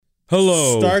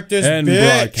Hello, Start this and bitch.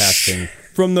 Broadcasting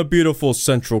from the beautiful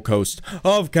Central Coast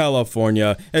of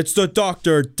California, it's the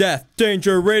Dr. Death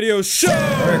Danger Radio Show!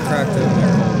 I already cracked it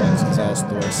once because I was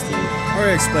thirsty. I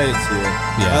already explained it to you.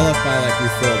 Yeah. I left my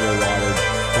refillable water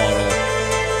bottle,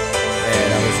 and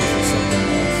I was using something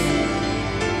else.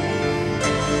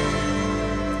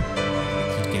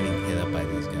 I keep getting hit up by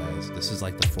these guys. This is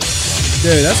like the fourth one.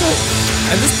 Dude, that's what.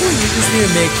 At this point, you just need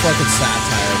to make fucking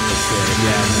satire of this shit.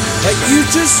 Yeah, like you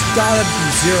just gotta be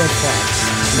zero fucks.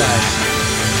 Like,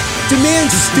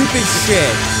 demand stupid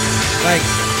shit. Like,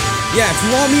 yeah, if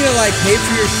you want me to pay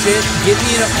for your shit, get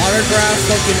me an autograph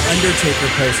fucking Undertaker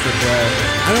poster, bro.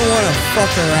 I don't want to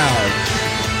fuck around.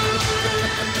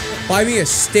 Buy me a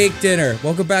steak dinner.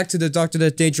 Welcome back to the Dr.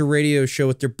 Death Danger Radio Show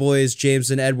with your boys,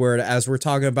 James and Edward, as we're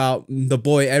talking about the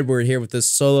boy Edward here with this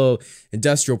solo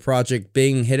industrial project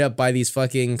being hit up by these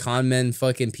fucking con men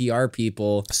fucking PR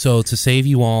people. So to save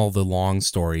you all the long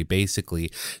story, basically,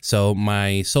 so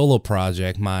my solo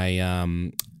project,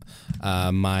 my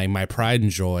pride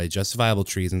and joy, Justifiable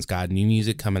Treason's got new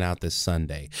music coming out this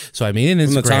Sunday. So I made an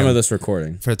Instagram. From the time of this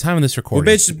recording. For the time of this recording.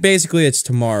 Well, basically, it's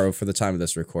tomorrow for the time of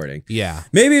this recording. Yeah.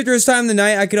 Maybe if there's time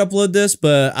tonight, I could upload this,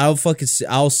 but I'll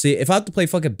see. If I have to play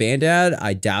fucking Bandad,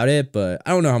 I doubt it, but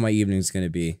I don't know how my evening's going to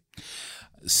be.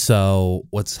 So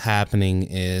what's happening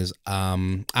is, I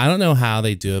don't know how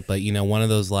they do it, but one of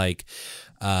those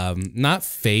not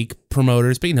fake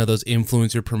promoters, but those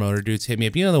influencer promoter dudes hit me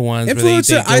up. The ones influencer, where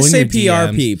they I go say in your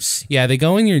PR DMs. peeps. Yeah, they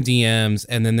go in your DMs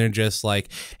and then they're just like,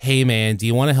 "Hey man, do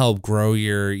you want to help grow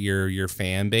your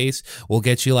fan base? We'll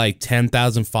get you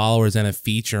 10,000 followers and a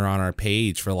feature on our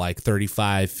page for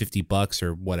 $35-$50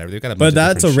 or whatever." They've got But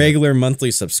that's a regular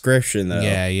monthly subscription though.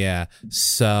 Yeah.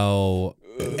 So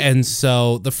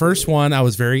the first one I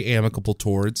was very amicable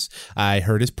towards. I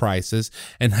heard his prices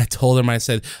and I told him, I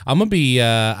said, I'm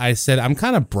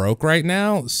kind of broke right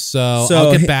now, so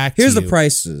I'll get back to you. Here's the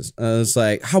prices. I was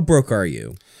like, how broke are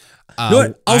you? You know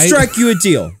what? I'll strike you a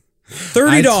deal.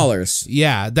 $30.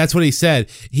 Yeah, that's what he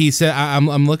said. He said,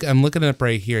 I'm looking it up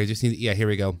right here. I just need, here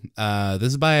we go. This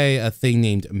is by a thing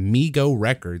named Mego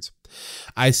Records.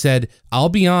 I said, I'll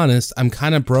be honest, I'm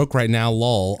kind of broke right now,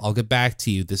 lol. I'll get back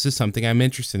to you. This is something I'm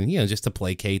interested in, just to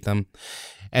placate them.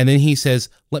 And then he says,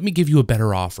 let me give you a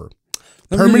better offer.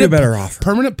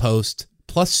 Permanent post,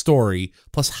 plus story,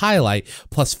 plus highlight,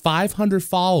 plus 500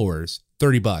 followers,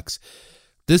 $30.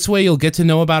 This way you'll get to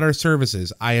know about our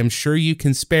services. I am sure you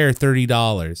can spare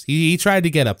 $30. He tried to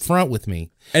get up front with me.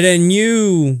 And then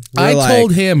I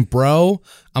told him, bro,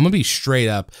 I'm going to be straight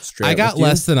up. I got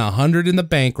less than 100 in the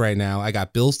bank right now. I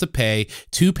got bills to pay,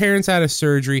 2 parents out of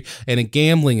surgery, and a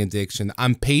gambling addiction.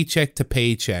 I'm paycheck to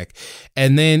paycheck.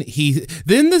 And then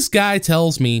this guy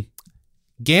tells me,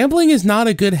 gambling is not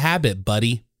a good habit,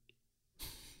 buddy.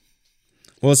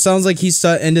 Well, it sounds like he's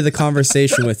ended the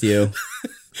conversation with you.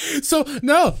 So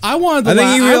no, I wanted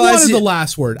the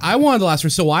last word.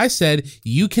 So I said,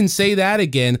 you can say that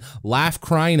again. Laugh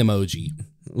crying emoji.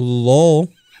 Lol.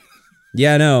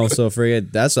 Yeah, no. So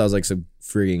forget that. Sounds like some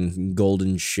freaking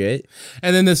golden shit.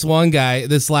 And then this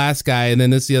last guy, and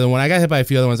then the other one. I got hit by a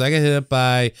few other ones. I got hit up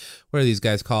by, what are these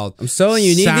guys called? I'm telling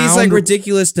you, need these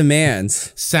ridiculous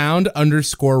demands.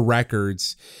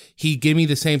 Sound_records. He gave me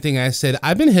the same thing. I said,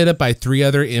 I've been hit up by 3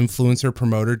 other influencer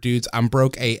promoter dudes. I'm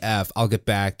broke AF. I'll get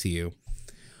back to you.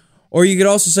 Or you could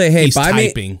also say, hey,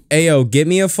 typing. Get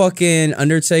me a fucking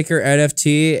Undertaker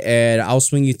NFT and I'll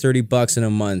swing you $30 in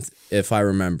a month if I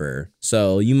remember.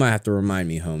 So you might have to remind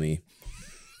me, homie.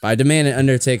 But I demand an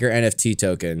Undertaker NFT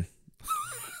token.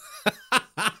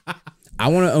 I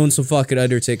want to own some fucking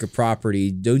Undertaker property.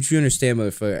 Don't you understand,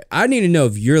 motherfucker? I need to know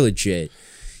if you're legit.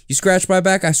 You scratch my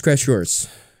back, I scratch yours.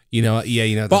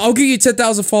 But I'll give you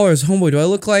 10,000 followers. Homeboy, do I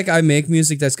look like I make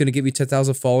music that's going to give me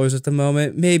 10,000 followers at the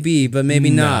moment? Maybe, but maybe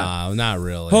not. No, not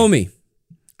really. Homie,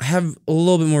 I have a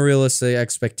little bit more realistic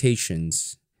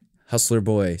expectations. Hustler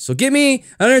boy. So give me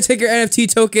an Undertaker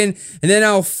NFT token, and then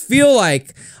I'll feel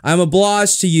like I'm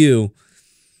obliged to you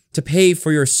to pay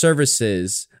for your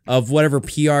services of whatever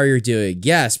PR you're doing.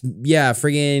 Yes, yeah,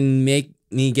 friggin' make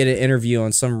me get an interview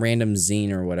on some random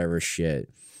zine or whatever shit.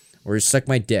 Or suck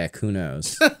my dick, who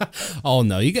knows? Oh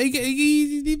no,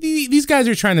 these guys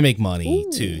are trying to make money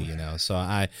too, So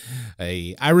I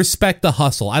respect the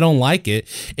hustle. I don't like it.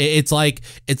 It's like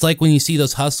when you see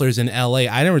those hustlers in LA.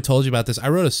 I never told you about this. I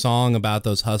wrote a song about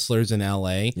those hustlers in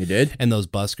LA. You did? And those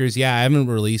buskers. Yeah, I haven't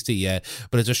released it yet,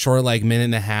 but it's a short minute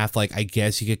and a half. I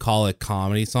guess you could call it a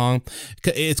comedy song.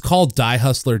 It's called Die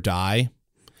Hustler Die.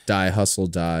 die, hustle,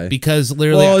 die. Because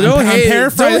literally, Well, I'm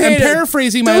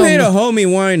paraphrasing my own. Don't hate a homie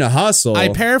wanting to hustle. I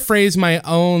paraphrase my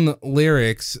own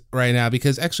lyrics right now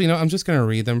because actually, I'm just gonna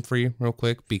read them for you real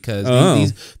quick because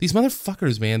these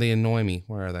motherfuckers, man, they annoy me.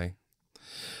 Where are they?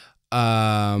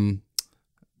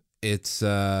 It's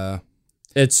Death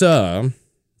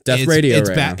Radio.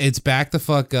 It's back the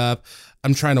fuck up.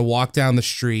 I'm trying to walk down the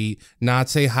street, not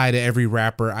say hi to every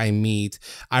rapper I meet.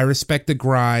 I respect the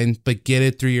grind, but get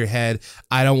it through your head.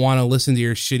 I don't want to listen to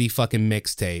your shitty fucking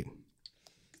mixtape.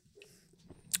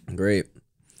 Great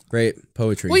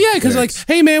poetry. Well, yeah, because like,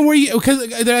 hey man, where you? Because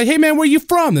they're like, hey man, where you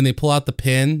from? Then they pull out the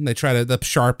pen, the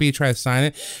Sharpie, try to sign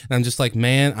it, and I'm just like,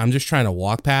 man, I'm just trying to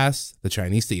walk past the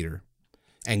Chinese theater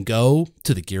and go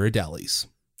to the Ghirardelli's.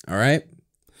 All right.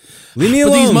 Leave me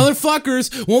alone. But these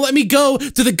motherfuckers won't let me go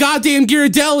to the goddamn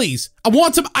Ghirardelli's. I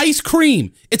want some ice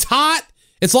cream. It's hot.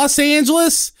 It's Los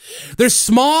Angeles. There's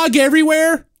smog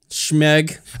everywhere.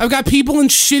 Schmeg. I've got people in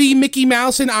shitty Mickey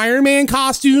Mouse and Iron Man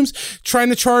costumes trying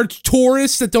to charge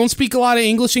tourists that don't speak a lot of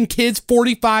English and kids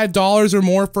 $45 or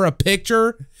more for a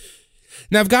picture.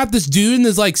 Now I've got this dude and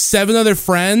there's like 7 other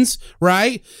friends,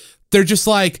 right? They're just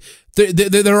like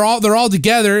they're all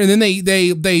together, and then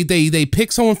they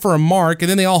pick someone for a mark, and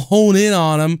then they all hone in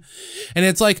on them, and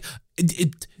it's like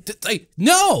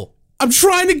no, I'm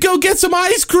trying to go get some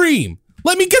ice cream.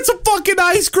 Let me get some fucking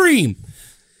ice cream.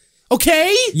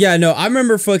 Okay? Yeah, no, I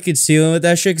remember fucking stealing with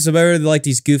that shit because I remember like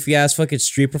these goofy ass fucking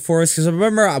street performers. Because I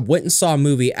remember I went and saw a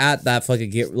movie at that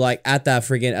fucking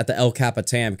at the El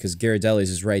Capitan because Ghirardelli's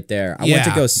is right there. I went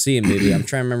to go see a movie. I'm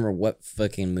trying to remember what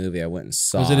fucking movie I went and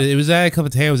saw. It was at El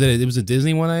Capitan. It was a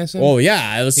Disney one, I assume. Oh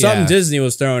yeah, it was something Disney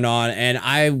was throwing on, and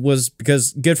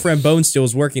because good friend Bone Steel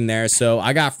was working there, so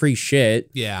I got free shit.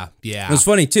 Yeah. It was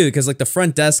funny too because like the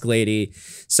front desk lady,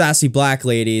 sassy black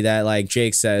lady that like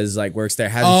Jake says like works there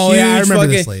has I remember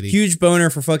this lady. Huge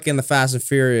boner for fucking the Fast and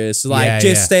Furious. Like,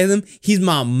 Jake Statham, he's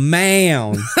my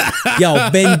man. Yo,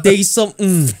 Ben Diesel,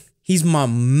 he's my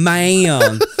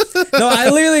man. No, I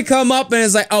literally come up and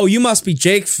it's like, oh, you must be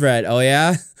Jake Fred. Oh,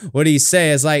 yeah? What do you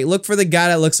say? It's like, look for the guy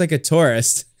that looks like a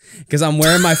tourist. Because I'm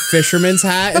wearing my fisherman's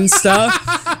hat and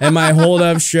stuff. And my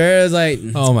hold-up shirt is like,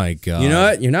 oh, my God. You know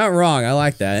what? You're not wrong. I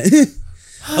like that.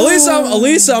 At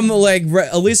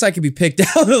least I could be picked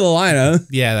out of the lineup.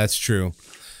 Yeah, that's true.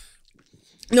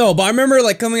 No, but I remember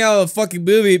like coming out of a fucking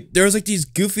movie, there was like these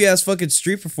goofy ass fucking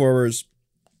street performers.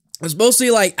 It was mostly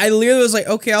like, I literally was like,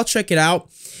 okay, I'll check it out.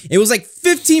 It was like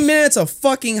 15 minutes of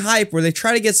fucking hype where they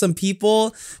try to get some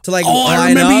people to like line I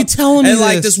remember up. you telling me and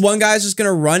like this one guy's just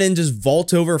gonna run and just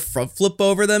vault over, front flip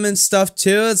over them and stuff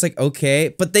too. It's like,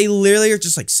 okay. But they literally are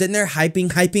just like sitting there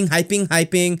hyping, trying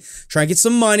to get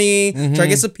some money, trying to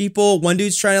get some people. One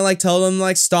dude's trying to like tell them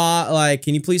like stop, like,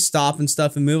 can you please stop and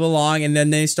stuff and move along? And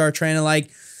then they start trying to like,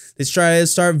 they try to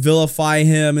start vilify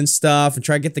him and stuff and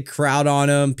try to get the crowd on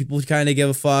him. People kind of give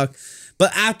a fuck.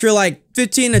 But after like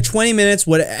 15 to 20 minutes,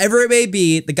 whatever it may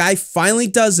be, the guy finally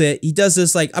does it. He does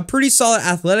this like a pretty solid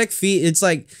athletic feat. It's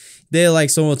like,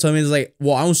 someone will tell me, it's like,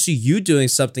 well, I don't see you doing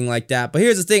something like that. But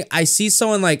here's the thing. I see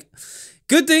someone like,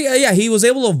 good thing. Yeah, he was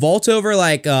able to vault over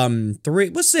like, I'll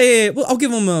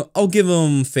give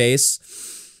him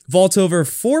face. Vault over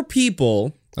 4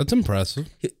 people. That's impressive.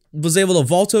 Was able to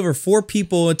vault over 4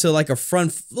 people into like a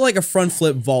front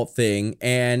flip vault thing.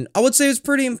 And I would say it's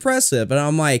pretty impressive. And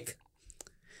I'm like,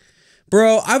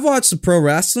 bro, I've watched some pro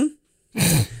wrestling.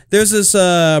 There's this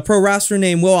pro wrestler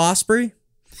named Will Ospreay.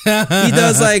 He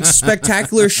does like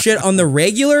spectacular shit on the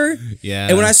regular. Yeah.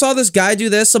 And when I saw this guy do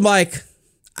this, I'm like,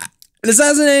 this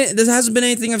hasn't been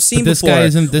anything I've seen before. Why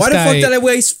the fuck did I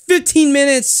waste 15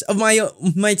 minutes of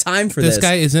my time for this?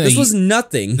 This was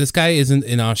nothing. This guy isn't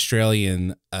an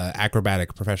Australian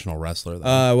acrobatic professional wrestler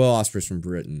though. Will Ospreay's from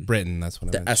Britain. That's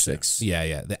what I meant. The Essex.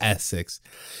 Yeah, the Essex.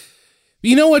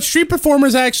 You know what? Street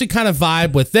performers actually kind of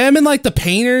vibe with them, and like the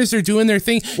painters are doing their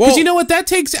thing. Because you know what? That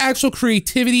takes actual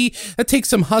creativity. That takes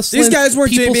some hustling. These guys weren't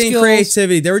being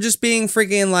creativity. They were just being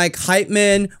freaking like hype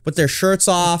men with their shirts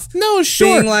off. No,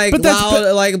 sure. Being like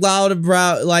loud,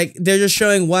 like they're just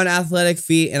showing one athletic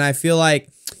feat, and I feel like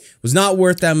was not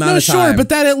worth that amount of time. Sure, but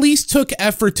that at least took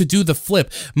effort to do the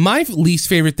flip. My least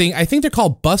favorite thing, I think they're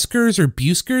called buskers or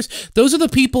buskers. Those are the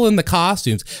people in the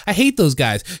costumes. I hate those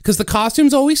guys because the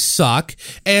costumes always suck.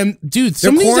 And dude,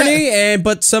 they're corny,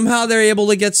 but somehow they're able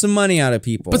to get some money out of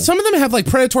people. But some of them have like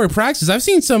predatory practices. I've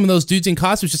seen some of those dudes in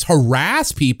costumes just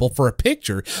harass people for a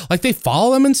picture. Like they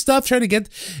follow them and stuff, try to get,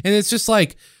 and it's just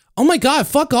like, oh my God,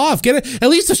 fuck off. At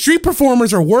least the street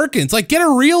performers are working. It's like, get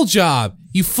a real job.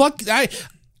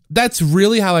 That's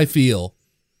really how I feel.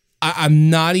 I'm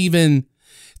not even,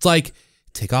 it's like,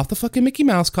 take off the fucking Mickey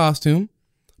Mouse costume,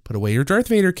 put away your Darth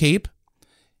Vader cape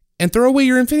and throw away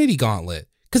your Infinity Gauntlet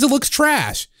because it looks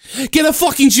trash. Get a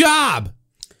fucking job.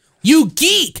 You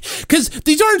geek, because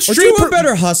these aren't street. Do a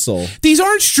better hustle. These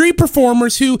aren't street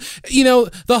performers who,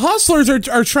 the hustlers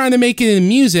are trying to make it in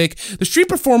music. The street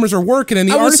performers are working, and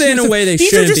the artists. I would say in a way they these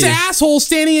shouldn't are just be. assholes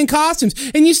standing in costumes,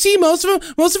 and you see most of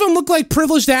them look like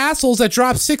privileged assholes that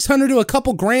drop $600 to a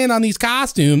couple grand on these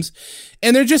costumes,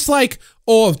 and they're just like,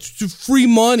 oh, free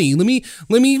money. Let me have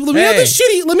this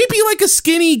shitty. Let me be like a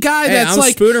skinny guy that's I'm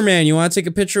like Spooderman. You want to take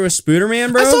a picture with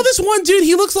Spooderman, bro? I saw this one dude.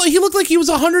 He looked like he was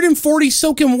 140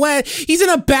 soaking wet. He's in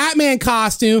a Batman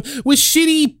costume with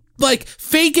shitty, like,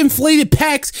 fake inflated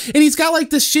pecs, and he's got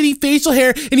like this shitty facial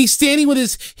hair, and he's standing with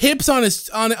his hips on his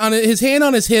hand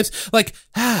on his hips, like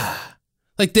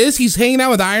like this. He's hanging out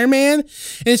with Iron Man, and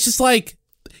it's just like,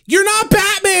 you're not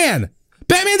Batman.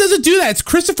 Batman doesn't do that. It's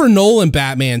Christopher Nolan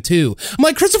Batman too. I'm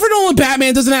like, Christopher Nolan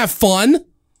Batman doesn't have fun.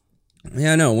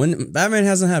 Yeah, no. When Batman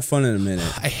hasn't had fun in a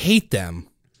minute. I hate them.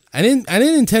 I didn't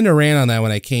intend to rant on that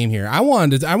when I came here. I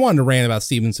wanted to rant about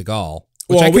Steven Seagal,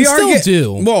 which I can still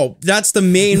do. Well, that's the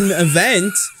main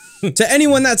event. To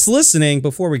anyone that's listening,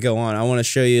 before we go on, I want to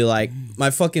show you like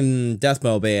my fucking death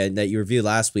metal band that you reviewed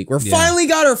last week. We're finally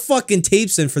got our fucking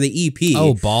tapes in for the EP.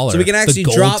 Oh, baller! So we can actually the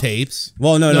gold drop tapes.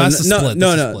 Well, no, that's the split.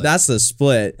 that's the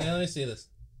split. Hey, let me see this.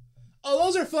 Oh,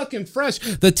 those are fucking fresh.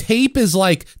 The tape is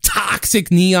like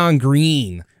toxic neon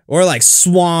green. Or like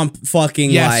swamp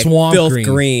fucking like swamp filth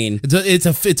green.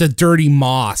 It's a dirty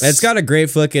moss. It's got a great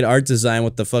fucking art design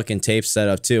with the fucking tape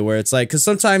setup too, where it's like, because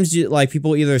sometimes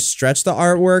people either stretch the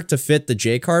artwork to fit the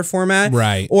J card format,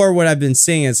 right? Or what I've been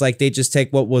seeing is like they just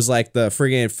take what was like the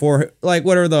friggin'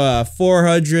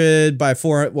 400 by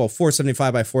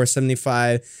 475 by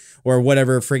 475. Or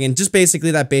whatever, friggin' just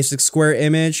basically that basic square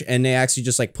image, and they actually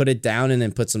just like put it down and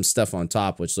then put some stuff on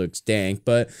top, which looks dank.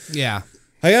 But yeah.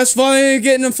 I guess finally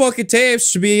getting the fucking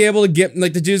tapes to be able to get,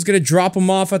 like, the dude's gonna drop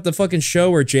them off at the fucking show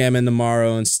we're jamming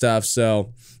tomorrow and stuff,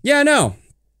 so, yeah, no.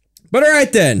 But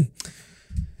alright then.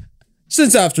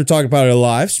 Since after talking about our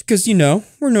lives, because,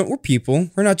 we're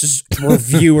people. We're not just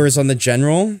reviewers on the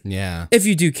general. Yeah. If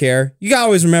you do care, you gotta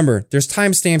always remember, there's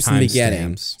timestamps in the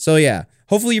beginning. So, yeah.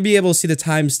 Hopefully you'll be able to see the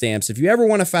timestamps if you ever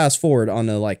want to fast forward on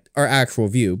the, like, our actual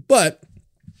view. But,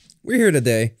 we're here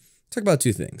today to talk about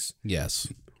two things. Yes.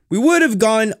 We would have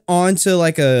gone on to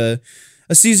like a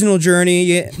seasonal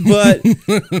journey, but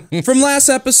from last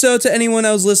episode to anyone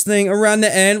that was listening around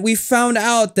the end, we found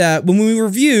out that when we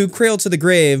reviewed Cradle to the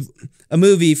Grave, a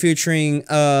movie featuring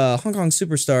Hong Kong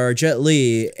superstar Jet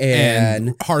Li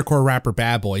and hardcore rapper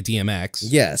Bad Boy DMX.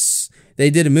 Yes. They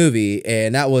did a movie,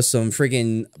 and that was some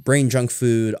freaking brain junk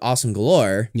food awesome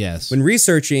galore. Yes. When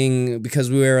researching, because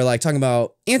we were like talking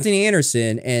about Anthony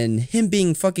Anderson and him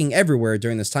being fucking everywhere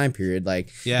during this time period,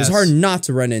 like it was hard not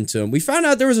to run into him. We found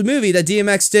out there was a movie that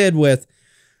DMX did with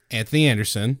Anthony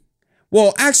Anderson.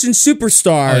 Well, action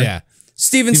superstar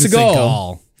Steven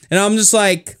Seagal. And I'm just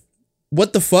like,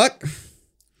 what the fuck?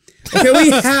 Okay, we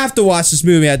have to watch this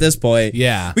movie at this point.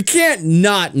 Yeah. We can't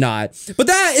not. But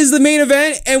that is the main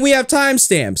event, and we have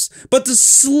timestamps. But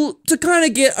to kind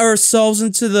of get ourselves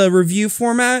into the review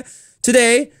format,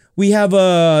 today, we have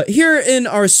here in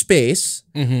our space,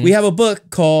 we have a book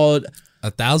called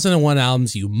 1001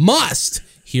 Albums You Must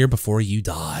Hear Before You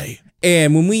Die.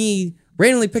 And when we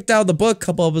randomly picked out the book a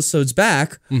couple episodes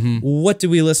back, what did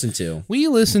we listen to? We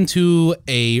listened to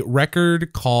a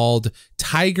record called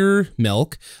Tiger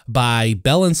Milk by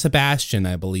Belle Sebastian,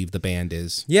 I believe the band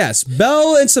is. Yes,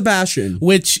 Belle and Sebastian.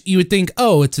 Which you would think,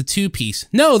 oh, it's a two-piece.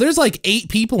 No, there's like 8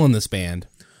 people in this band.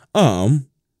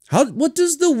 What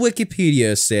does the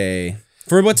Wikipedia say?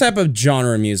 For what type of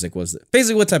genre music was it?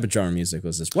 Basically, what type of genre music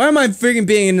was this? Why am I freaking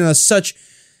being in such...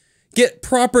 Get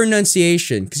proper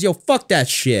enunciation, because fuck that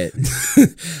shit.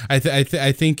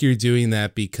 I think you're doing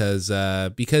that because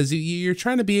you're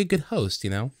trying to be a good host,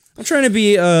 I'm trying to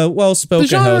be a well-spoken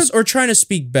host, or trying to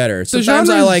speak better. Sometimes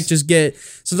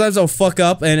sometimes I'll fuck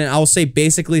up and I'll say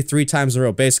basically 3 times in a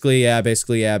row. Basically, yeah,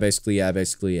 basically, yeah, basically, yeah,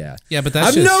 basically, yeah. Yeah, but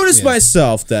I've noticed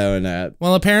myself doing that.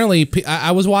 Well, apparently,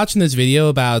 I was watching this video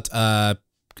about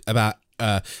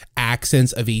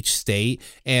accents of each state,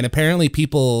 and apparently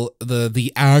people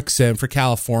the accent for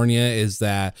California is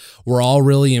that we're all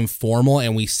really informal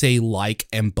and we say like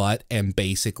and but and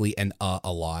basically and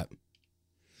a lot.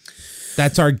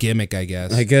 That's our gimmick, I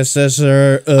guess. I guess that's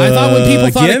our I thought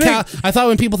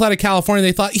when people thought of California,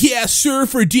 they thought, yeah,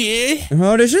 surfer dude.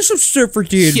 Oh, there's just some surfer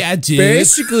dude. Yeah, dude.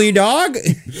 Basically, dog.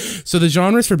 So the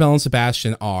genres for Belle and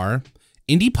Sebastian are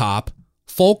indie pop,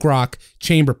 folk rock,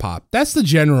 chamber pop. That's the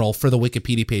general for the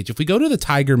Wikipedia page. If we go to the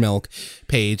Tiger Milk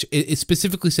page, it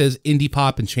specifically says indie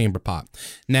pop and chamber pop.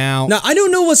 Now I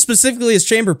don't know what specifically is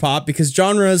chamber pop because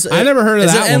genres. I never heard of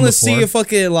that one an endless before. sea of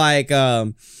fucking like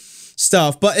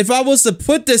stuff. But if I was to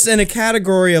put this in a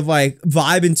category of like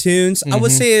vibe and tunes, I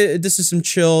would say this is some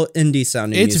chill indie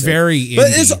sounding music. It's very indie. But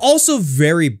it's also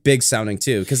very big sounding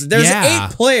too because there's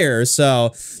 8 players,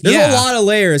 so there's a lot of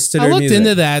layers to their music. I looked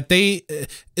into that.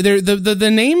 The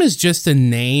name is just a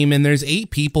name, and there's 8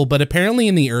 people, but apparently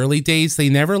in the early days they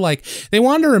never they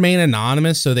wanted to remain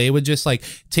anonymous, so they would just like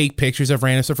take pictures of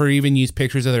random stuff or even use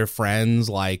pictures of their friends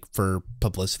like for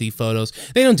publicity photos.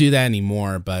 They don't do that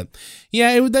anymore, but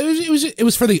yeah, it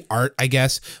was for the art, I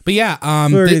guess. But yeah,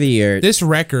 for the art. This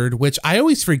record, which I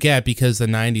always forget because the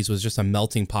 90s was just a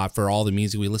melting pot for all the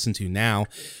music we listen to now,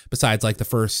 besides like the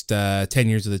first 10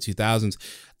 years of the 2000s.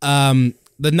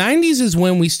 The 90s is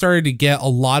when we started to get a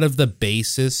lot of the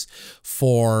basis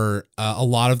for a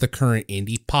lot of the current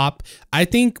indie pop. I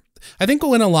think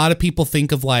when a lot of people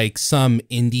think of like some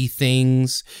indie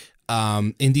things,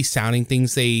 indie sounding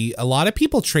things, a lot of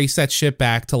people trace that shit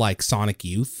back to like Sonic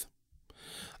Youth.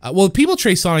 People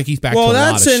trace Sonic Youth back to a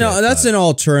lot of shit. That's an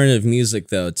alternative music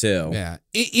though too. Yeah,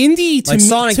 indie to like me,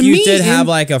 Sonic Youth did have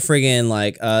like a friggin'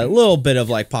 like a little bit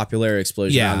of like popularity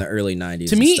explosion in the early 90s.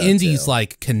 To me, indie's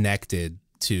like connected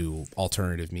to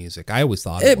alternative music. I always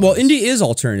thought well, indie is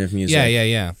alternative music.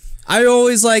 Yeah. I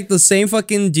always like the same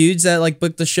fucking dudes that like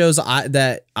book the shows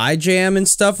that I jam and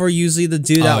stuff are usually the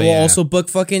dude that will also book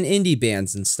fucking indie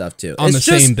bands and stuff too. On the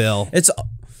same bill. That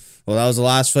was the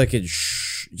last fucking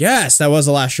yes, that was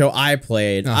the last show I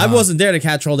played. I wasn't there to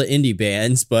catch all the indie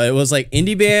bands, but it was like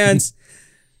indie bands.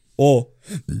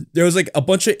 There was like a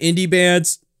bunch of indie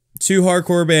bands, 2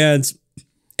 hardcore bands,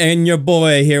 and your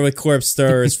boy here with Corpse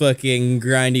Stirrer's fucking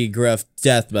grindy, gruff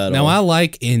death metal. Now, I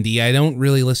like indie. I don't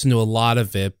really listen to a lot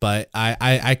of it, but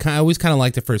I always kind of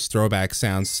like the first throwback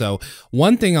sounds. So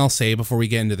one thing I'll say before we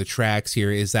get into the tracks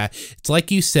here is that it's like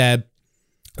you said,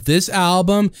 this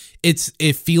album,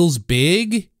 it feels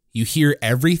big. You hear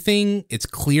everything. It's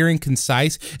clear and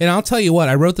concise. And I'll tell you what,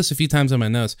 I wrote this a few times on my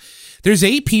notes. There's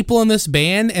 8 people in this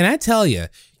band, and I tell you,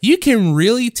 you can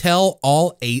really tell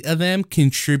all 8 of them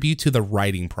contribute to the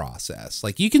writing process.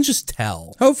 Like, you can just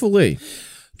tell. Hopefully.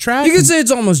 You can say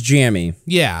it's almost jammy.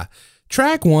 Yeah.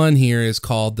 Track 1 here is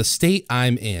called The State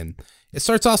I'm In. It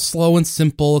starts off slow and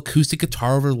simple, acoustic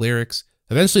guitar over lyrics.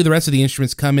 Eventually, the rest of the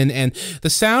instruments come in, and the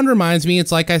sound reminds me,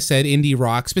 it's like I said, indie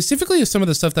rock, specifically of some of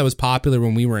the stuff that was popular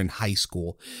when we were in high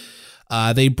school.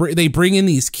 They bring in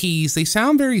these keys. They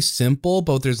sound very simple,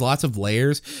 but there's lots of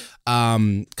layers.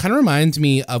 Kind of reminds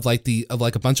me of like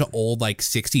a bunch of old like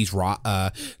 60s rock,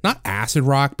 not acid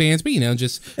rock bands, but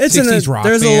just 60s rock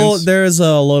bands. There's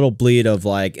a little bleed of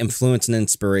like influence and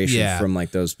inspiration from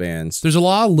like those bands. There's a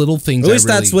lot of little things. At least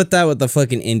that's with the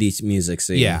fucking indie music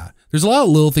scene. Yeah. There's a lot of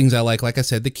little things I like. Like I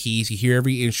said, the keys. You hear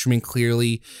every instrument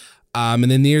clearly.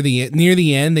 And then near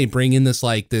the end, they bring in this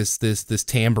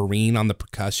tambourine on the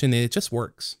percussion. It just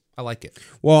works. I like it.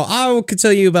 Well, I could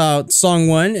tell you about song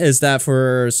 1 is that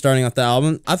for starting off the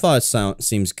album, I thought it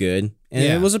seems good. And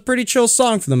it was a pretty chill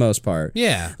song for the most part.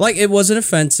 Yeah. Like, it wasn't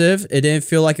offensive. It didn't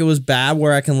feel like it was bad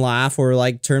where I can laugh or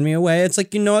like turn me away. It's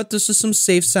like, you know what? This is some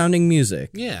safe sounding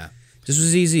music. Yeah. This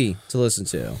was easy to listen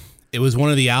to. It was one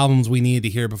of the albums we needed to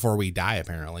hear before we die,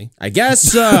 apparently. I guess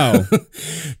so.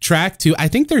 Track 2, I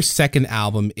think their second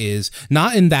album is,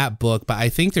 not in that book, but I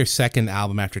think their second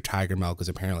album after Tiger Milk is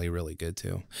apparently really good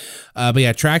too. But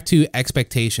yeah, track 2,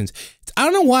 Expectations. I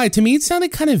don't know why. To me, it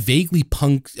sounded kind of vaguely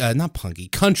not punky,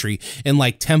 country in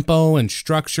like tempo and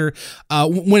structure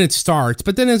when it starts.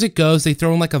 But then as it goes, they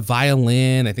throw in like a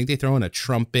violin. I think they throw in a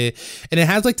trumpet. And it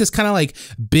has like this kind of like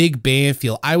big band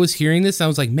feel. I was hearing this and I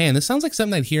was like, man, this sounds like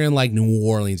something I'd hear in like New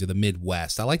Orleans or the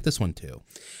Midwest. I like this one too.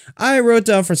 I wrote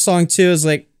down for song 2 is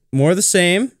like more of the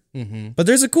same. But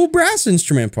there's a cool brass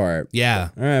instrument part.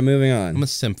 Yeah. All right, moving on. I'm a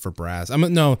simp for brass.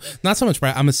 No, not so much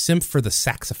brass. I'm a simp for the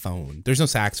saxophone. There's no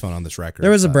saxophone on this record.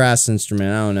 There was a brass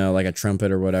instrument. I don't know, like a trumpet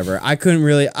or whatever. I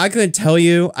couldn't tell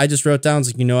you. I just wrote down, I was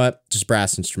like, you know what? Just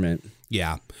brass instrument.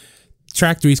 Yeah.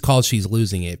 Track 3 is called She's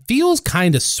Losing It. Feels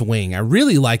kind of swing. I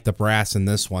really like the brass in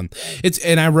this one.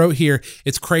 And I wrote here,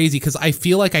 it's crazy because I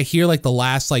feel like I hear like the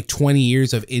last like 20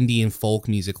 years of indie and folk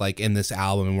music like in this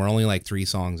album, and we're only like 3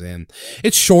 songs in.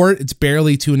 It's short. It's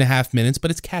barely 2.5 minutes,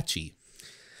 but it's catchy.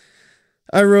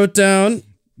 I wrote down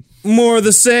more of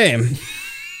the same.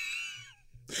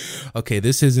 Okay,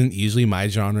 this isn't usually my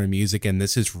genre of music, and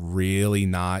this is really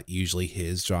not usually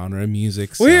his genre of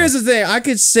music. So. Well, here's the thing.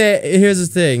 Here's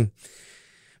the thing.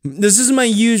 This is my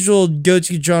usual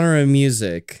go-to genre of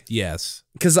music. Yes.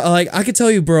 Because, like, I could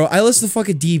tell you, bro, I listen to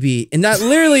fucking DB, and that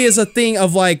literally is a thing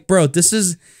of, like, bro, this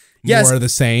is... Yes, more of the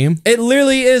same. It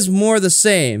literally is more the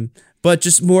same, but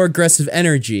just more aggressive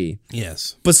energy.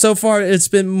 Yes. But so far, it's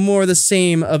been more the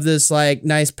same of this, like,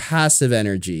 nice passive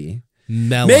energy.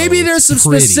 Mellow. Maybe there's some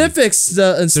pretty. specifics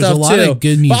and stuff, too. There's a lot of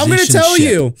good But I'm going to tell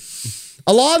musicianship. you,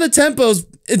 a lot of the tempos,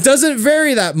 it doesn't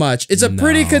vary that much. It's a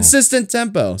pretty consistent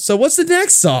tempo. So what's the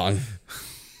next song?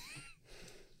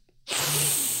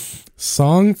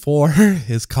 Song 4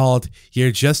 is called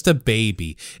You're Just a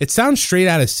Baby. It sounds straight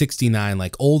out of 69,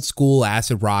 like old school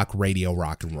acid rock, radio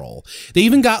rock and roll. They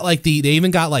even got like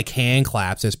hand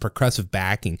claps as percussive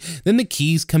backing. Then the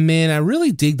keys come in. I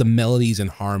really dig the melodies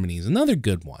and harmonies. Another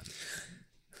good one.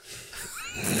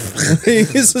 Hey,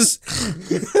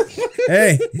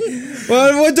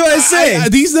 what do I say?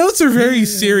 These notes are very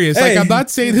serious. Hey, like, I'm not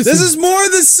saying this is more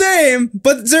the same,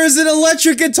 but there's an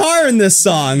electric guitar in this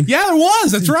song. Yeah, there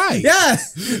was. That's right. Yeah.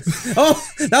 Oh,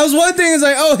 that was one thing. Is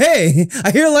like, oh, hey,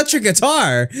 I hear electric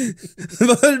guitar,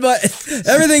 but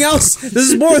everything else, this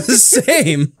is more the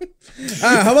same.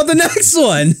 How about the next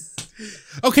one?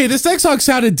 Okay, this next song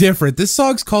sounded different. This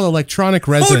song's called Electronic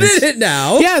Resonance. Oh, did it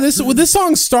now? Yeah, this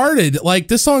song started,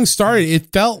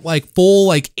 it felt like full,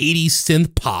 like, 80s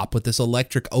synth pop with this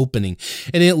electric opening,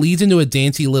 and it leads into a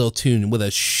dancey little tune with a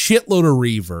shitload of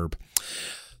reverb.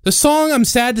 The song, I'm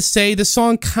sad to say, the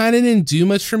song kind of didn't do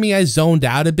much for me. I zoned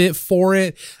out a bit for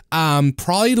it.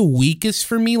 Probably the weakest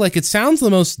for me. Like, it sounds the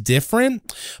most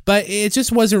different, but it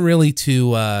just wasn't really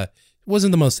too,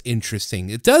 wasn't the most interesting.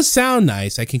 It does sound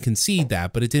nice, I can concede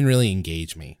that, but it didn't really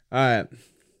engage me. All right.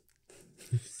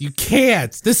 You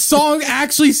can't. This song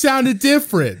actually sounded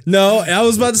different. No, I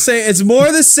was about to say it's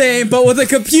more the same, but with a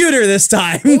computer this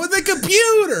time. With a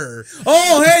computer.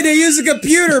 Oh, hey, they use a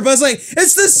computer, but it's like,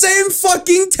 it's the same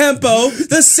fucking tempo,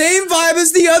 the same vibe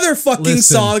as the other fucking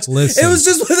songs. Listen. It was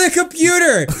just with a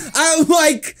computer. I'm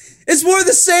like... It's more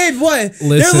the same. What?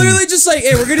 They're literally just like,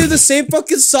 hey, we're gonna do the same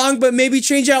fucking song, but maybe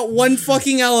change out one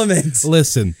fucking element.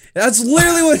 Listen. That's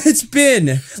literally what it's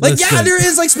been. Like, yeah, there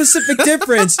is like specific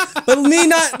difference, but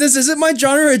this isn't my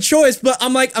genre of choice, but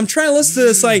I'm trying to listen to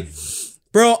this like,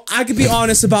 bro, I could be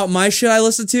honest about my shit I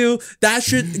listen to. That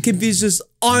shit can be just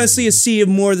honestly a sea of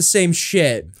more of the same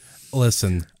shit.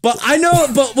 Listen. But I know,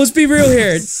 but let's be real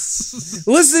here.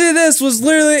 Listening to this was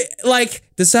literally like,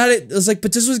 it was like,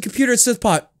 but this was a computer synth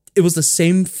pop. It was the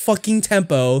same fucking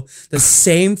tempo, the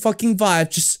same fucking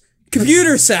vibe, just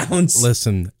computer sounds.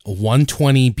 Listen,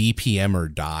 120 BPM or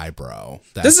die, bro.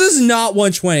 This is not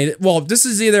 120. Well, this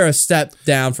is either a step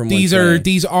down from 120.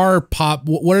 These are pop.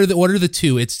 What are the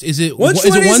two? Is it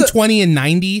 120 and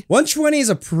 90? 120 is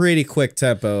a pretty quick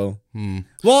tempo.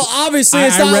 Well, obviously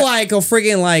it's not like a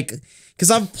freaking like. Because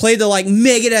I've played the like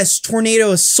Megadeth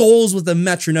Tornado of Souls with a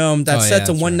metronome that's set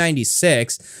to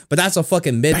 196, right. But that's a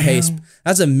fucking mid-pace.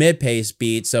 That's a mid-pace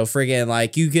beat. So friggin'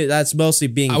 like that's mostly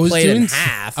being played in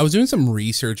half. I was doing some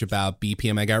research about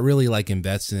BPM. I got really like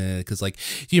invested in it because like,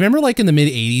 do you remember like in the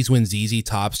mid 80s when ZZ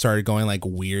Top started going like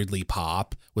weirdly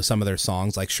pop with some of their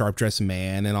songs like Sharp Dressed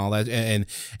Man and all that and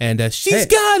She's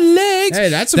Got Legs. Hey,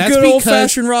 that's some good old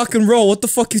fashioned rock and roll. What the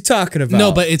fuck you talking about?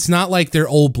 No, but it's not like their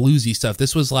old bluesy stuff.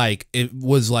 This was like it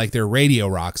was like their radio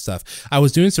rock stuff. I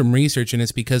was doing some research and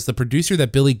it's because the producer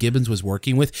that Billy Gibbons was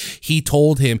working with, he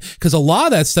told him because a lot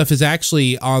of that stuff is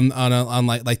actually on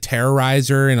like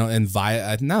Terrorizer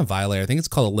and not Violator. I think it's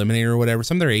called Eliminator or whatever.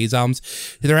 Some of their A's albums,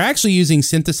 they're actually using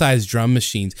synthesized drum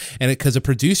machines, and because a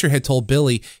producer had told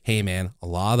Billy, "Hey man, a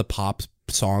lot of the pop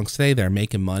songs today they're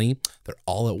making money. They're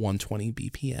all at 120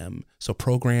 BPM. So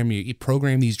program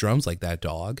these drums like that,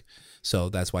 dog." So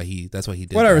that's why he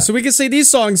did whatever. that. So we can say these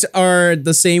songs are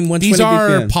the same 120 These are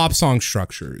BPM. pop song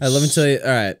structures. All right, let me tell you.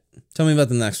 All right, tell me about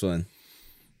the next one.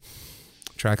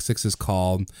 Track 6 is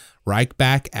called Right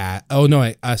Back At. Oh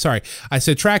no, sorry. I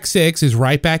said track 6 is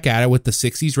Right Back At It with the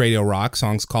 60s radio rock.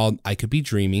 Song's called I Could Be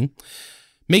Dreaming.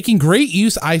 Making great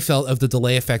use, I felt, of the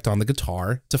delay effect on the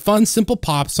guitar. It's a fun, simple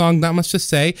pop song, not much to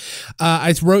say.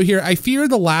 I wrote here, I fear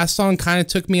the last song kind of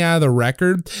took me out of the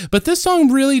record, but this song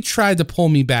really tried to pull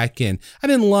me back in. I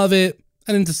didn't love it.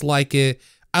 I didn't dislike it.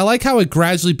 I like how it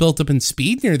gradually built up in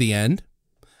speed near the end.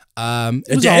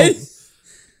 It was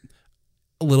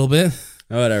a little bit.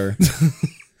 Oh, whatever.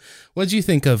 What did you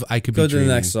think of I Could Be Dreaming? Go to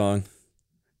the next song.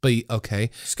 But okay.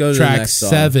 Let's go to track the next song.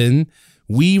 7.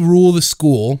 We Rule the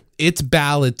School. It's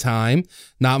ballad time.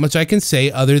 Not much I can say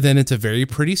other than it's a very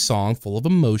pretty song full of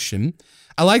emotion.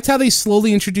 I liked how they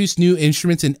slowly introduced new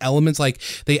instruments and elements, like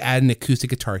they add an acoustic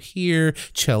guitar here,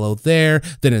 cello there,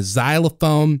 then a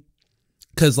xylophone.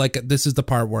 Because like this is the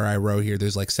part where I wrote here.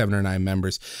 There's like 7 or 9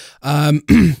 members.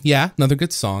 Yeah, another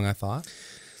good song. I thought.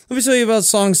 Let me tell you about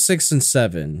songs 6 and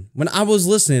 7. When I was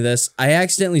listening to this, I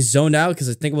accidentally zoned out because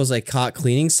I think it was like caught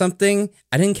cleaning something.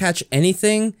 I didn't catch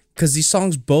anything because these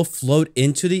songs both flowed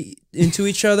into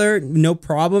each other, no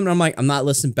problem. And I'm like, I'm not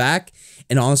listening back.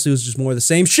 And honestly, it was just more of the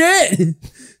same shit.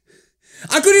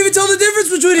 I couldn't even tell the difference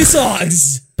between these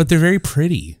songs. But they're very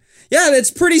pretty. Yeah,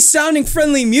 it's pretty sounding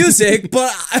friendly music,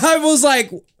 but I was like,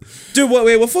 dude,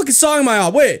 wait, what fucking song am I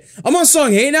on? Wait, I'm on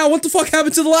song 8 now? What the fuck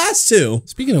happened to the last 2?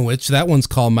 Speaking of which, that one's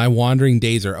called My Wandering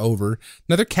Days Are Over.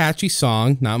 Another catchy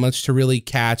song, not much to really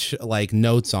catch like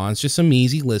notes on. It's just some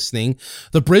easy listening.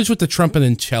 The bridge with the trumpet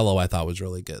and cello I thought was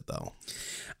really good though.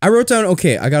 I wrote down,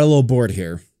 okay, I got a little bored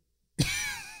here.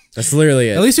 That's literally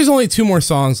it. At least there's only 2 more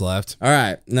songs left. All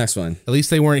right, next one. At least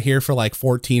they weren't here for like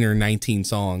 14 or 19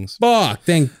 songs. Fuck,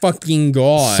 thank fucking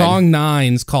God. Song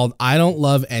 9's called I Don't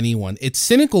Love Anyone. It's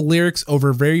cynical lyrics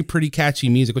over very pretty catchy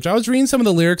music, which I was reading some of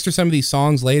the lyrics for some of these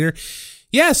songs later.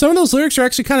 Yeah, some of those lyrics are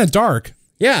actually kind of dark.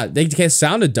 Yeah, they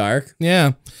sounded dark.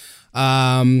 Yeah.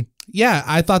 Yeah,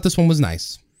 I thought this one was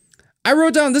nice. I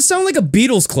wrote down, this sounded like a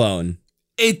Beatles clone.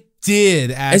 It did,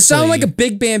 actually. It sounded like a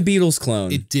big band Beatles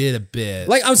clone. It did a bit.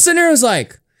 Like, I'm sitting there, I was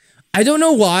like, I don't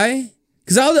know why.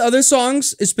 Because all the other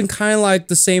songs, it's been kind of like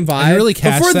the same vibe. I didn't really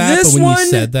catch that, but when you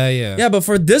said that, yeah. Yeah, but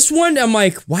for this one, I'm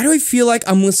like, why do I feel like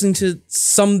I'm listening to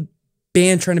some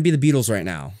band trying to be the Beatles right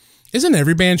now? Isn't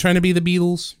every band trying to be the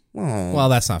Beatles? Oh. Well,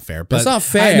 that's not fair. But it's not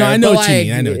fair. I know what you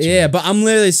mean. I know what you mean. Yeah, but I'm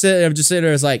literally sitting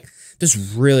there, it's like, this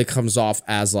really comes off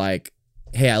as like,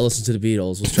 hey, I listened to the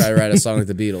Beatles. Let's try to write a song like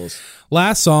the Beatles.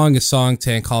 Last song is song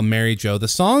 10 called Mary Jo. The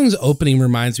song's opening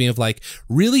reminds me of like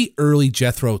really early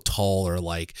Jethro Tull or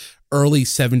like early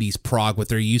 70s prog with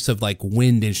their use of like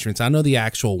wind instruments. I don't know the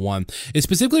actual one. It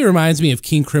specifically reminds me of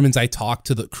King Crimson's I Talk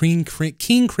to the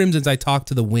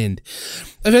Wind.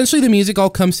 Eventually the music all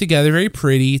comes together, very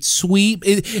pretty. It's sweet.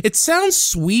 It sounds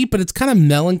sweet, but it's kind of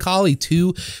melancholy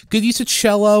too. Good use of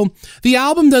cello. The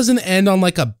album doesn't end on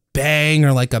like a bang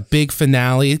or like a big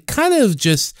finale. It kind of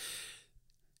just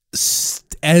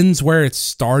ends where it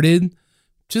started,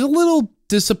 which is a little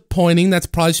disappointing. That's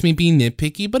probably just me being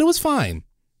nitpicky, but it was fine.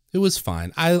 It was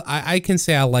fine. I can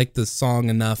say I like the song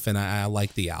enough, and I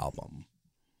like the album.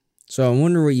 So I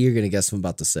wonder what you're gonna guess I'm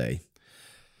about to say.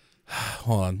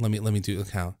 Hold on, let me do a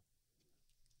count.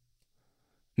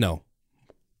 No,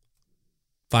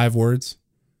 5 words.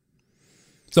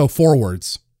 So 4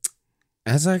 words.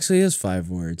 That actually is 5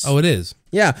 words. Oh, it is.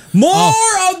 Yeah, more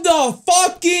of the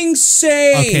fucking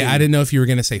same. Okay, I didn't know if you were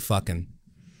gonna say fucking.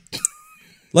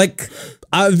 Like,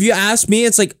 if you ask me,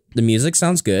 it's like the music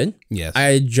sounds good. Yes,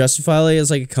 I justify it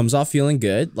as like it comes off feeling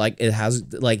good. Like it has,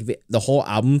 like the whole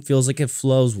album feels like it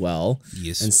flows well.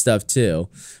 Yes, and stuff too.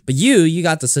 But you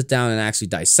got to sit down and actually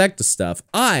dissect the stuff.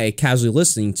 I casually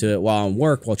listening to it while I'm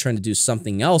work, while trying to do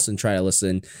something else and try to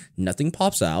listen. Nothing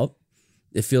pops out.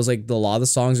 It feels like a lot of the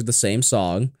songs are the same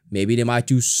song. Maybe they might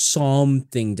do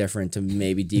something different to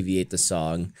maybe deviate the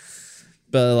song.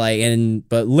 But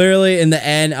but literally in the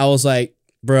end, I was like,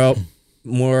 bro,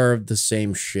 more of the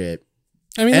same shit.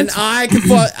 I mean, and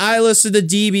I listen to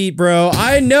DB, bro.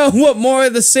 I know what more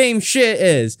of the same shit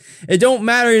is. It don't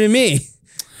matter to me.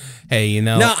 Hey, you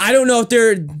know. Now, I don't know if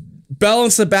they're Belle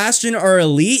and Sebastian are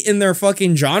elite in their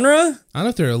fucking genre. I don't know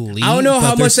if they're elite. I don't know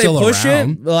how much they push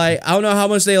around. it. Like, I don't know how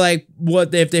much they like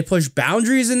if they push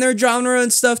boundaries in their genre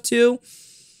and stuff too.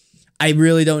 I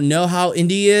really don't know how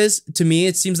indie is. To me,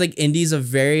 it seems like indie is a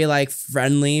very like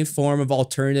friendly form of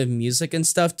alternative music and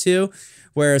stuff too,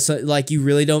 where it's like you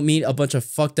really don't meet a bunch of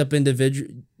fucked up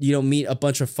individuals. You don't meet a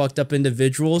bunch of fucked up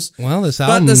individuals. Well, this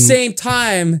album, but at the same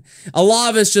time, a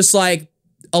lot of it's just like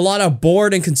a lot of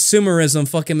bored and consumerism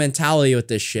fucking mentality with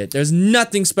this shit. There's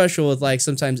nothing special with like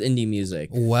sometimes indie music.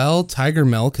 Well, Tiger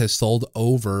Milk has sold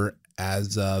over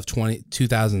as of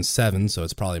 2007, so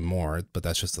it's probably more, but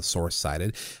that's just the source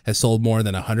cited, has sold more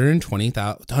than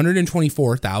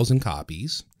 124,000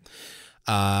 copies.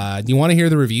 Do you want to hear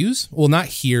the reviews? Well, not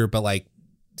hear, but like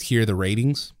hear the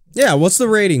ratings. Yeah, what's the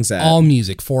ratings at? All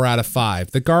Music, 4 out of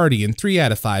 5. The Guardian, 3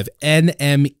 out of 5.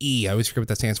 NME, I always forget what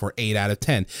that stands for, 8 out of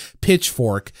 10.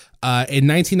 Pitchfork, in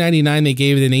 1999, they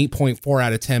gave it an 8.4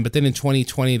 out of 10, but then in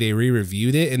 2020, they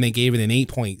re-reviewed it, and they gave it an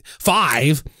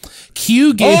 8.5.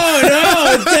 Q gave... Oh,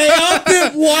 no! They upped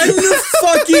it 1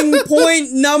 fucking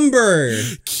point number!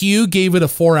 Q gave it a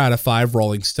 4 out of 5.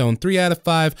 Rolling Stone, 3 out of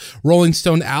 5. Rolling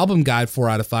Stone Album Guide, 4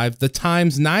 out of 5. The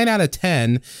Times, 9 out of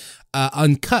 10.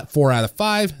 Uncut, 4 out of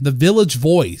 5. The Village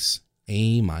Voice,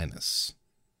 A-.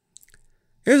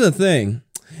 Here's the thing.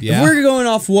 If we're going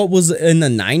off what was in the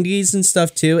 90s and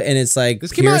stuff too, and it's like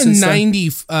this came out in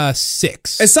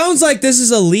 96. It sounds like this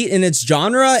is elite in its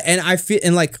genre, and I feel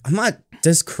and like I'm not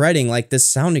discrediting, like this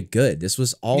sounded good. This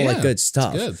was all like good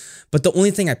stuff. Good. But the only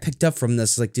thing I picked up from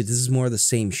this, like, dude, this is more of the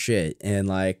same shit. And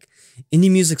like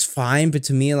indie music's fine, but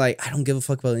to me, like, I don't give a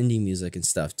fuck about indie music and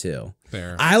stuff too.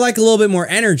 Fair. I like a little bit more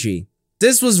energy.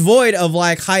 This was void of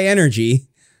like high energy.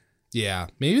 Yeah,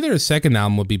 maybe their second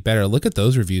album would be better. Look at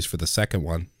those reviews for the second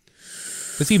one.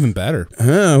 It's even better.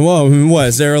 Well, what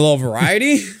is there a little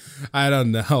variety? I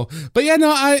don't know, but yeah,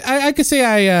 no, I could say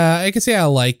I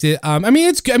liked it. I mean,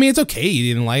 it's okay.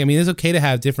 You didn't like. I mean, it's okay to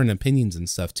have different opinions and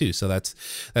stuff too. So that's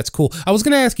cool. I was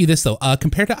gonna ask you this though.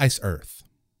 Compared to Ice Earth,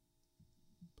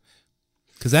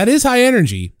 because that is high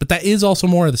energy, but that is also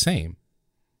more of the same.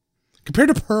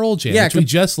 Compared to Pearl Jam, which we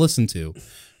just listened to,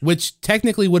 which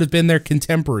technically would have been their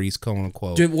contemporaries, quote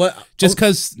unquote. Dude, what? Just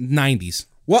because 90s.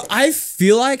 What I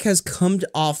feel like has come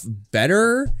off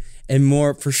better and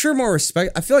more, for sure, more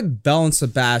respect. I feel like Belle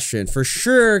Sebastian for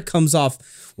sure comes off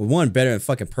with one better than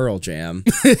fucking Pearl Jam.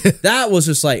 That was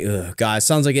just like, ugh, guys,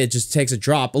 sounds like it just takes a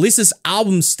drop. At least this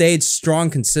album stayed strong,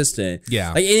 consistent.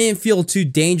 Yeah. Like it didn't feel too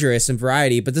dangerous in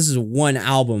variety, but this is one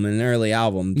album, an early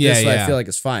album. That's why I feel like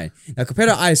it's fine. Now compared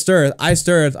to Iced Earth,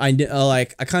 I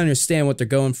kind of understand what they're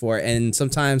going for, and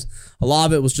sometimes a lot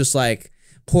of it was just like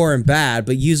poor and bad,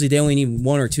 but usually they only need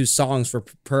one or two songs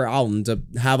per album to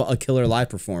have a killer live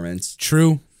performance.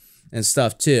 True. And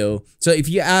stuff too. So if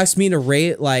you ask me to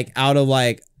rate like out of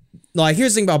like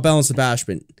here's the thing about Belle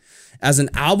Sebastian. As an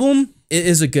album, it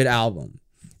is a good album.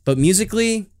 But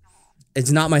musically,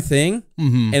 it's not my thing.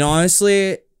 Mm-hmm. And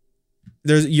honestly,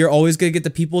 you're always gonna get the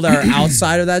people that are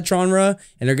outside of that genre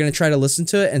and they're gonna try to listen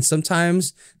to it, and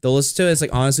sometimes they'll listen to it. It's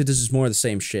like, honestly, this is more of the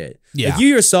same shit. Yeah. Like you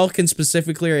yourself can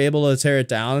specifically are able to tear it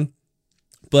down,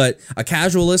 but a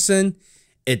casual listen,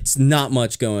 it's not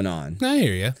much going on. I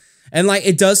hear you. And like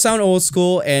it does sound old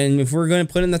school, and if we're going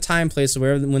to put in the time place of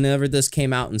whenever this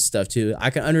came out and stuff too,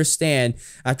 I can understand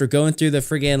after going through the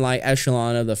friggin' like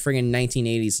echelon of the friggin'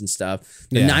 1980s and stuff,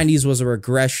 the 90s was a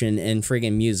regression in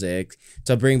friggin' music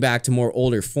to bring back to more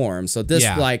older forms. So this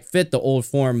like fit the old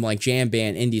form, like jam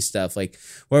band indie stuff, like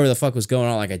whatever the fuck was going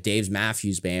on, like a Dave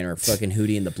Matthews Band or fucking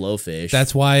Hootie and the Blowfish.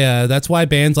 That's why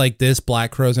bands like this,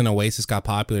 Black Crowes and Oasis got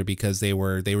popular, because they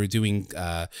were doing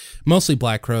mostly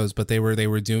Black Crowes, but they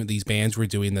were doing these bands were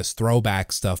doing this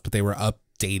throwback stuff, but they were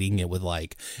updating it with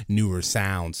like newer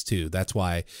sounds too. That's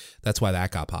why that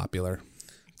got popular.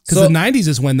 Because the 90s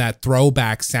is when that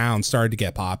throwback sound started to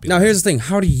get popular. Now, here's the thing.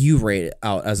 How do you rate it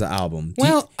out as an album?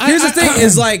 Well, here's the thing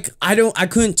is like, I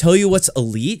couldn't tell you what's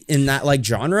elite in that like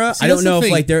genre. See, I don't know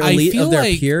if like they're elite of their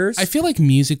peers. I feel like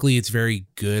musically it's very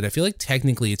good. I feel like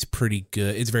technically it's pretty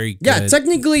good. It's very good. Yeah,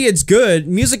 technically it's good.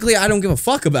 Musically, I don't give a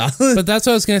fuck about. But that's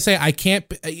what I was going to say.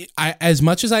 As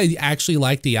much as I actually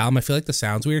like the album, I feel like the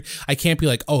sound's weird. I can't be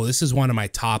like, oh, this is one of my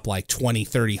top like 20,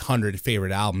 30, 100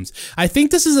 favorite albums. I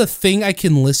think this is a thing I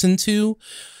can listen to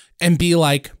and be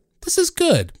like, this is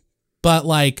good. But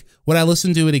like, would I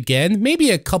listen to it again? Maybe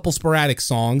a couple sporadic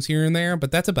songs here and there, but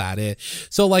that's about it.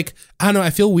 So like, I don't know. I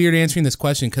feel weird answering this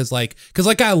question because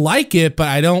I like it, but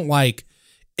I don't like,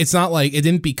 it's not like, it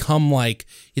didn't become like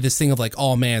this thing of like,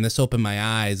 oh man, this opened my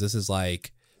eyes. This is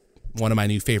like one of my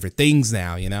new favorite things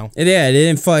now, you know? It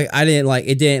didn't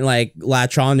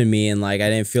latch on to me, and like I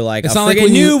didn't feel like it's a not like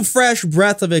new fresh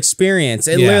breath of experience.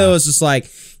 It literally was just like,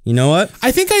 you know what?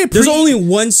 I think there's only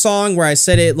one song where I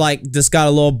said it like this got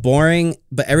a little boring,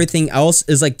 but everything else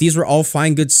is like these were all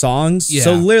fine, good songs. Yeah.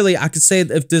 So literally, I could say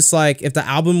if the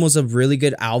album was a really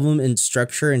good album in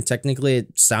structure and technically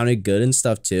it sounded good and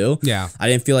stuff too. Yeah, I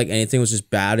didn't feel like anything was just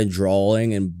bad and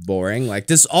drawling and boring. Like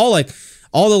this, all the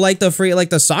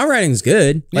songwriting's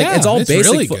good. Like yeah, it's all basic.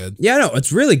 Really good. Yeah, no,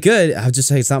 it's really good. I would just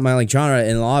say it's not my like genre,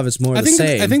 and a lot of it's more the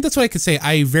same. I think that's what I could say.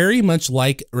 I very much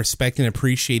like, respect, and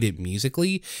appreciate it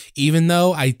musically, even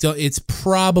though it's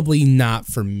probably not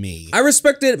for me. I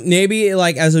respect it maybe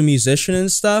like as a musician and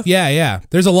stuff. Yeah.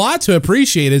 There's a lot to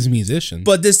appreciate as a musician.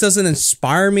 But this doesn't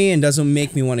inspire me and doesn't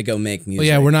make me want to go make music. Well,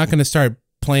 yeah, we're not going to start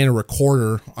playing a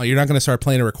recorder. You're not going to start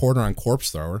playing a recorder on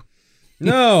Corpse Thrower.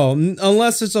 No,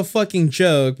 unless it's a fucking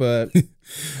joke, but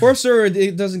Corpse Thrower,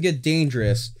 it doesn't get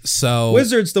dangerous. So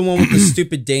Wizard's the one with the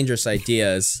stupid dangerous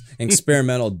ideas,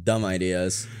 experimental dumb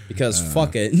ideas, because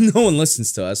fuck it, no one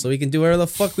listens to us, so we can do whatever the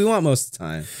fuck we want most of the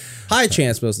time. High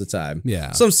chance most of the time.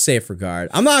 Yeah. Some safe regard.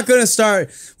 We're not gonna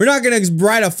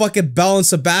write a fucking Belle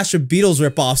Sebastian Beatles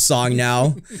ripoff song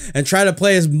now and try to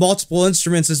play as multiple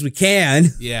instruments as we can.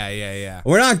 Yeah.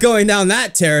 We're not going down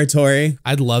that territory.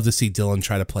 I'd love to see Dylan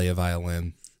try to play a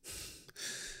violin.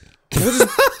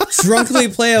 drunkenly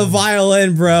play a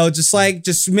violin, bro.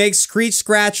 Just make screech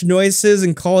scratch noises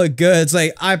and call it good. It's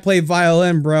like, I play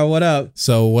violin, bro. What up?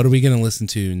 So what are we going to listen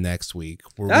to next week?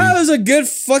 That was a good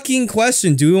fucking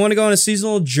question. Do we want to go on a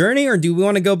seasonal journey or do we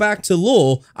want to go back to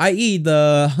Lul, i.e.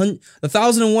 the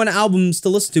 1001 albums to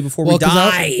listen to before we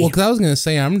die? Because I was going to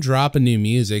say, I'm dropping new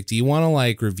music. Do you want to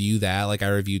like review that like I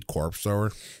reviewed Corpse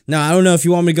Thrower? No, I don't know if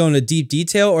you want me to go into deep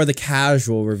detail or the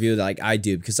casual review like I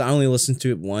do, because I only listen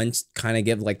to it once, kind of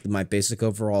give like my basic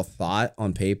overall thought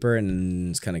on paper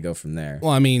and just kind of go from there.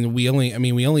 Well, I mean,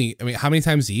 how many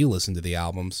times do you listen to the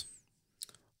albums?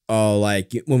 Oh,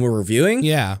 like when we're reviewing?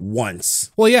 Yeah.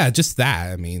 Once. Well, yeah, just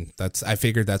that. I mean, I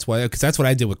figured that's why, because that's what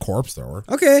I did with Corpse Thrower.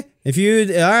 Okay.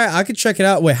 All right, I could check it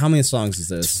out. Wait, how many songs is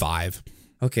this? It's 5.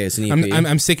 Okay, it's an EP.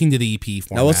 I'm sticking to the EP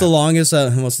format. Now, what's the longest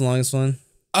one?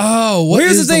 Oh, well,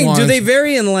 here's the thing. Do they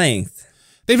vary in length?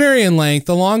 They vary in length.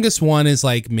 The longest one is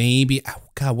like maybe, oh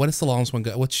God, what is the longest one?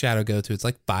 What's Shadow go to? It's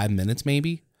like 5 minutes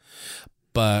maybe,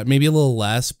 but maybe a little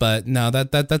less. But no,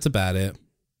 that's about it.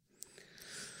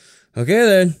 Okay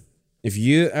then.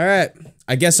 All right.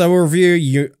 I guess I will review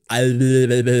your. I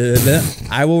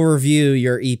will review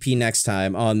your EP next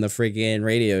time on the freaking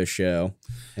radio show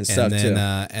and stuff too.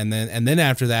 And then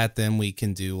after that, then we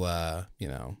can do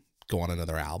go on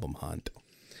another album hunt.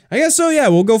 I guess so, yeah.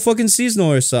 We'll go fucking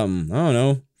seasonal or something. I don't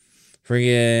know.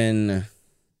 Friggin'.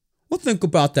 We'll think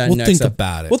about that next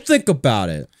time. We'll think about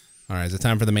it. All right, is it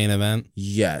time for the main event?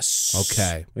 Yes.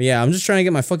 Okay. Yeah, I'm just trying to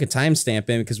get my fucking timestamp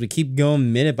in because we keep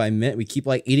going minute by minute. We keep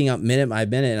like eating up minute by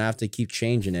minute and I have to keep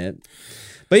changing it.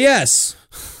 But yes.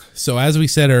 So as we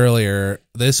said earlier,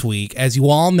 this week, as you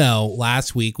all know,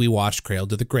 last week we watched Cradle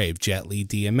to the Grave, Jet Li,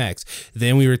 DMX.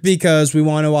 Then we were... Because we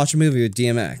want to watch a movie with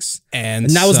DMX. And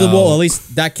that was the goal. At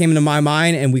least that came into my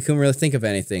mind and we couldn't really think of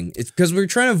anything. It's because we were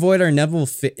trying to avoid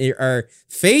our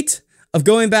fate of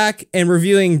going back and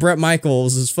reviewing Bret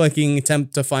Michaels' fucking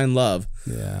attempt to find love.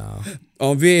 Yeah.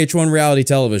 On VH1 reality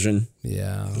television.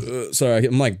 Yeah. Sorry,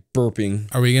 I'm like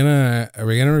burping. Are we gonna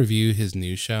review his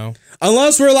new show?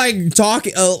 Unless we're like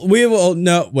talking, we will.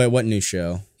 No, wait. What new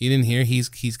show? You didn't hear?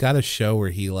 He's got a show where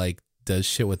he like does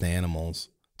shit with animals.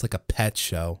 It's like a pet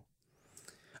show.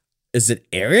 Is it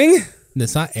airing?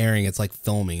 It's not airing. It's like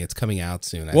filming. It's coming out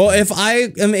soon. I think. If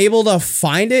I am able to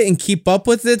find it and keep up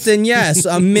with it, then yes,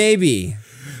 maybe.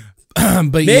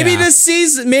 But maybe this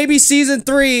season, maybe season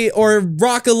 3 or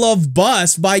Rocket Love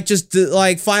Bus might just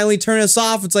like finally turn us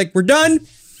off. It's like we're done,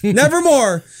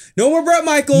 nevermore. No more Bret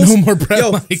Michaels. No more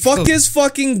Bret Michaels. Fuck his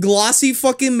fucking glossy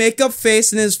fucking makeup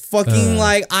face and his fucking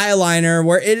like eyeliner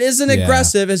where it isn't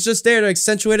aggressive. It's just there to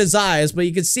accentuate his eyes, but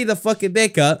you can see the fucking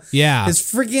makeup. Yeah. His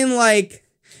freaking like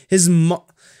his I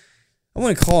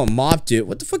want to call him mop dude.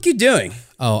 What the fuck you doing?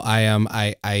 Oh, I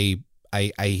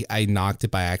knocked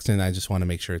it by accident. I just want to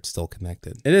make sure it's still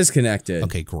connected. It is connected.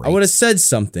 Okay, great. I would have said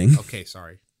something. Okay,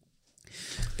 sorry.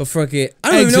 But fuck it.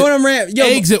 I don't even know what I'm ranting.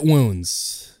 Exit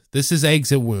Wounds. This is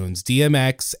Exit Wounds.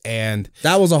 DMX and...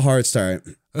 That was a hard start.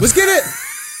 Let's get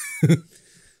it.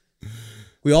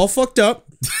 We all fucked up.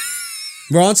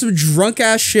 We're on some drunk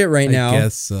ass shit right now. I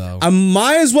guess so. I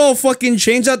might as well fucking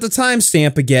change out the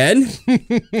timestamp again.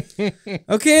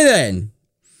 Okay then.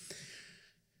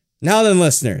 Now then,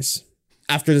 listeners.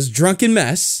 After this drunken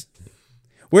mess,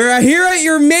 we're here at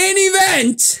your main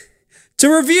event to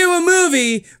review a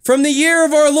movie from the year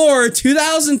of our Lord,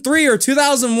 2003 or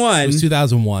 2001. It was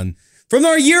 2001. From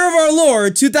our year of our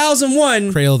Lord,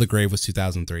 2001. Cradle of the Grave was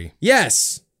 2003.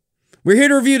 Yes. We're here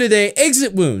to review today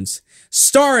Exit Wounds,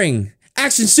 starring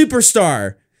action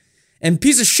superstar and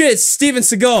piece of shit STEVEN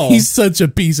Segal. He's such a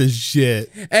piece of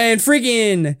shit. And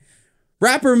freaking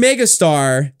rapper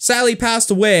megastar sadly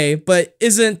passed away, but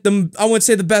isn't I wouldn't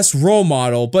say the best role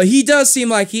model, but he does seem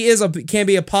like he can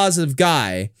be a positive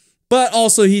guy. But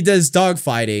also he does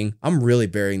dogfighting. I'm really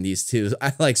burying these two.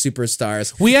 I like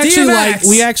superstars. We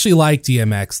actually like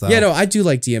DMX though. Yeah, no, I do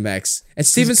like DMX. And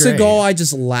STEVEN Segal, I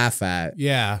just laugh at.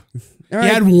 Yeah. He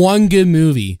had one good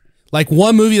movie. Like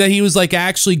one movie that he was like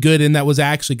actually good in that was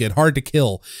actually good. Hard to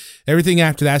Kill. Everything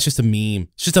after that's just a meme.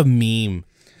 It's just a meme.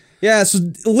 Yeah, so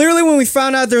literally when we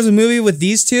found out there was a movie with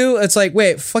these two, it's like,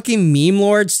 wait, fucking meme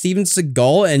lord STEVEN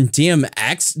Segal and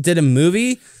DMX did a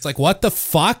movie? It's like, what the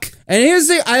fuck? And here's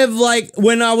the thing, I have like,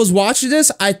 when I was watching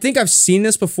this, I think I've seen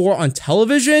this before on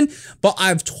television, but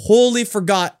I've totally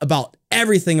forgot about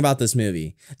everything about this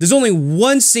movie. There's only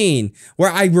one scene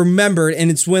where I remembered, and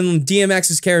it's when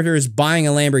DMX's character is buying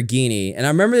a Lamborghini. And I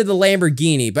remember the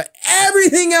Lamborghini, but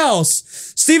everything else,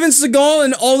 STEVEN Segal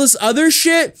and all this other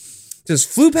shit, just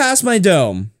flew past my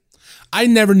dome. I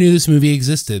never knew this movie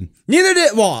existed. Neither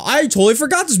did. Well, I totally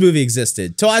forgot this movie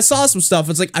existed till I saw some stuff.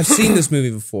 It's like I've seen this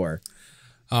movie before.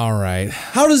 All right.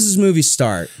 How does this movie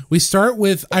start? We start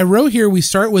with, I wrote here, we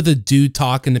start with a dude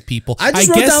talking to people. I just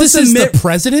I wrote guess down this some is the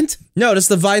president? No, that's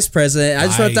the vice president. I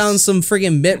just wrote down some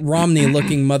friggin' Mitt Romney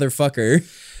looking motherfucker.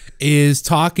 Is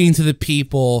talking to the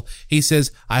people. He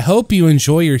says, I hope you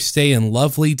enjoy your stay in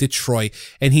lovely Detroit.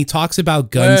 And he talks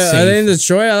about gun safety. I think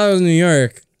Detroit? I thought it was New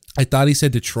York. I thought he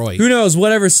said Detroit. Who knows?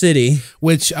 Whatever city.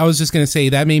 Which I was just going to say,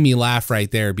 that made me laugh right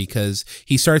there because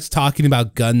he starts talking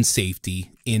about gun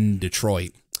safety in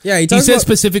Detroit. Yeah, he says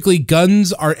specifically,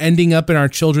 guns are ending up in our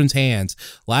children's hands.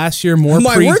 Last year, more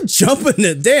we're jumping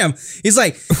it. Damn. He's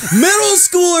like, middle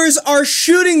schoolers are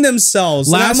shooting themselves.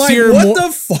 Last and I'm like, year, what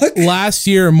the fuck? Last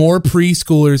year, more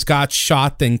preschoolers got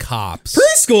shot than cops.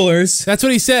 Preschoolers? That's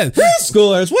what he said.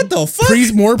 Preschoolers? What the fuck?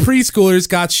 More preschoolers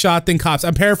got shot than cops.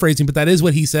 I'm paraphrasing, but that is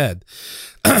what he said.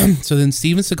 So then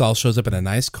Steven Seagal shows up in a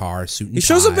nice car, suit and tie. He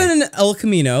shows up in an El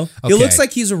Camino. Okay. He looks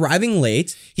like he's arriving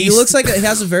late. He looks like he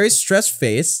has a very stressed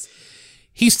face.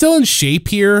 He's still in shape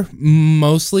here,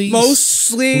 mostly.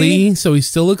 So he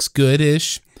still looks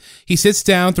good-ish. He sits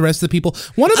down with the rest of the people.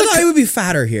 I thought he would be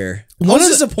fatter here. I was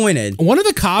disappointed. One of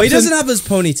the cops... But he doesn't have his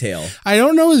ponytail. I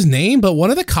don't know his name, but one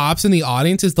of the cops in the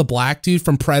audience is the black dude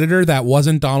from Predator that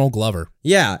wasn't Donald Glover.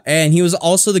 Yeah, and he was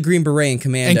also the Green Beret in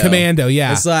Commando.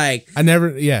 Yeah. It's like...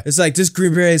 It's like, this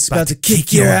Green Beret is about to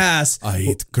kick your ass. I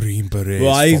eat Green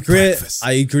Berets breakfast.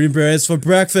 I eat Green Berets for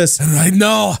breakfast. And right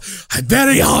now, I'm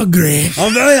very hungry.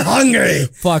 I'm very hungry.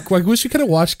 Fuck, I wish we could have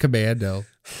watched Commando.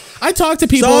 I talk to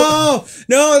people.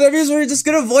 No, that means we're just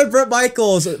gonna avoid Bret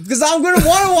Michaels because I'm gonna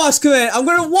want to watch Commando. I'm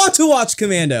gonna want to watch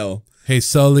Commando. Hey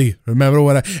Sully, remember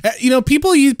what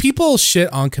people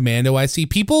shit on Commando. I see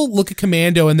people look at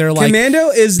Commando and they're like,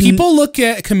 people look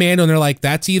at Commando and they're like,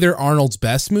 that's either Arnold's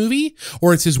best movie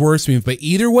or it's his worst movie. But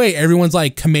either way, everyone's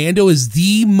like, Commando is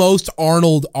the most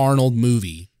Arnold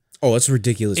movie. Oh, it's a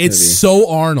ridiculous movie. It's so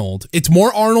Arnold. It's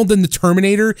more Arnold than The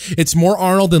Terminator. It's more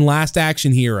Arnold than Last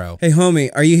Action Hero. Hey, homie,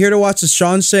 are you here to watch the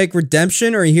Shawshank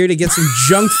Redemption or are you here to get some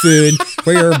junk food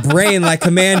for your brain like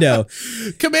Commando?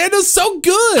 Commando's so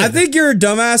good. I think you're a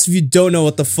dumbass if you don't know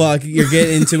what the fuck you're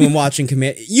getting into when watching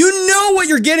Commando. You know what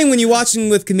you're getting when you're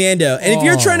watching with Commando. And if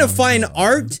you're trying to find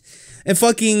art and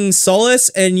fucking solace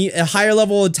and a higher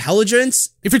level intelligence,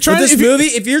 if you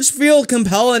just feel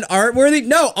compelled and art-worthy,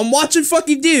 no, I'm watching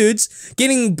fucking dudes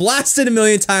getting blasted a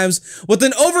million times with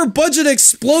an over-budget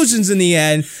explosions in the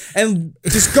end and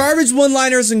just garbage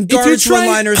one-liners and garbage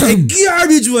one-liners and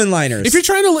garbage one-liners. If you're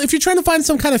trying to find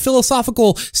some kind of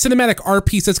philosophical cinematic art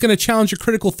piece that's going to challenge your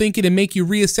critical thinking and make you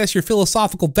reassess your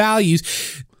philosophical values,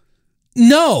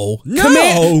 No.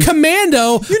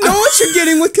 Commando. You know what you're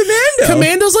getting with Commando.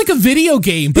 Commando's like a video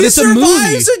game, but it's a movie.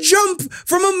 He survives a jump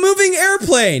from a moving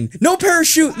airplane. No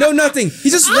parachute, no nothing. He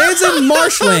just lands in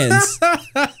marshlands.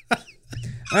 All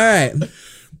right.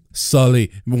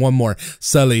 Sully, one more.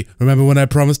 Sully, remember when I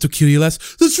promised to kill you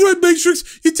last? That's right,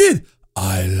 Matrix. You did.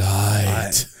 I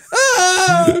lied.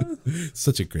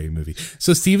 Such a great movie.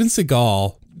 So Steven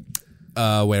Seagal...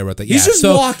 wait about that. He's just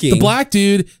walking. The black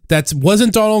dude that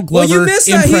wasn't Donald Glover. Well, you missed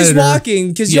that Predator. He's walking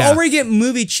because you already get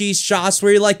movie cheese shots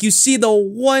where you see the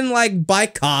one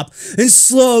bike cop in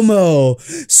slow mo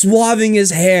swabbing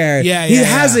his hair. He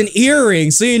has an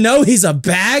earring, so you know he's a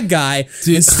bad guy.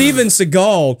 Dude. And Steven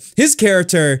Seagal, his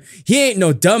character, he ain't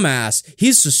no dumbass.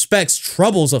 He suspects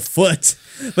trouble's afoot.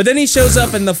 But then he shows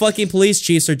up and the fucking police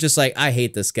chiefs are just like, I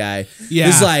hate this guy. Yeah.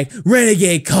 He's like,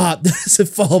 renegade cop doesn't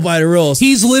follow by the rules.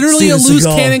 He's literally Steven a loose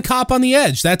cannon cop on the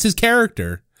edge. That's his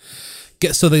character.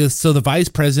 So the vice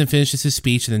president finishes his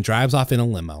speech and then drives off in a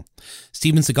limo.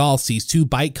 Steven Seagal sees two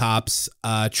bike cops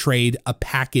trade a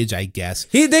package, I guess.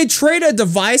 They trade a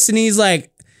device and he's like,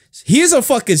 he's a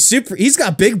fucking he's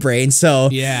got big brain, so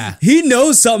yeah, he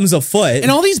knows something's afoot. And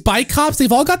all these bike cops,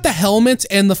 they've all got the helmets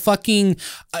and the fucking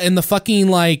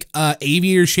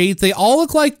aviator shades. They all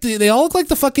look like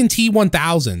the fucking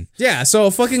T-1000. Yeah, so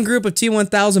a fucking group of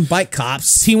T-1000 bike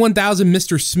cops. T-1000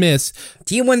 Mr. Smiths.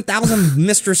 T-1000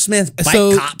 Mr. Smith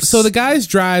bike cops. So the guy's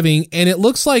driving and it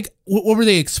looks like, what were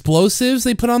they, explosives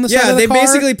they put on the side of the car? Yeah, they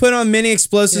basically put on mini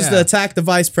explosives to attack the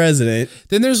vice president.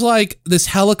 Then there's this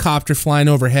helicopter flying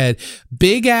overhead.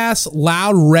 Big ass,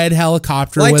 loud red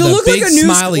helicopter with a big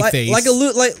smiley face.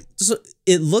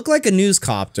 It looked like a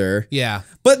newscopter. Yeah.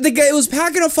 But the guy was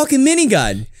packing a fucking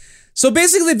minigun. So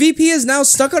basically, the VP is now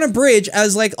stuck on a bridge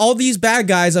as all these bad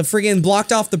guys have friggin'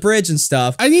 blocked off the bridge and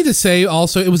stuff. I need to say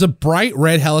also, it was a bright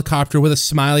red helicopter with a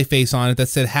smiley face on it that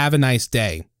said, "Have a nice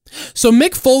day." So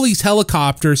Mick Foley's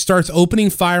helicopter starts opening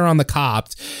fire on the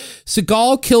cops.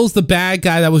 Seagal kills the bad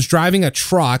guy that was driving a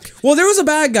truck. Well, there was a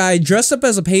bad guy dressed up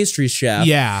as a pastry chef.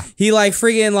 Yeah. He like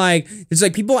friggin' like, it's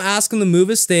like people ask him to move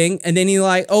his thing, and then he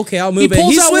like, okay, I'll move it. He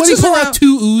pulls out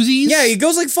 2 Uzis. Yeah, he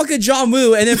goes like fucking John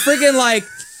Woo, and then friggin' like,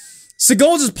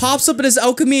 Seagal just pops up in his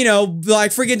El Camino,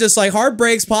 like friggin' just like hard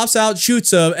brakes, pops out,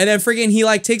 shoots him, and then friggin' he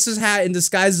like takes his hat and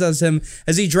disguises as him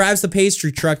as he drives the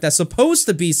pastry truck that's supposed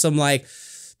to be some like,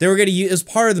 they were gonna use as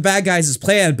part of the bad guys'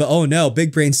 plan, but oh no,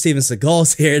 big brain Steven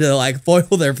Seagal's here to like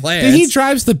foil their plans. Then he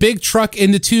drives the big truck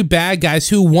into 2 bad guys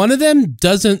who one of them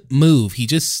doesn't move. He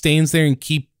just stands there and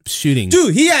keep shooting.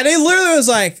 Dude, they literally was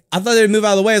like, I thought they'd move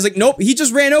out of the way. I was like, nope, he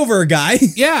just ran over a guy.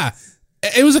 Yeah.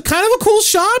 It was a kind of a cool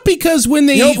shot because when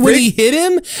he hit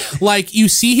him, like you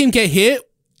see him get hit,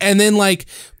 and then like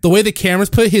the way the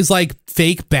cameras put his like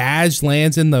fake badge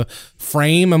lands in the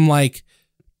frame, I'm like,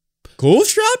 cool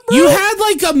shot, bro. You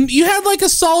had like a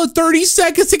solid 30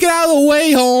 seconds to get out of the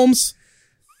way, Holmes.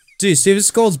 Dude, Steven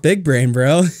Seagal's big brain,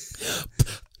 bro.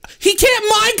 He can't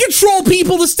mind control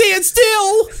people to stand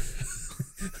still.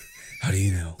 How do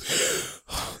you know?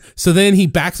 So then he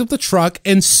backs up the truck,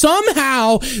 and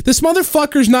somehow this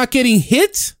motherfucker's not getting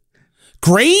hit,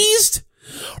 grazed,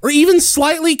 or even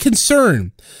slightly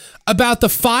concerned about the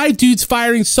 5 dudes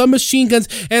firing submachine guns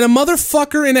and a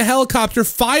motherfucker in a helicopter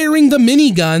firing the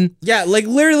minigun. Yeah, like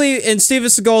literally, and Steven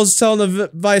Seagal's telling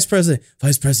the vice president,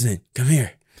 come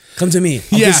here. Come to me.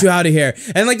 I'll get you out of here.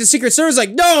 And like the Secret Service is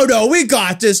like, no, we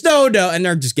got this. No. And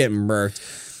they're just getting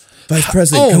murked. Vice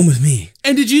President, come with me.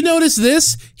 And did you notice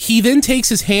this? He then takes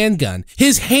his handgun,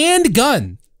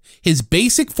 his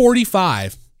basic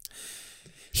 45.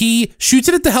 He shoots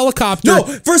it at the helicopter. No,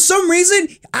 for some reason,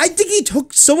 I think he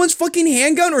took someone's fucking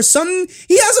handgun or something.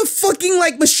 He has a fucking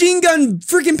like machine gun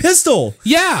freaking pistol.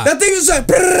 Yeah. That thing was like,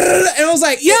 and I was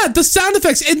like, yeah, the sound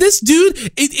effects. And this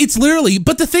dude, it's literally,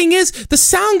 but the thing is, the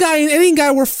sound guy and editing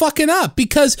guy were fucking up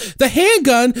because the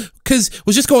handgun,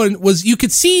 you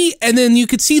could see, and then you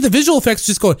could see the visual effects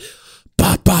just going,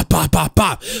 bop, bop, bop, bop,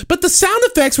 bop. But the sound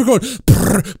effects were going,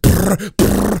 brr, brr,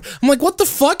 brr. I'm like, what the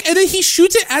fuck? And then he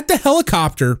shoots it at the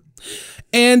helicopter.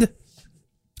 And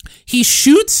he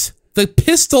shoots the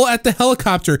pistol at the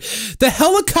helicopter. The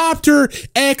helicopter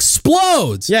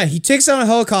explodes. Yeah, he takes out a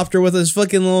helicopter with his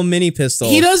fucking little mini pistol.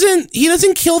 He doesn't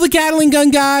kill the Gatling gun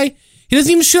guy. He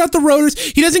doesn't even shoot out the rotors.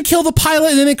 He doesn't kill the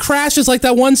pilot, and then it crashes like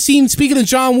that one scene, speaking of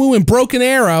John Woo in Broken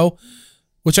Arrow,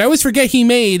 which I always forget he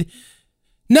made.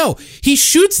 No, he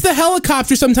shoots the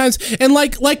helicopter sometimes, and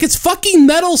like it's fucking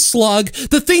Metal Slug,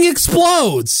 the thing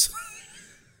explodes.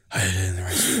 I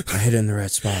hit it in the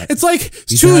right spot. It's like,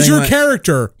 choose your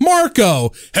character.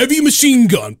 Marco, heavy machine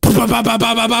gun.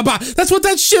 That's what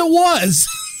that shit was.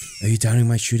 Are you doubting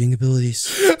my shooting abilities?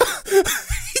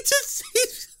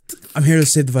 I'm here to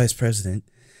save the vice president.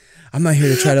 I'm not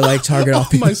here to try to like target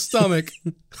off people. My stomach.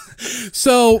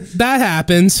 So that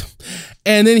happens,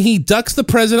 and then he ducks the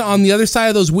president on the other side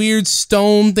of those weird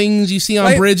stone things you see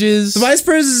on bridges. The vice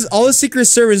president, all the Secret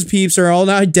Service peeps are all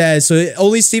now dead, so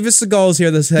only Steven Seagal is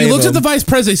here to save He looks him. at the vice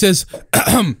president. He says,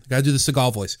 "Gotta do the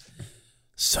Seagal voice."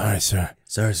 Sorry, sir.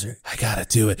 I gotta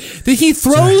do it. Then he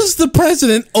throws the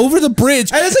president over the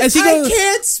bridge. And it's like, I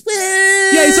can't swim.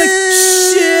 Yeah, he's like,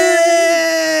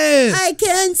 shit.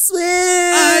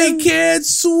 I can't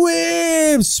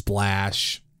swim.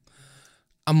 Splash.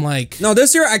 I'm like, no,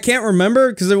 this year I can't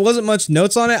remember because there wasn't much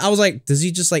notes on it. I was like, does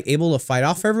he just like able to fight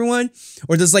off everyone,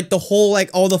 or does like the whole like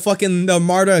all the fucking the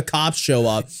MARTA cops show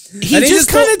up? He just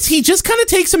kind of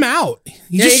takes him out.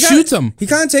 He just shoots him. He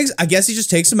kind of takes. I guess he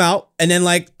just takes him out, and then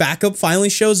like backup finally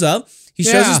shows up. He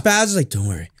shows his badge. He's like, don't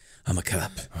worry, I'm a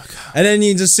cop. And then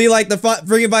you just see like the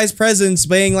friggin' vice president's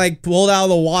being like pulled out of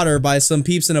the water by some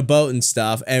peeps in a boat and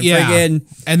stuff. And friggin',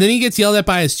 and then he gets yelled at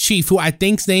by his chief, who I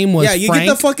think's name was you Frank.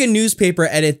 get the fucking newspaper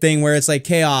edit thing where it's like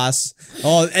chaos.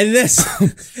 Oh, and this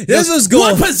was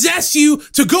gold. What possessed you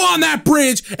to go on that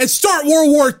bridge and start World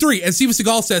War III? And Steven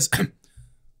Seagal says,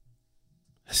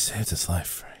 I saved his life,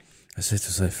 Frank. I saved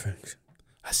his life, Frank.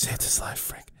 I saved his life,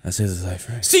 Frank. I saved his life,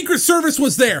 Frank. Secret Service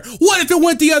was there. What if it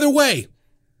went the other way?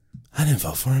 I didn't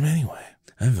vote for him anyway.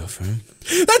 I didn't vote for him.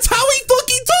 That's how he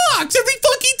fucking talks every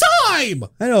fucking time.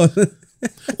 I know.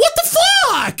 What the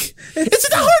fuck? Is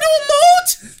it that hard to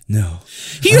emote? No.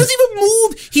 He doesn't even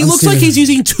move. He looks like he's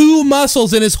using 2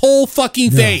 muscles in his whole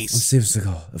fucking face. I'm Steven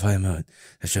Seagal. If I emote,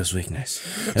 that shows weakness.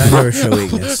 And I never show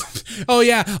weakness. Oh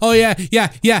yeah.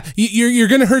 You're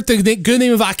gonna hurt the good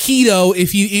name of Aikido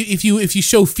if you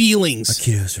show feelings.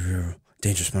 Aikido is a real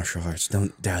dangerous martial arts.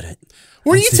 Don't doubt it.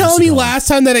 Weren't you telling me last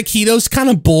time that Aikido's kind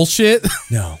of bullshit?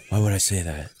 No. Why would I say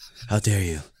that? How dare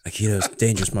you? Aikido is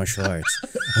dangerous martial arts.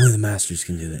 Only the masters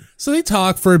can do it. So they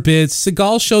talk for a bit.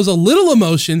 Segal shows a little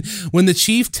emotion when the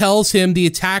chief tells him the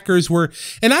attackers were,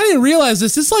 and I didn't realize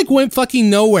this. This like went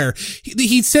fucking nowhere.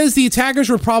 He says the attackers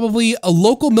were probably a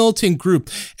local militant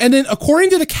group, and then according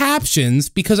to the captions,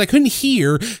 because I couldn't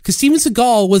hear, because Steven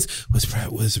Seagal was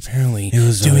apparently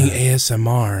doing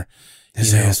ASMR,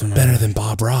 ASMR, better than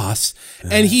Bob Ross,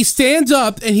 and he stands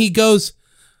up and he goes,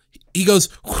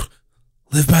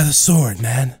 live by the sword,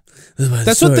 man.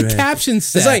 That's what the caption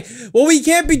said. It's like, well, we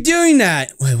can't be doing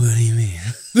that. Wait, what do you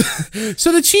mean?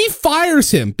 So the chief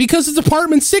fires him because the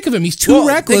department's sick of him. He's too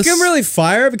reckless. They can really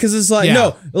fire because it's like,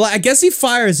 no, like, I guess he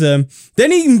fires him.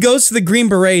 Then he goes to the Green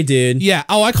Beret dude. Yeah.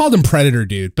 Oh, I called him Predator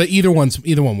dude, but either one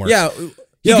works. Yeah.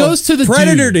 He goes to the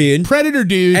Predator dude. Predator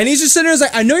dude. And he's just sitting there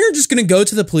like, I know you're just going to go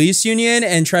to the police union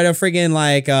and try to friggin'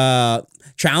 like,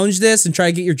 challenge this and try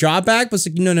to get your job back. But it's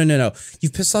like, no.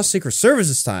 You've pissed off Secret Service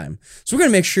this time. So we're going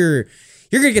to make sure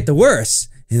you're going to get the worst.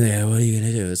 And like, what are you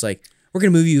going to do? It's like, we're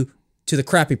going to move you to the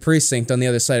crappy precinct on the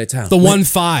other side of town. The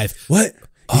 1-5. What?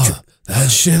 That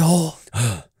shithole.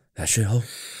 That shithole.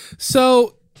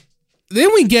 So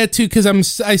then we get to, because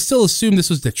I still assume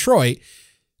this was Detroit.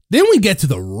 Then we get to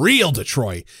the real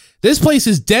Detroit. This place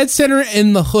is dead center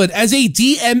in the hood as a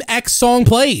DMX song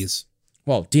plays.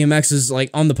 Well, DMX is like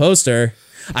on the poster.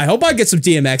 I hope I get some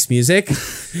DMX music.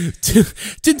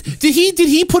 Did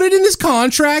he put it in his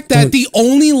contract that the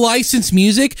only licensed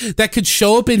music that could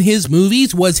show up in his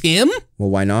movies was him?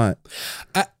 Well, why not?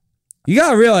 You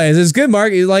gotta realize it's good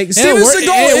marketing. Like Steven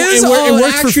Seagal is an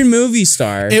action movie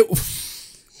star.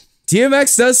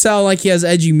 DMX does sound like he has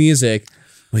edgy music.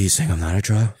 What, you saying I'm not a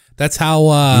draw? That's how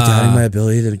you doubting my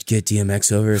ability to get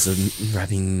DMX over as a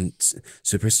rapping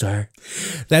superstar?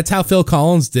 That's how Phil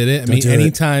Collins did it. I mean,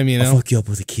 anytime, I'll fuck you up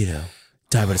with Aikido.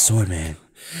 Die by the sword, man.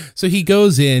 So he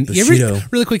goes in.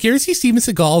 Really quick, you ever see Steven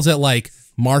Seagal's at like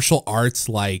martial arts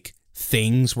like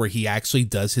things where he actually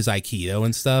does his Aikido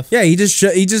and stuff? Yeah, he just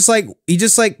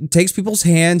takes people's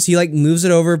hands, he like moves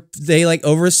it over, they like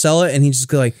oversell it, and he just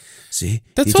go like, see?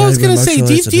 That's what I was gonna say.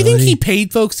 Do you think he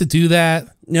paid folks to do that?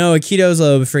 No, Aikido's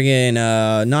a friggin'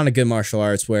 not a good martial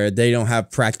arts where they don't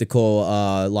have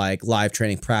practical like live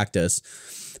training practice.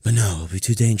 But no, it'll be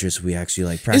too dangerous if we actually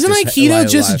like practice. Isn't Aikido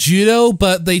just judo,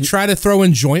 but they try to throw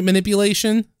in joint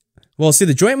manipulation? Well, see,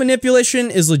 the joint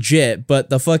manipulation is legit, but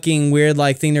the fucking weird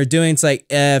like thing they're doing, it's like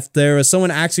if there was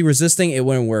someone actually resisting, it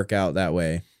wouldn't work out that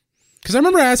way. Because I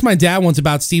remember I asked my dad once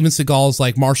about Steven Seagal's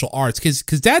like martial arts, because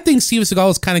dad thinks Steven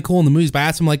Seagal is kind of cool in the movies, but I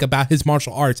asked him like about his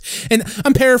martial arts, and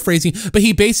I'm paraphrasing, but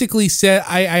he basically said,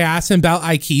 I asked him about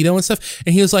Aikido and stuff,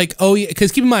 and he was like, oh yeah,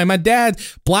 because keep in mind, my dad,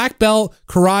 black belt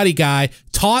karate guy,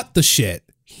 taught the shit.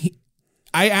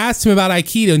 I asked him about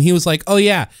Aikido, and he was like, oh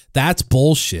yeah, that's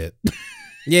bullshit.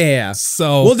 Yeah.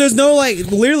 So, well, there's no like,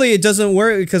 literally it doesn't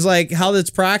work because like how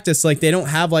it's practiced, like they don't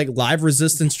have like live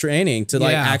resistance training to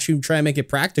like actually try and make it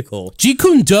practical. Jeet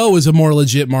Kune Do is a more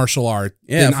legit martial art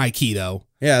than Aikido.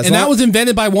 Yeah. And that was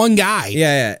invented by one guy.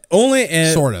 Yeah. Only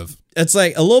sort of. It's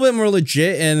like a little bit more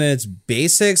legit in its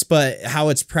basics, but how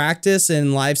it's practiced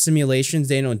in live simulations,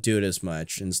 they don't do it as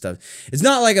much and stuff. It's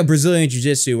not like a Brazilian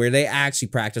jiu-jitsu where they actually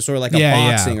practice, or like a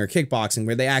boxing or kickboxing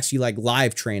where they actually like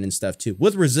live train and stuff too,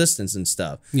 with resistance and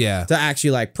stuff. Yeah. To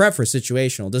actually like prep for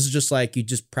situational. This is just like you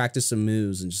just practice some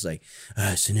moves and just like,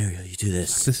 scenario, you do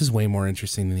this. This is way more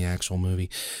interesting than the actual movie.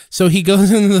 So he goes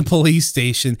into the police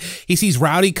station. He sees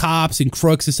rowdy cops and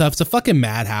crooks and stuff. It's a fucking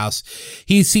madhouse.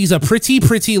 He sees a pretty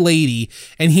lady.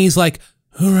 And he's like,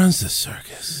 who runs the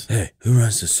circus? Hey, who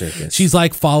runs the circus? She's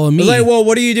like, follow me. I was like, well,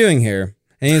 what are you doing here?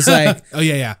 And he's like, oh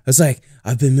yeah. It's like,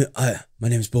 my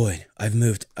name's Boyd. I've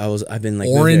moved. I've been like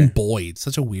Oren Boyd.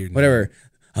 Such a weird name. Whatever.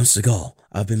 I'm Seagal.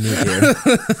 I've been moved here.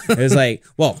 It's like,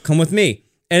 well, come with me.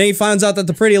 And he finds out that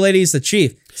the pretty lady is the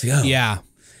chief. It's like, oh. Yeah.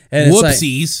 And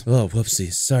whoopsies. Like,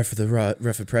 whoopsies. Sorry for the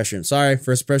rough impression. Sorry,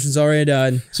 first impression's already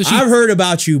done. So I've heard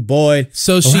about you, Boyd.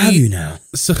 So have you now?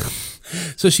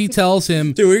 So she tells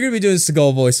him, dude, we're gonna be doing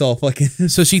Seagal voice all fucking.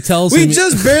 So she tells him, we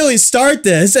just barely start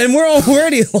this, and we're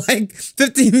already like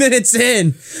 15 minutes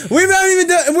in. We're not even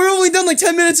done. We're only done like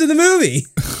 10 minutes of the movie.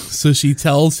 So she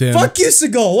tells him, "Fuck you,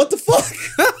 Seagal. What the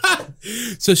fuck?"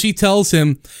 So she tells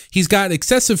him he's got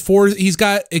excessive force. He's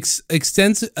got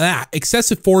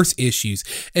excessive force issues,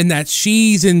 and that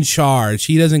she's in charge.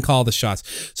 She doesn't call the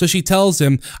shots. So she tells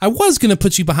him, "I was gonna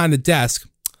put you behind the desk,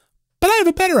 but I have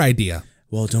a better idea."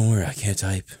 Well, don't worry, I can't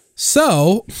type.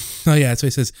 So, so he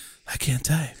says, I can't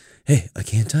type. Hey, I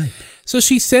can't type. So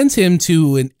she sends him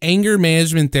to an anger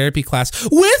management therapy class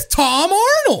with Tom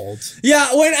Arnold.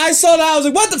 Yeah, when I saw that, I was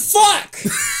like, what the fuck?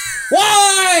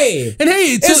 Why? And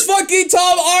hey, it's fucking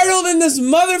Tom Arnold in this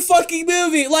motherfucking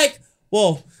movie. Like,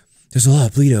 well, there's a lot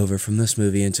of bleed over from this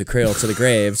movie into Cradle to the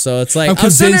Grave. So it's like, I'm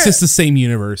convinced it's the same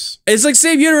universe. It's like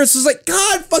same universe. It's like,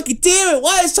 God fucking damn it.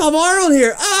 Why is Tom Arnold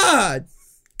here? Ah,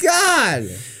 God.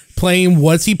 Playing,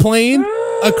 what's he playing?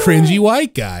 A cringy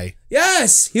white guy.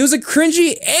 Yes, he was a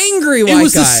cringy, angry white guy. It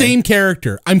was the same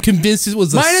character. I'm convinced it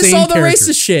was the same character. Minus all the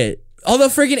racist shit. All the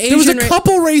freaking Asian. There was a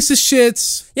couple racist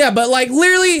shits. Yeah, but like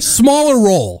literally. Smaller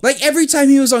role. Like every time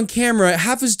he was on camera,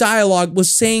 half his dialogue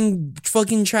was saying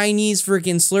fucking Chinese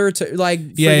freaking slur.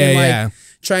 Yeah.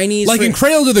 Chinese. Like in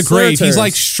Cradle to the Grave, he's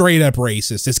like straight up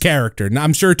racist. His character.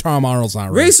 I'm sure Tom Arnold's not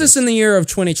racist. Racist in the year of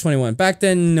 2021. Back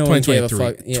then, no one gave a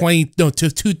fuck. Yeah.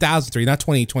 2003, not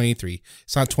 2023.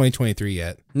 It's not 2023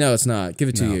 yet. No, it's not. Give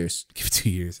it 2 years. Give it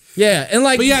 2 years. Yeah, and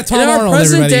like, but yeah, Tom in our Arnold,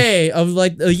 present everybody. day of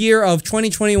like the year of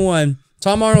 2021,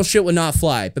 Tom Arnold shit would not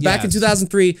fly. But back in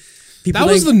 2003, that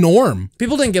was the norm.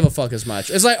 People didn't give a fuck as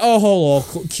much. It's like, oh,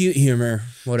 hello, cute humor,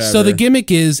 whatever. So the gimmick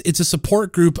is it's a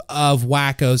support group of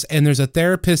wackos, and there's a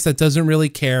therapist that doesn't really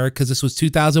care because this was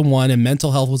 2001 and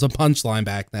mental health was a punchline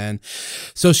back then.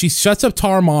 So she shuts up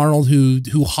Tom Arnold, who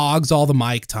hogs all the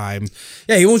mic time.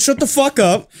 Yeah, he won't shut the fuck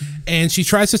up. And she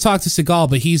tries to talk to Segal,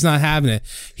 but he's not having it.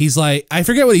 He's like, I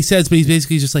forget what he says, but he's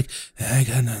basically just like, I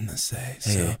got nothing to say.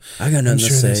 So I got nothing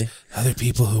to say. There's other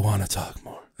people who want to talk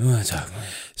more.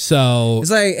 So it's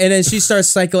like, and then she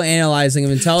starts psychoanalyzing him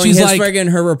and telling his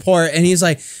friggin' her report, and he's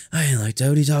like, I ain't like that.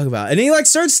 What are you talking about? And he like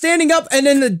starts standing up, and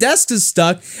then the desk is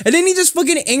stuck, and then he just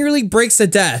fucking angrily breaks the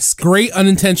desk. Great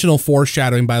unintentional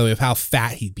foreshadowing, by the way, of how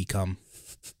fat he'd become.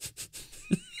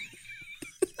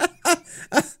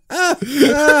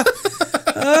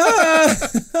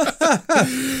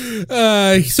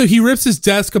 So he rips his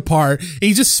desk apart.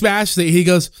 He just smashes it. He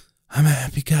goes, I'm a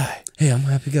happy guy. Hey, I'm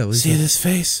a happy guy. See this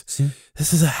face? See?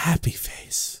 This is a happy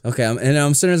face. Okay, and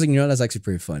I'm sitting there like, you know what? That's actually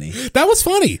pretty funny. That was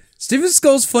funny. Steven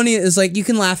Seagal's funny is like, you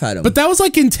can laugh at him. But that was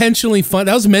like intentionally fun.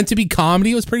 That was meant to be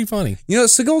comedy. It was pretty funny. You know,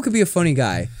 Seagal could be a funny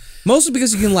guy. Mostly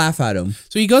because you can laugh at him.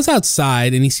 So he goes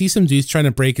outside and he sees some dudes trying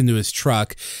to break into his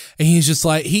truck, and he's just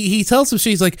like, he tells some shit.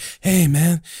 He's like, hey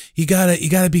man, you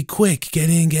gotta be quick, get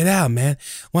in, get out, man.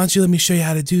 Why don't you let me show you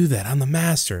how to do that? I'm the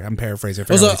master. I'm paraphrasing.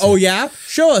 Oh yeah,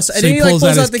 show us. And so then he like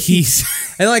pulls out the keys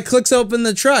and like clicks open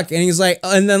the truck, and he's like,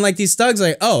 and then like these thugs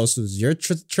like, oh, so it's your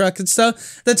truck and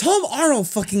stuff. Then Tom Arnold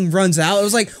fucking runs out. It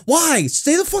was like, why?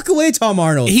 Stay the fuck away, Tom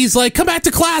Arnold. He's like, come back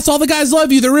to class. All the guys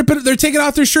love you. They're taking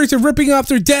off their shirts. They're ripping off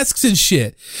their desks and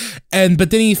shit.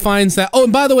 But then he finds that, oh,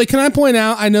 and by the way, can I point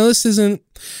out, I know this isn't,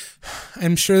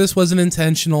 I'm sure this wasn't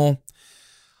intentional.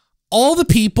 All the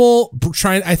people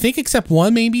trying, I think except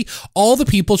one maybe, all the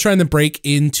people trying to break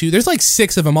into, there's like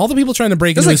 6 of them. All the people trying to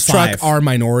break into his truck are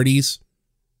minorities.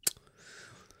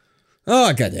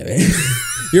 Oh, God damn it.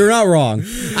 You're not wrong. I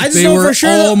just they know were for sure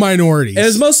all minorities. It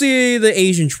was mostly the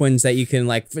Asian twins that you can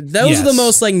like. Those are the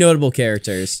most like notable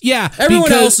characters. Yeah,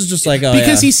 everyone else is just like, oh,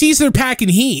 because he sees they're packing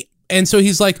heat. And so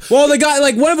he's like, well, the guy,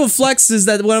 like, one of them flexes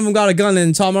that one of them got a gun,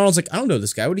 and Tom Arnold's like, I don't know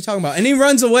this guy. What are you talking about? And he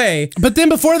runs away. But then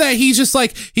before that, he's just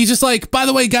like, by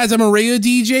the way, guys, I'm a radio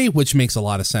DJ, which makes a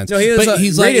lot of sense. No,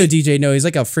 he's radio DJ. No, he's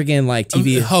like a friggin' like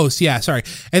TV host. Yeah, sorry.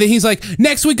 And then he's like,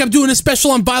 next week I'm doing a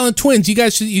special on violent twins. You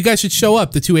guys should show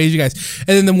up, the 2 Asian guys.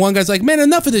 And then the one guy's like, man,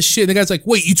 enough of this shit. And the guy's like,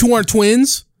 wait, you 2 aren't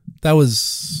twins? That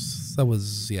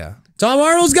was yeah. Tom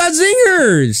Arnold's got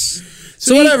zingers.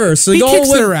 So whatever. So he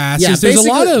kicks their asses. Yeah, there's a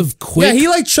lot of quick. Yeah, he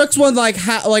like chucks one like a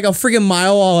friggin'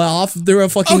 mile off through a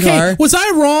fucking car. Was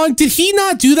I wrong? Did he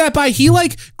not do that he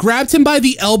like grabbed him by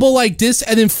the elbow like this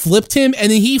and then flipped him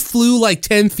and then he flew like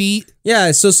 10 feet?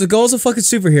 Yeah, so Seagal's a fucking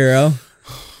superhero.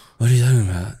 What are you talking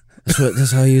about?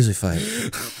 That's how I usually fight.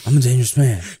 I'm a dangerous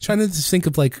man. Trying to just think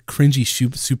of like cringy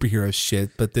superhero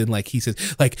shit, but then like he says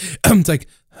it's like,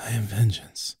 I am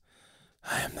vengeance.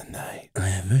 I am the night. I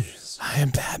am vengeance. I am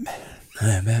Batman. I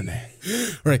am Batman.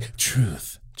 Right.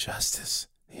 Truth, justice,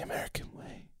 the American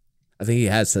way. I think he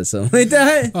has said something like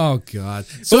that. Oh God.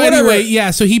 So anyway, yeah.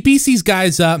 So he beats these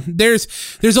guys up.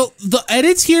 The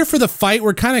edits here for the fight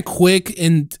were kind of quick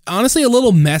and honestly a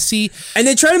little messy. And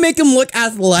they try to make him look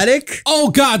athletic.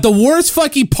 Oh God, the worst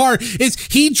fucking part is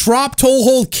he drop toe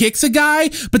hold kicks a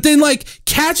guy, but then like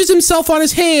catches himself on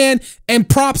his hand and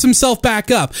props himself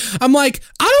back up. I'm like,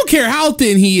 I don't care how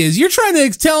thin he is. You're trying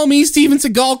to tell me Steven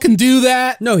Seagal can do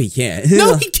that? No, he can't.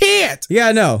 No, he can't.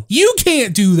 Yeah, no. You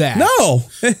can't do that. No.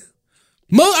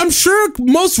 I'm sure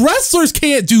most wrestlers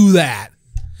can't do that.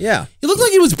 Yeah. It looked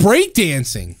like he was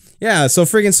breakdancing. Yeah, so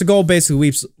friggin' Seagal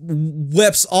basically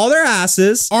whips all their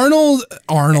asses. Arnold,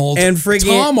 and friggin'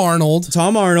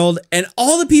 Tom Arnold, and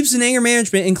all the peeps in anger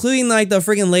management, including like the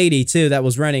friggin' lady too that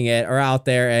was running it, are out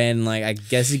there, and like I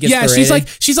guess he gets berated.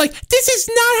 she's like, this is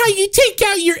not how you take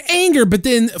out your anger. But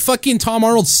then fucking Tom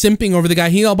Arnold simping over the guy.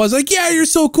 He all was like, yeah, you're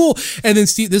so cool. And then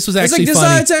Steve, this was actually it's like,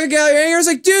 funny. this is how I take out your anger. It's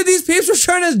like, dude, these peeps were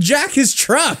trying to jack his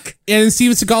truck. And then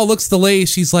Steven Seagal looks at the lady.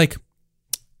 She's like,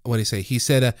 what did he say? He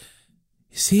said,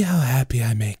 you see how happy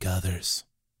I make others.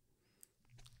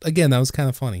 Again, that was kind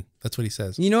of funny. That's what he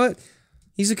says. You know what?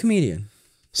 He's a comedian.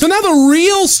 So now the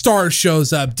real star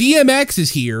shows up. DMX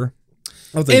is here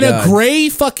in a gray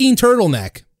fucking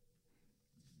turtleneck.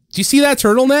 Do you see that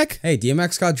turtleneck? Hey,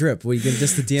 DMX got drip. What, you gonna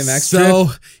diss the DMX so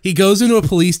drip? He goes into a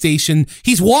police station.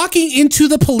 He's walking into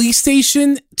the police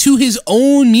station to his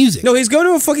own music. No, he's going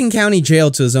to a fucking county jail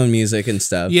to his own music and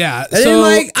stuff. Yeah. And then,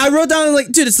 like, I wrote down,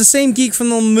 like, dude, it's the same geek from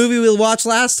the movie we watched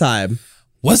last time.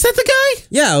 Was that the guy?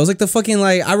 Yeah, it was like the fucking,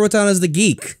 like, I wrote down as the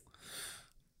geek.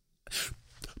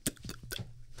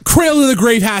 Cradle to the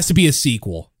Grave has to be a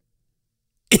sequel.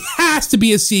 It has to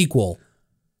be a sequel.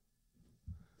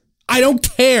 I don't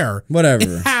care. Whatever.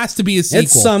 It has to be a sequel.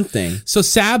 It's something. So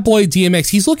sad boy DMX,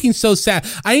 he's looking so sad.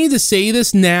 I need to say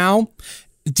this now.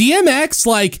 DMX,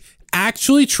 like,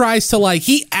 actually tries to, like,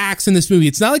 he acts in this movie.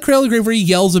 It's not like Cradle to the Grave where he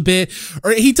yells a bit,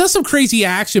 or he does some crazy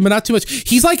action, but not too much.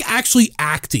 He's, like, actually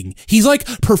acting. He's, like,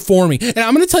 performing. And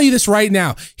I'm going to tell you this right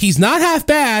now. He's not half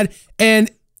bad, and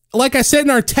like I said in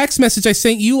our text message I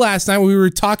sent you last night when we were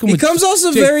talking with... He comes off as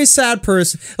a very sad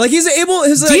person. Like, he's able...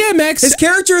 DMX... His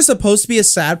character is supposed to be a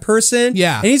sad person.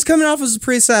 Yeah. And he's coming off as a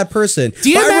pretty sad person.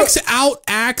 DMX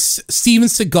out-acts Steven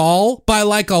Seagal by,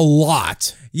 like, a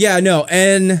lot. Yeah, no,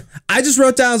 and I just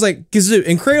wrote down, I was like, because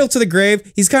in Cradle to the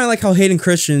Grave, he's kind of like how Hayden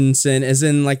Christensen is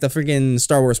in like the freaking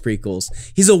Star Wars prequels.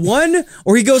 He's a 1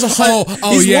 or he goes a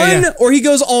he's 1 or he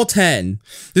goes all 10.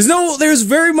 There's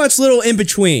very much little in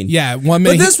between. Yeah, 1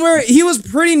 minute. But this where he was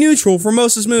pretty neutral for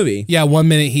most of this movie. Yeah, 1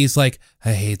 minute he's like,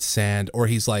 I hate sand, or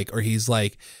he's like,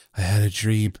 I had a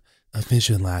dream, a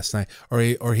vision last night, or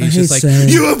he's just like,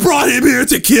 sand. You have brought him here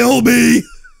to kill me.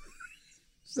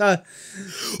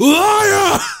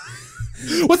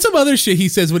 What's some other shit he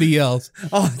says when he yells?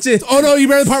 Oh, dude. Oh no, you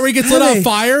remember the part where he gets lit on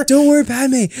fire? Don't worry,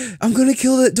 Padme. I'm gonna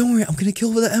kill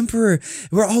the Emperor.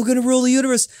 We're all gonna rule the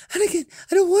universe. And again,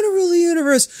 I don't want to rule the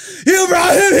universe. You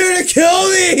brought him here to kill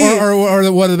me.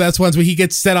 Or one of the best ones where he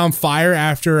gets set on fire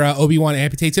after Obi-Wan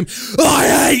amputates him.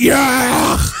 I hate you.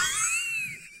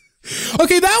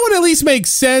 Okay, that one at least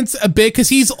makes sense a bit because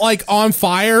he's like on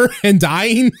fire and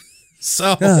dying.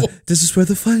 So this is where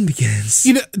the fun begins.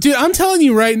 You know, dude, I'm telling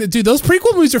you right now, dude, those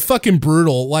prequel movies are fucking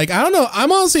brutal. Like, I don't know.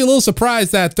 I'm honestly a little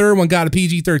surprised that third one got a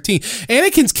PG-13.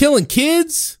 Anakin's killing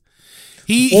kids.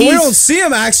 We don't see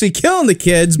him actually killing the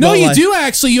kids. No, but you do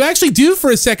actually. You actually do for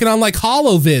a second on like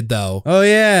Holovid though. Oh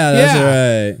yeah,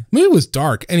 that's right. Movie was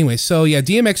dark. Anyway, so yeah,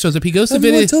 DMX shows up. He goes to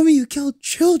Everyone told me you killed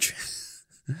children.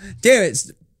 Damn it.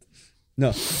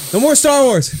 No more Star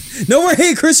Wars. No more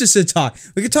Hey Christensen talk.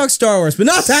 We can talk Star Wars, but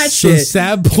not that shit. So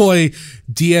sad boy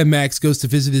DMX goes to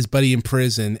visit his buddy in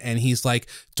prison, and he's like,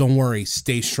 "Don't worry,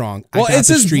 stay strong. I got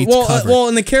the streets covered." Well,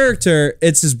 in the character,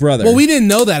 it's his brother. Well, we didn't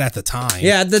know that at the time.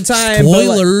 Yeah, at the time.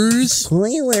 Spoilers.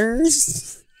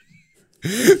 Spoilers.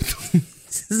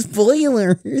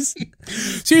 Spoilers.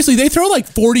 Seriously, they throw like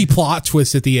 40 plot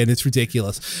twists at the end. It's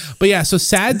ridiculous. But yeah, so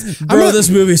sad. Bro, this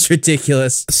movie is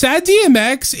ridiculous. Sad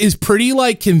DMX is pretty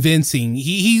like convincing.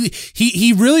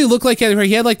 He really looked like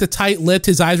he had like the tight lipped.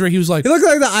 His eyes were. He was like. He looked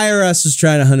like the IRS was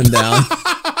trying to hunt him down.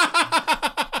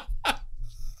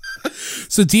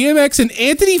 So DMX and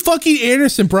Anthony fucking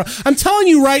Anderson, bro. I'm telling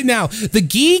you right now, the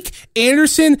geek,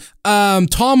 Anderson,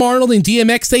 Tom Arnold, and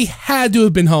DMX, they had to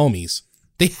have been homies.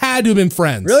 They had to have been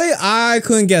friends. Really? I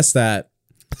couldn't guess that.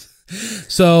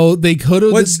 So they could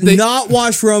have. Let's not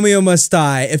watch Romeo Must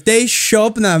Die. If they show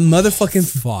up in that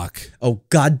motherfucking fuck. Oh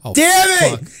god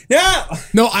damn it!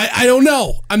 No, I don't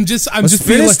know. I'm just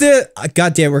finished it.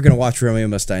 God damn, we're gonna watch Romeo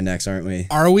Must Die next, aren't we?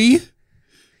 Are we?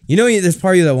 You know, there's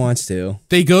part of you that wants to.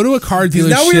 They go to a car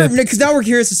dealership. Because now we're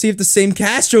curious to see if the same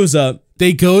cast shows up.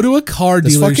 They go to a car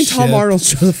dealership. Fucking Tom Arnold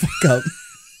show the fuck up.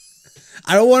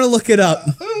 I don't want to look it up.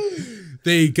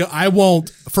 They go. I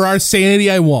won't. For our sanity,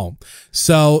 I won't.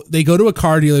 So they go to a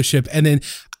car dealership, and then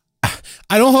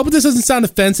I don't hope this doesn't sound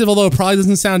offensive, although it probably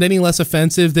doesn't sound any less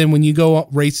offensive than when you go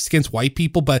racist against white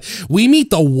people. But we meet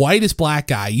the whitest black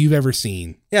guy you've ever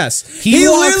seen. Yes, he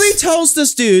literally tells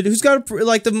this dude who's got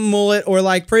like the mullet or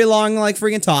like pretty long like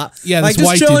freaking top. Yeah, like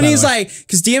just chilling. He's like,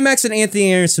 because DMX and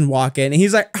Anthony Anderson walk in, and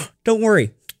he's like, oh, "Don't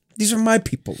worry, these are my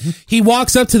people." He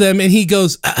walks up to them and he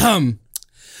goes,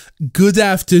 Good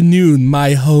afternoon,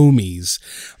 my homies.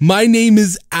 My name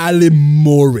is Alan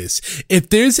Morris.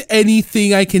 If there's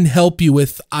anything I can help you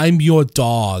with, I'm your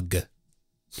dog.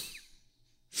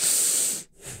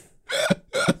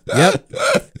 Yep.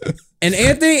 And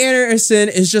Anthony Anderson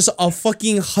is just a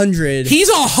fucking 100.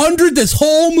 He's 100 this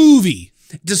whole movie.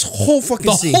 This whole fucking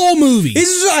The scene. whole movie.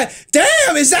 He's just like,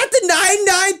 damn, is that the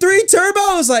 993 Turbo?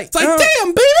 I was like, It's like, damn,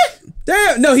 baby.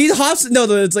 damn. No, he hops. No,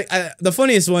 it's like the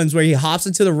funniest ones where he hops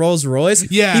into the Rolls Royce.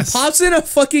 Yes. He pops in a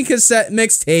fucking cassette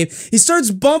mixtape. He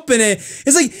starts bumping it.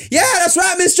 It's like, yeah, that's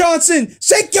right, Miss Johnson.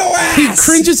 Shake your ass.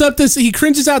 He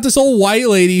cringes out this old white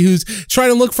lady who's trying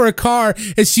to look for a car,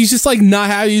 and she's just like not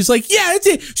happy. He's like, yeah, that's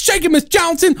it. Shake it, Miss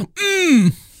Johnson.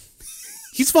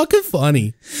 He's fucking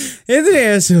funny. Anthony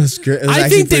Anderson was great. I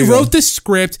think they wrote this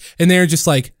script and they're just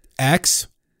like, X,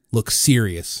 look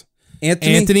serious.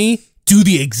 Anthony, do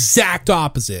the exact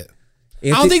opposite.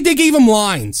 I don't think they gave him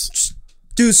lines.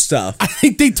 Do stuff. I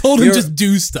think they told him just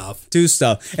do stuff. Do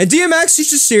stuff. And DMX, he's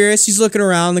just serious. He's looking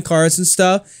around the cars and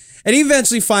stuff. And he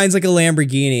eventually finds like a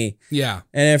Lamborghini. Yeah.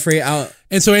 And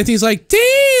And so Anthony's like,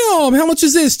 damn, how much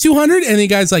is this? 200? And the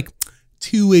guy's like,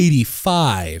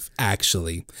 285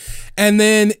 actually. And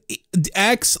then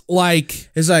X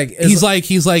he's like,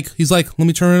 let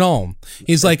me turn it on.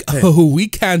 He's like, oh, we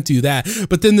can't do that.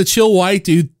 But then the chill white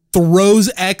dude throws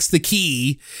X the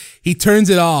key. He turns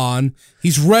it on.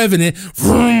 He's revving it.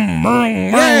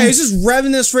 Yeah, he's just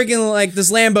revving this freaking like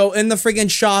this Lambo in the freaking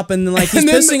shop, and like he's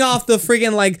pissing off the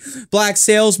freaking like black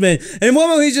salesman. And one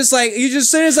moment he's just like, you just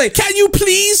saying, it's like, can you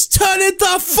please turn it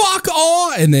the fuck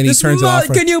on? And then he turns it off.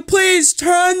 Can you please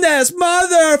turn this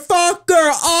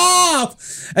motherfucker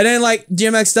off? And then like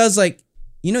DMX does like,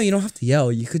 you don't have to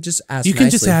yell. You could just ask. You can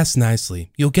just ask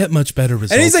nicely. You'll get much better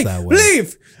results. And he's like, that way.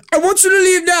 leave. I want you to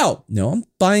leave now. No, I'm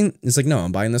buying. It's like, no,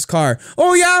 I'm buying this car.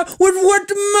 Oh yeah, with what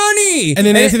money? And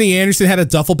then Anthony Anderson had a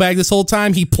duffel bag this whole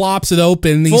time. He plops it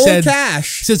open. And he full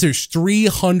cash. He says there's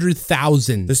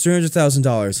 $300,000. There's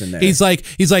 $300,000 in there. He's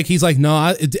like,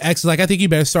 no. X is like, I think you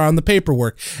better start on the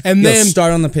paperwork. And then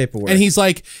start on the paperwork. And he's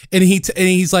like,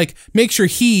 make sure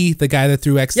the guy that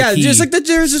threw X the key. Just like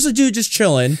there's just a dude just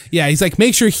chilling. Yeah, he's like,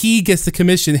 make sure he gets the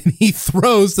commission, and he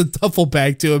throws the duffel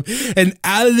bag to him. And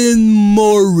Alan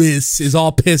Morris is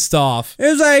all pissed off. It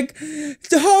was like,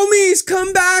 the homies,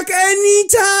 come back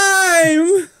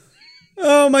anytime.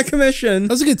 Oh, my commission. That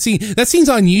was a good scene. That scene's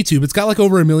on YouTube. It's got like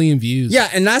over 1 million views.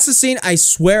 Yeah, and that's the scene I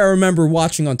swear I remember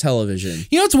watching on television.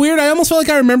 You know, it's weird. I almost feel like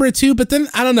I remember it too, but then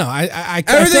I don't know. I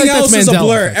Everything feel like else that's is a Mandela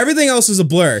blur. effect. Everything else is a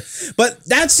blur. But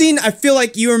that scene, I feel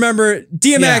like you remember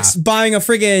DMX buying a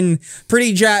friggin' pretty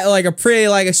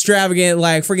extravagant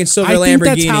friggin' silver Lamborghini. I think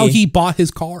that's how he bought his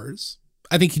cars.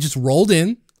 I think he just rolled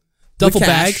in, duffel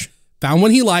bag, found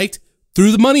one he liked,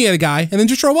 threw the money at a guy, and then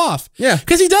just drove off. Yeah.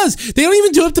 Because he does. They don't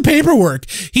even do up the paperwork.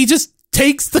 He just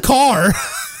takes the car.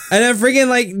 And then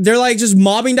freaking they're just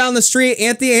mobbing down the street.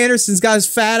 Anthony Anderson's got his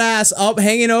fat ass up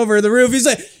hanging over the roof. He's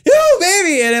like, yo,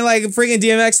 baby. And then freaking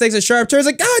DMX takes a sharp turn. He's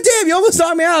like, God damn, you almost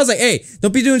knocked me out. I was like, hey,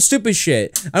 don't be doing stupid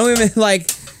shit. I don't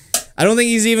think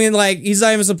he's even he's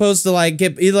not even supposed to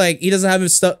he doesn't have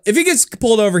his stuff. If he gets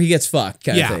pulled over, he gets fucked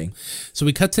kind of thing. So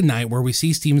we cut to night where we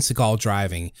see Steven Seagal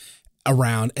driving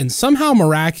around, and somehow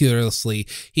miraculously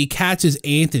he catches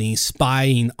Anthony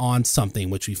spying on something,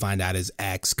 which we find out is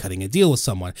X cutting a deal with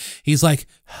someone. He's like,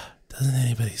 doesn't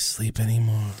anybody sleep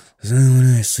anymore? So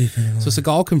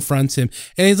Seagal confronts him,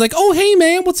 and he's like, oh, hey,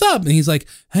 man, what's up? And he's like,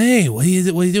 hey, what are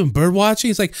you doing, bird watching?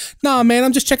 He's like, nah, man,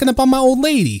 I'm just checking up on my old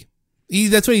lady.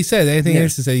 That's what he said. Anything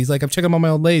Anderson said. He's like, I'm checking on my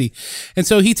old lady. And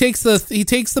so he takes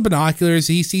the binoculars,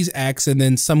 he sees X, and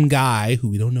then some guy who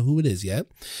we don't know who it is yet.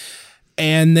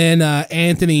 And then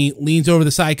Anthony leans over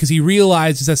the side because he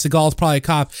realizes that Seagal's probably a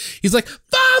cop. He's like,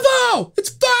 5-0!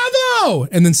 It's 5-0!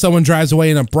 And then someone drives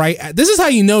away in a bright... This is how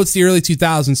you know it's the early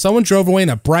 2000s. Someone drove away in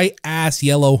a bright-ass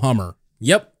yellow Hummer.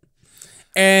 Yep.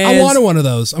 And I wanted one of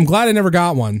those. I'm glad I never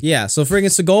got one. Yeah, so freaking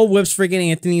Seagal whips freaking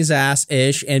Anthony's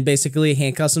ass-ish and basically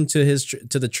handcuffs him to his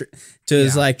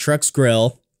truck's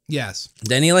grill. Yes.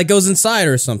 Then he goes inside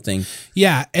or something.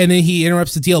 Yeah, and then he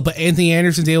interrupts the deal, but Anthony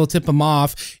Anderson's able to tip him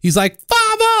off. He's like,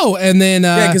 5-0! And then...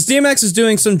 because DMX is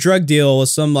doing some drug deal with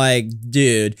some,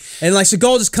 dude. And,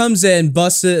 Seagal just comes in,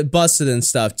 busted and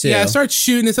stuff, too. Yeah, starts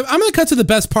shooting and stuff. I'm going to cut to the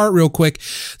best part real quick.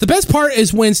 The best part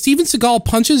is when Steven Seagal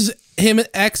punches him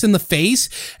X in the face,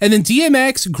 and then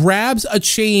DMX grabs a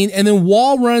chain, and then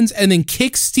wall runs, and then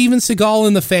kicks Steven Seagal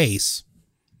in the face.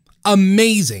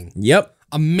 Amazing. Yep.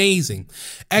 Amazing.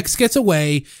 X gets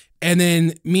away, and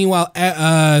then meanwhile,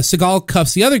 Seagal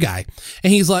cuffs the other guy,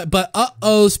 and he's like, but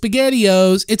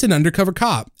SpaghettiOs, it's an undercover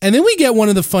cop. And then we get one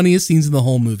of the funniest scenes in the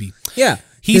whole movie. Yeah.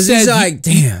 He said, he's like,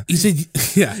 damn. He said,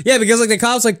 yeah. Yeah, because like the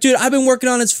cop's like, dude, I've been working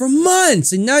on this for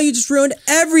months, and now you just ruined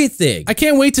everything. I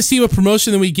can't wait to see what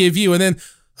promotion that we give you. And then,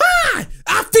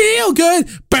 I feel good.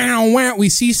 Bow, wow. We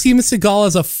see Steven Seagal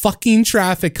as a fucking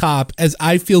traffic cop as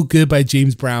I Feel Good by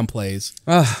James Brown plays.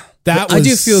 That was I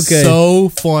do feel good. So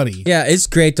funny. Yeah, it's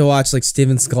great to watch like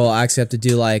Steven Seagal actually have to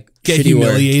do like Get shitty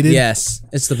humiliated. work. Yes,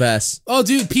 it's the best. Oh,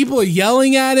 dude, people are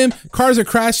yelling at him. Cars are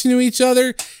crashing into each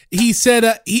other. He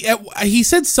said he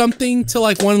said something to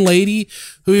like one lady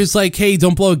who was like, "Hey,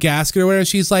 don't blow a gasket or whatever."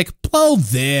 She's like, "Blow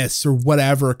this or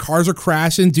whatever." Cars are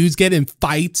crashing. Dudes get in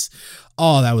fights.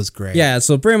 Oh, that was great. Yeah,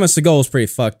 so pretty much the goal was pretty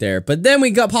fucked there. But then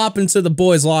we got pop into the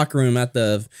boys' locker room at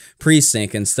the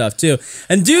precinct and stuff too.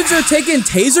 And dudes are taking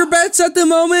taser bets at the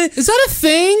moment. Is that a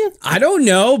thing? I don't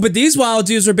know, but these wild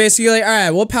dudes are basically like, all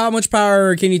right, how much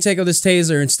power can you take of this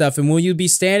taser and stuff? And will you be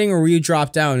standing or will you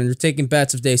drop down? And they're taking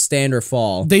bets if they stand or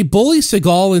fall. They bully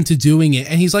Seagal into doing it.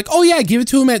 And he's like, oh yeah, give it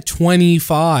to him at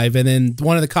 25. And then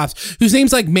one of the cops, whose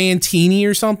name's like Mantini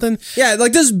or something. Yeah,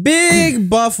 like this big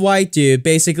buff white dude,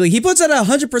 basically. He puts it at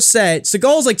 100%.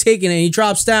 Seagal's like taking it and he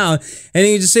drops down and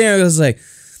he just sitting there and goes like,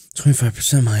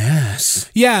 25% my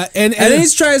ass. Yeah, and then he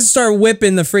tries to start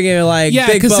whipping the friggin' like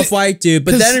big buff white dude,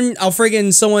 but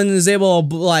then someone is able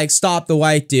to like stop the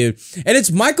white dude, and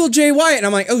it's Michael J. White, and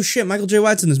I'm like, oh shit, Michael J.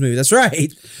 White's in this movie. That's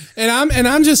right. And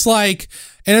I'm just like,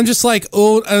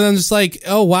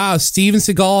 oh wow, Steven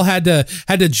Seagal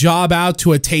had to job out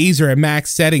to a taser at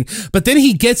max setting, but then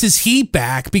he gets his heat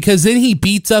back because then he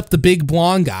beats up the big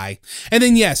blonde guy, and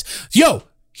then he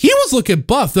was looking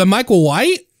buff. The Michael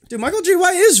White. Dude, Michael J.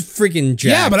 White is freaking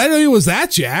jacked. Yeah, but I didn't know he was that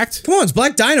jacked. Come on, it's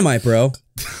Black Dynamite, bro.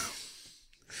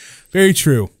 Very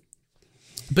true.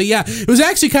 But yeah, it was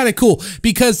actually kind of cool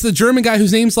because the German guy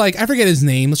whose name's like, I forget his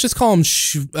name. Let's just call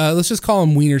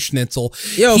him Wiener Schnitzel.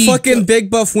 Yo, big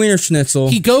buff Wiener Schnitzel.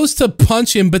 He goes to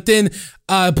punch him, but then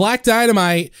Black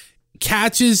Dynamite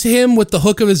catches him with the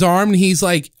hook of his arm, and he's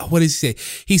like, what does he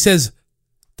say? He says,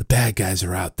 "The bad guys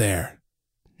are out there,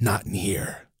 not in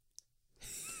here."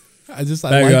 I like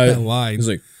that line. He's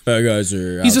like, bad guys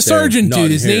are He's out a sergeant, there,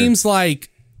 dude. His here. name's like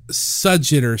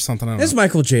Sudget or something. I don't know. It's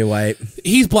Michael J. White.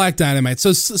 He's Black Dynamite. So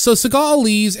Seagal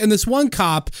leaves, and this one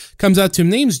cop comes out to him,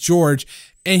 name's George,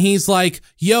 and he's like,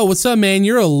 yo, what's up, man?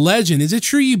 You're a legend. Is it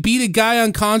true you beat a guy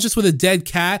unconscious with a dead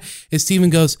cat? And Steven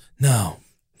goes, no,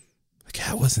 the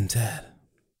cat wasn't dead.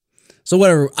 So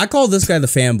whatever. I call this guy the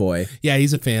fanboy. Yeah,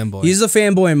 he's a fanboy. He's a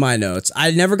fanboy in my notes.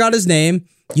 I never got his name.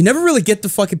 You never really get the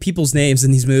fucking people's names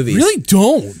in these movies. Really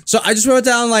don't. So I just wrote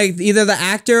down like either the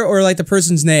actor or like the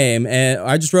person's name, and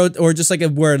I just wrote, or just like a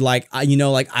word like,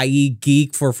 like i.e.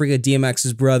 geek for freaking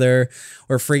DMX's brother,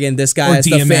 or freaking this guy. Or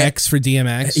DMX for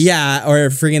DMX. Yeah, or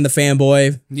freaking the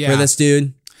fanboy for this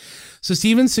dude. So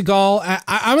Steven Seagal,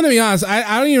 I'm gonna be honest,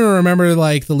 I don't even remember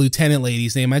like the lieutenant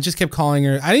lady's name. I just kept calling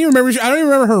her. I don't even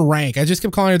remember her rank. I just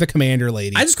kept calling her the commander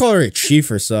lady. I just call her a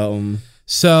chief or something.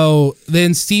 So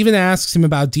then Steven asks him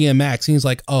about DMX, and he's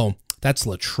like, "Oh, that's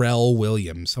Latrell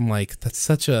Williams." I'm like, "That's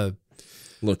such a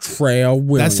Latrell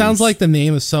Williams." That sounds like the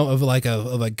name of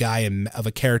a guy of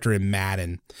a character in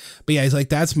Madden." But yeah, he's like,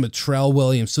 "That's Latrell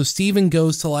Williams." So Steven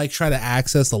goes to like try to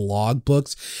access the log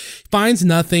books, finds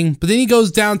nothing. But then he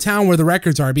goes downtown where the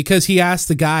records are because he asked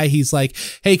the guy. He's like,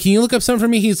 "Hey, can you look up something for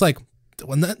me?" He's like,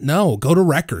 "No, go to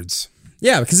records."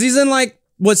 Yeah, because he's in like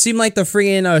what seemed like the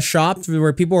friggin' shop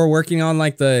where people were working on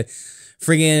like the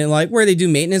friggin' like where they do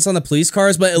maintenance on the police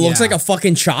cars, but it looks like a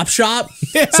fucking chop shop.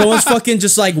 Yeah. Someone's fucking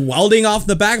just like welding off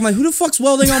the back. I'm like, who the fuck's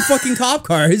welding on fucking cop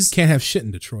cars? Can't have shit in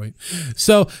Detroit.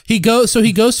 So he goes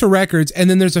to records, and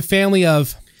then there's a family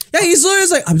of. Yeah, he's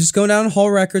literally like, I'm just going down to Hall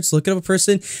Records, looking up a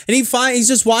person, and he's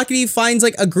just walking, he finds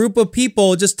like a group of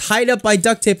people just tied up by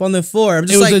duct tape on the floor. I'm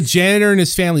just it was a janitor and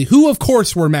his family, who of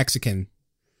course were Mexican.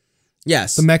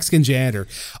 Yes. The Mexican janitor.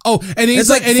 Oh, and he's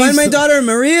like find my daughter,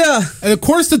 Maria. And of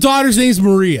course the daughter's name's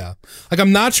Maria. Like,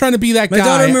 I'm not trying to be that guy. My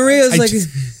daughter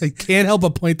Maria's I can't help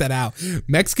but point that out.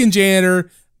 Mexican janitor,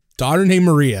 daughter named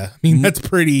Maria. I mean, that's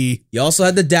pretty. You also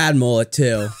had the dad mullet,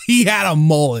 too. He had a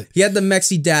mullet. He had the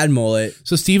Mexi dad mullet.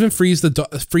 So Steven frees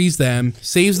them,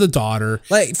 saves the daughter.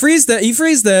 Like, he frees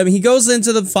them. He goes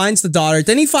finds the daughter.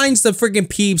 Then he finds the freaking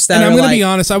peeps that and I'm going to be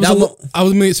honest, I was a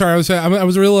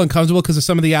little uncomfortable because of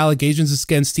some of the allegations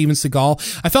against Steven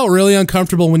Seagal. I felt really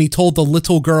uncomfortable when he told the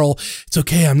little girl, "It's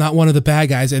okay, I'm not one of the bad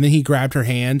guys," and then he grabbed her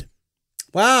hand.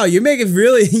 Wow, you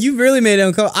really made it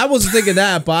uncomfortable. I wasn't thinking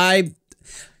that, but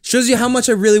shows you how much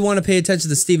I really want to pay attention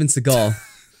to Steven Seagal.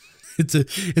 It's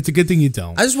a good thing you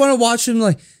don't. I just want to watch him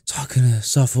like talking in a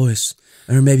soft voice,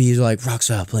 or maybe he's like rock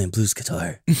style playing blues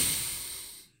guitar.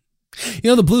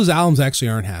 The blues albums actually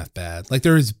aren't half bad. Like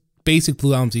there's basic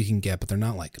blue albums you can get, but they're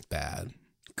not like bad.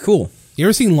 Cool. You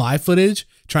ever seen live footage?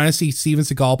 Trying to see Steven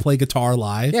Seagal play guitar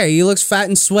live? Yeah, he looks fat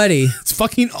and sweaty. It's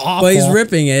fucking awful. But he's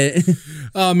ripping it.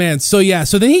 Oh, man. So, yeah.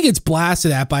 So then he gets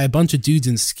blasted at by a bunch of dudes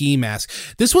in ski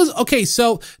masks. This was, okay,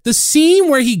 so the scene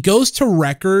where he goes to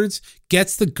records,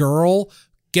 gets the girl,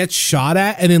 gets shot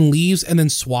at, and then leaves, and then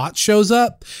SWAT shows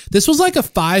up. This was like a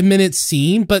 5-minute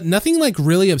scene, but nothing like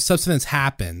really of substance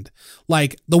happened.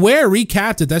 Like, the way I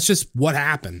recapped it, that's just what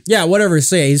happened. Yeah, whatever.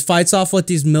 So yeah, he fights off with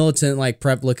these militant, like,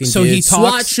 prep looking So dudes. he talks-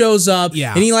 SWAT shows up,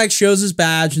 Yeah. and he, like, shows his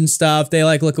badge and stuff. They,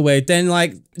 like, look away. Then,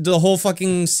 like, the whole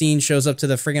fucking scene shows up to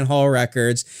the friggin' Hall of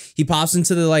Records. He pops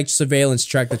into the, like, surveillance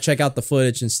truck to check out the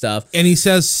footage and stuff. And he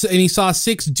says, and he saw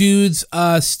 6 dudes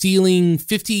stealing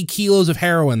 50 kilos of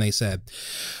heroin, they said.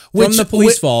 From the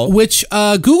police vault. Which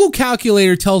Google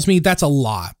Calculator tells me that's a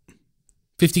lot.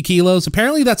 50 kilos.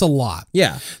 Apparently that's a lot.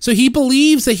 Yeah. So he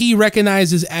believes that he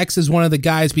recognizes X as one of the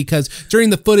guys because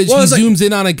during the footage, Well, he it's like- zooms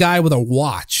in on a guy with a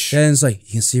watch. And it's like,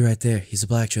 you can see right there, he's a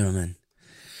black gentleman.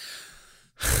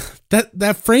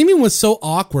 That framing was so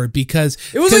awkward because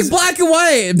It was like black and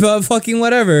white, but fucking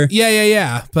whatever.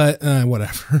 Yeah. But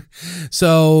whatever.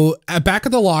 So back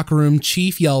at the locker room,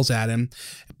 Chief yells at him,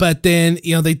 but then,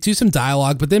 you know, they do some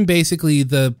dialogue, but then basically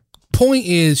the point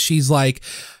is she's like,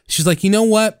 you know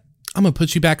what? I'm going to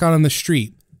put you back out on the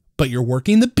street, but you're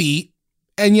working the beat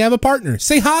and you have a partner.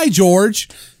 Say hi, George,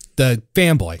 the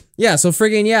fanboy. Yeah, so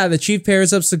friggin', yeah, the Chief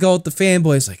pairs up Seagal with the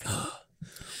fanboy. It's like, oh,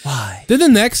 why? Then the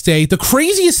next day, the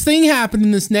craziest thing happened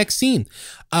in this next scene.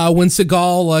 When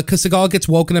Seagal, because Seagal gets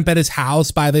woken up at his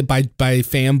house by fanboy.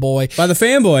 By the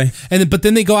fanboy. But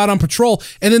then they go out on patrol.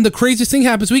 And then the craziest thing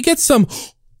happens. We get some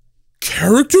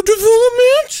character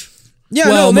development. Yeah,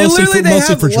 Well, no, mostly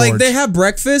for George. they have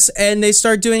breakfast and they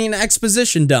start doing an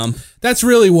exposition dump. That's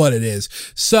really what it is.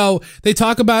 So they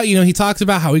talk about, you know, he talks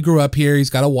about how he grew up here. He's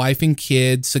got a wife and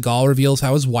kids. Seagal reveals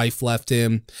how his wife left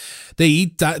him. They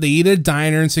eat at a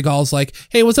diner and Seagal's like,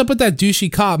 hey, what's up with that douchey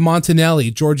cop,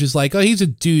 Montanelli? George is like, oh, he's a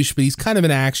douche, but he's kind of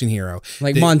an action hero.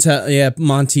 Like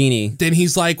Montini. Then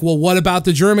he's like, well, what about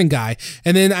the German guy?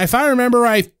 And then if I remember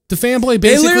right, the fanboy They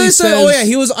basically literally says, said, oh yeah,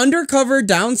 he was undercover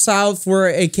down south for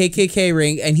a KKK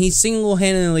ring and he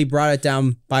single-handedly brought it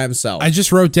down by himself. I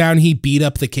just wrote down he beat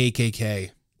up the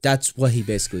KKK. That's what he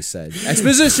basically said.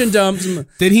 Exposition dumps.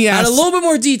 Then he Had asked a little bit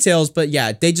more details, but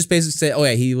yeah, they just basically said, oh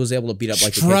yeah, he was able to beat up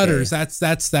like the Strutters.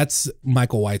 KKK. That's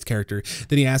Michael White's character.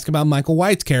 Then he asked about Michael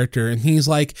White's character, and he's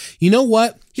like, you know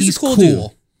what? He's a cool dude.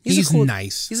 He's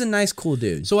nice. He's a nice, cool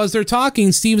dude. So as they're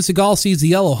talking, Steven Seagal sees the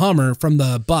yellow Hummer from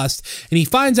the bust, and he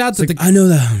finds out that I know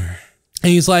that Hummer.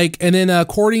 and he's like, and then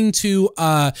according to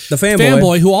The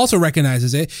fanboy. who also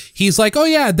recognizes it, he's like, oh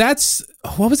yeah, that's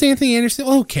what was Anthony Anderson?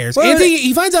 Oh, who cares? Well,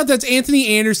 He finds out that's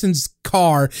Anthony Anderson's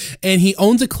car, and he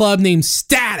owns a club named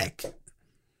Static.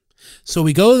 So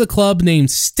we go to the club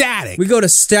named Static. We go to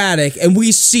Static and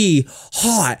we see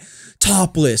hot,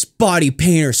 topless, body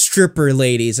painter, stripper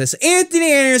ladies. That's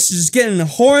Anthony Anderson just getting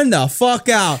horned the fuck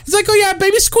out. He's like, oh yeah,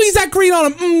 baby, squeeze that green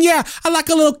on him. Yeah, I like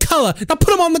a little color. Now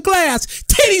put him on the glass.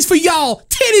 Titties for y'all.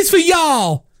 Titties for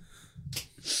y'all.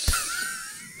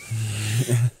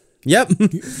 Yep.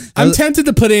 I'm tempted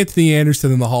to put Anthony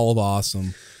Anderson in the Hall of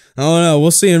Awesome. I don't know.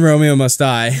 We'll see in Romeo Must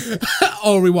Die.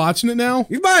 Oh, are we watching it now?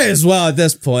 You might as well at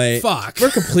this point. Fuck. We're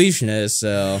completionists,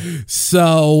 so.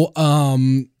 So,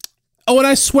 oh, and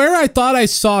I swear I thought I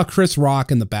saw Chris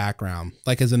Rock in the background,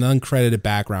 like as an uncredited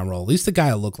background role. At least the guy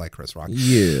that looked like Chris Rock.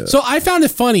 Yeah. So I found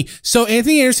it funny. So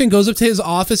Anthony Anderson goes up to his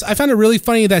office. I found it really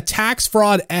funny that Tax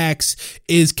Fraud X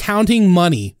is counting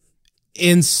money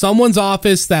in someone's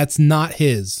office that's not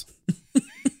his.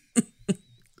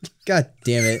 God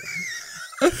damn it.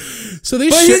 So they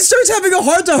But he starts having a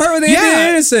heart-to-heart with Anthony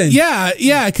Anderson.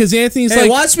 Yeah, because Anthony's Hey, like,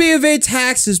 watch me evade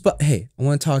taxes, but hey, I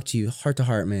want to talk to you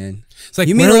heart-to-heart, man. it's like,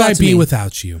 you mean where a would lot I to be me.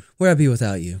 without you? Where'd I be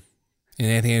without you? And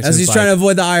Anthony As Anderson's he's like, trying to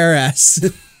avoid the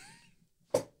IRS.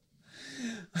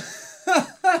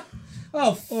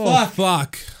 Oh, fuck.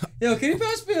 fuck. Yo, can you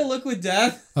pass me a liquid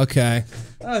death? Okay.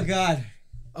 Oh, God.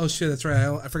 Oh shit, that's right.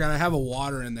 I forgot I have a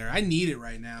water in there. I need it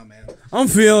right now, man. I'm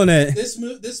feeling it.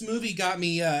 This movie got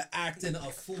me acting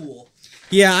a fool.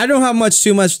 Yeah, I don't have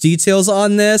too much details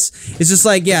on this. It's just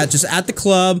like, yeah, just at the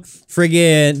club,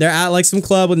 friggin', they're at like some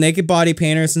club with naked body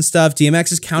painters and stuff.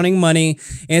 DMX is counting money.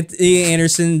 Anthony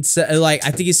Anderson, like,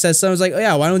 I think he says something like, oh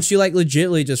yeah, why don't you like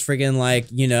legitly just friggin' like,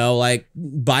 you know, like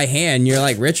by hand, you're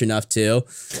like rich enough to.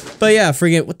 But yeah,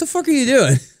 friggin', what the fuck are you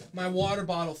doing? My water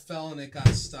bottle fell and it got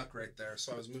stuck right there,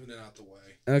 so I was moving it out the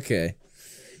way. Okay.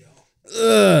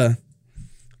 Ugh.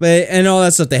 But and all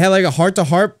that stuff. They have like a heart to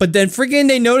heart, but then freaking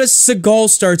they notice Seagal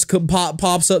starts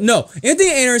pops up. No, Anthony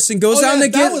Anderson goes down to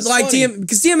get like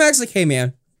because DMX like, hey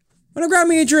man, wanna grab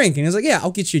me a drink? And he's like, yeah,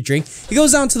 I'll get you a drink. He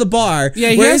goes down to the bar. Yeah,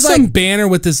 he has some banner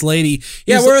with this lady.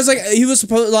 Whereas like he was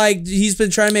supposed like he's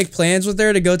been trying to make plans with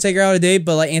her to go take her out a date,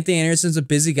 but like Anthony Anderson's a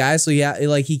busy guy, so yeah,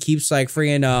 like he keeps like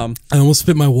freaking I almost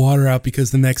spit my water out because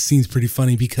the next scene's pretty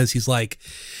funny because she's like,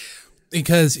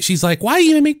 why do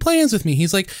you even make plans with me?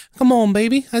 He's like, come on,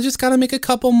 baby. I just gotta make a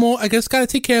couple more. I just gotta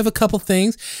take care of a couple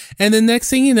things, and then next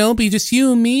thing you know, be just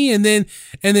you and me, and then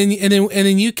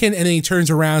you can. And then he turns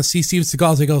around, sees Steven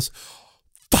Seagal, and he goes,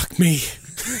 "Fuck me."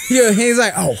 Yeah, he's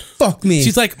like, "Oh, fuck me."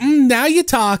 She's like, "Now you're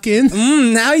talking."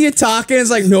 Now you're talking. It's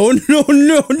like, no.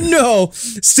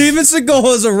 Steven Seagal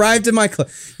has arrived in my club.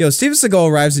 Yo, Steven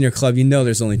Seagal arrives in your club. You know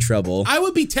there's only trouble. I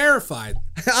would be terrified.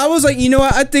 I was like, you know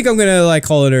what? I think I'm gonna like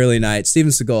call it early night.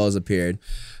 Steven Seagal has appeared.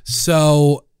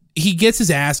 So he gets his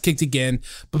ass kicked again,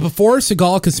 but before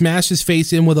Seagal can smash his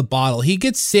face in with a bottle, he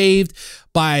gets saved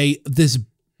by this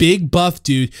big buff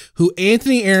dude who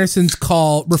Anthony Anderson's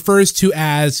refers to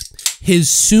as his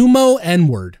sumo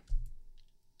N-word.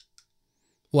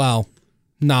 Well,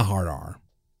 not hard R,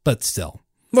 but still.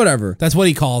 Whatever. That's what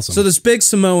he calls him. So this big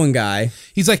Samoan guy.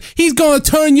 He's like, he's gonna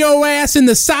turn your ass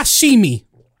into sashimi.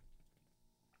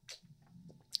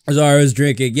 As I was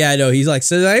drinking. Yeah, I know. He's like,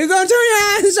 you're gonna turn your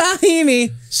ass into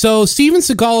sashimi. So Steven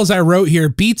Seagal, as I wrote here,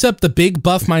 beats up the big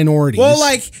buff minorities. Well,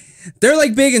 like, they're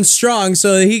like big and strong,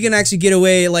 so he can actually get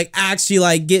away, like actually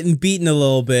like getting beaten a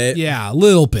little bit. Yeah, a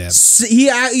little bit.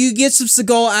 You get some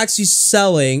Seagal actually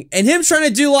selling, and him trying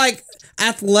to do like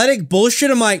athletic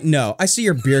bullshit. I'm like, no, I see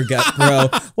your beer gut, bro.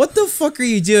 What the fuck are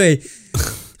you doing?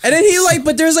 And then he like,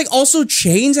 but there's like also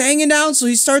chains hanging down, so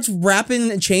he starts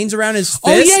wrapping chains around his fists.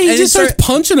 Oh yeah, he just starts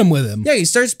punching him with him. Yeah, he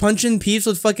starts punching peeps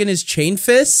with fucking his chain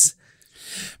fists.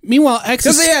 Meanwhile, X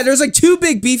there's like two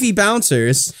big beefy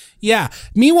bouncers. Yeah.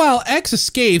 Meanwhile, X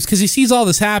escapes because he sees all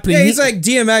this happening. Yeah, he's like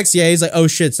DMX. Yeah, he's like, oh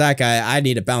shit, it's that guy. I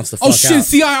need to bounce the fuck out. Oh shit, it's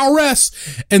the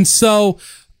IRS. And so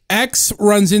X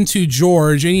runs into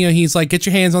George, and he's like, get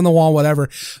your hands on the wall, whatever.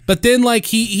 But then like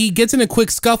he gets in a quick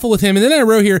scuffle with him, and then I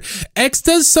wrote here, X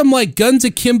does some like Guns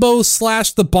Akimbo /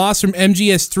 the boss from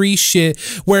MGS3 shit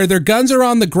where their guns are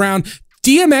on the ground.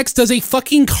 DMX does a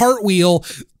fucking cartwheel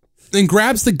and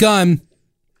grabs the gun,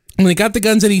 and they got the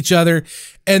guns at each other,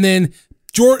 and then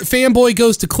Fanboy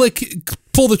goes to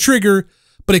pull the trigger,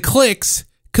 but it clicks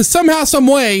because somehow, some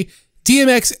way,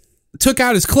 DMX took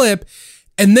out his clip,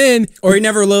 and then he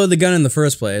never loaded the gun in the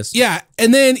first place. Yeah,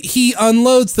 and then he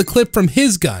unloads the clip from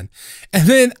his gun, and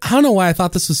then I don't know why I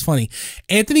thought this was funny.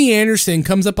 Anthony Anderson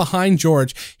comes up behind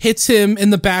George, hits him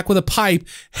in the back with a pipe,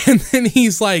 and then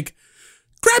he's like,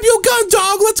 "Grab your gun,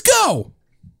 dog, let's go."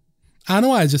 I don't know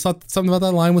why. I just thought something about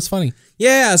that line was funny.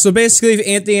 Yeah, so basically, if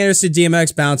Anthony Anderson,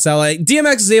 DMX bounce out. Like,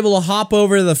 DMX is able to hop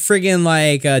over the friggin'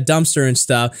 like dumpster and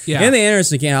stuff. Yeah. Anthony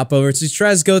Anderson can't hop over, so he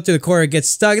tries to go through the corner, gets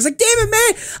stuck. He's like, damn it,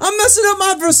 man, I'm messing up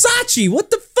my Versace.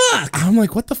 What the fuck? I'm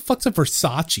like, what the fuck's a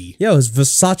Versace? Yo, it's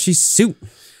Versace suit.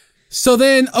 So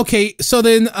then,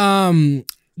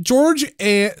 George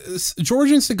and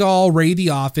Seagal raid the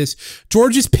office.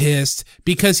 George is pissed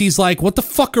because he's like, what the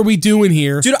fuck are we doing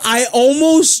here? Dude, I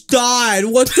almost died.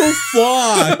 What the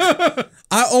fuck?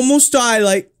 I almost died.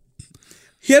 Like,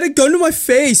 he had a gun to my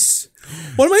face.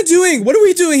 What am I doing? What are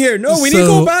we doing here? No, we need to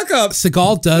call back up.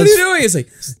 Seagal does. What are you doing? He's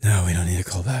like, no, we don't need to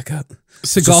call back up.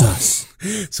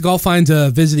 Seagal finds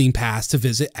a visiting pass to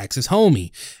visit X's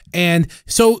homie. And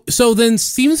so then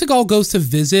Steven Seagal goes to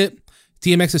visit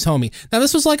DMX's homie. Now,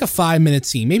 this was like a 5-minute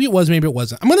scene. Maybe it was, maybe it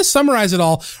wasn't. I'm going to summarize it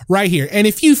all right here. And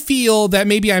if you feel that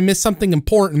maybe I missed something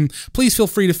important, please feel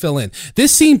free to fill in.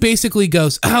 This scene basically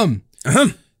goes, Do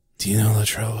you know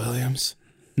Latrell Williams?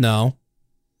 No.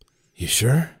 You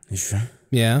sure? You sure?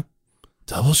 Yeah.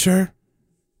 Double sure?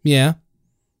 Yeah.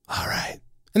 All right.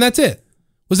 And that's it.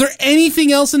 Was there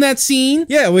anything else in that scene?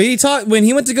 Yeah, when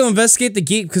he went to go investigate the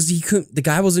gate, because the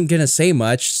guy wasn't gonna say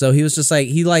much, so he was just like,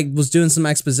 he like was doing some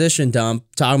exposition dump,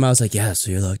 talking about, I was like, yeah, so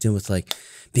you're locked in with like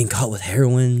being caught with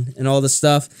heroin and all this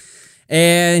stuff,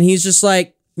 and he's just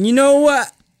like, you know what?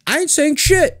 I ain't saying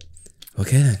shit.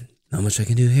 Okay then, not much I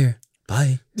can do here.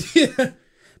 Bye. Yeah.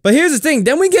 But here's the thing.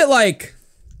 Then we get like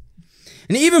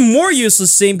an even more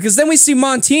useless scene, because then we see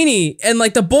Montini and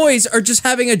like the boys are just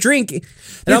having a drink.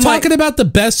 And They're talking about the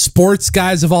best sports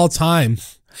guys of all time.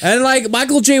 And like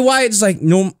Michael J. White is like,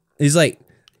 no, he's like,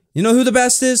 you know who the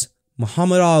best is?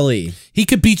 Muhammad Ali. He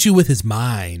could beat you with his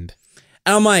mind.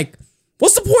 And I'm like,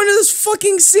 what's the point of this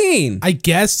fucking scene? I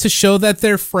guess to show that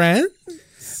they're friends?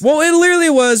 Well, it literally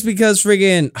was because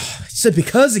friggin', he said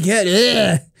because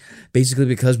again, basically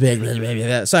because blah, blah, blah,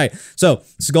 blah. Sorry. So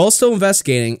Segal's still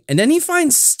investigating, and then he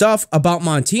finds stuff about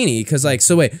Montini because like,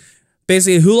 so wait,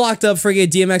 basically who locked up friggin'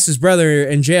 DMX's brother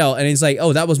in jail? And he's like,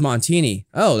 oh, that was Montini.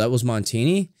 Oh, that was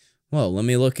Montini. Well, let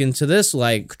me look into this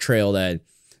like trail then.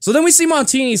 So then we see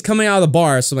Montini's coming out of the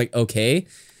bar. So I'm like, okay.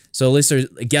 So at least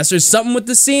I guess there's something with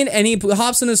the scene, and he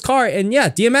hops in his car, and yeah,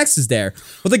 DMX is there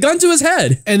with a gun to his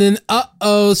head. And then,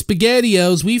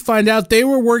 SpaghettiOs, we find out they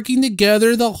were working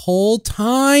together the whole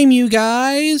time, you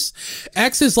guys.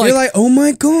 X is like, you're like, oh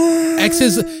my god. X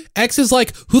is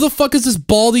like, who the fuck is this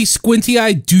baldy,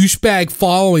 squinty-eyed douchebag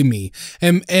following me?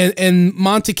 And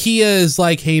Montekia is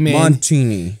like, hey man,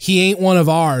 Montini, he ain't one of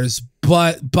ours.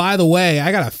 But by the way,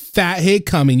 I got a fat hit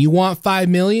coming. You want $5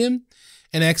 million?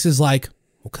 And X is like,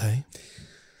 okay,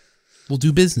 we'll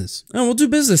do business. Oh, we'll do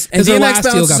business. And their DMX last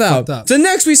deal bounces got out. fucked up. So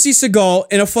next we see Segal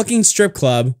in a fucking strip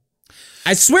club.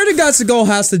 I swear to God, Segal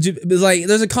has to do, like,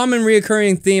 there's a common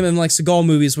reoccurring theme in like Segal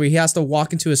movies where he has to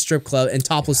walk into a strip club and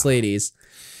topless ladies.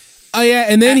 Oh yeah,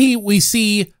 and then we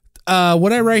see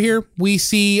what I write here. We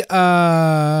see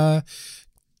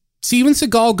Steven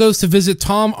Seagal goes to visit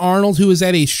Tom Arnold, who is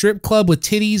at a strip club with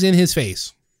titties in his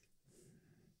face.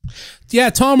 Yeah,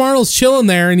 Tom Arnold's chilling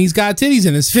there, and he's got titties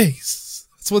in his face.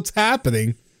 That's what's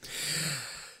happening.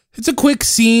 It's a quick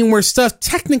scene where stuff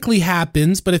technically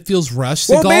happens, but it feels rushed.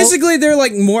 Well, basically, they're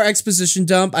like more exposition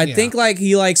dump. I think like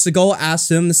he like Segal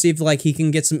asked him to see if like he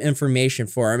can get some information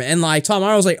for him, and like Tom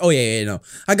Arnold's like, oh yeah, no,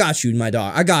 I got you, my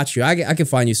dog, I got you, I can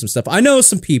find you some stuff. I know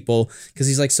some people because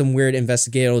he's like some weird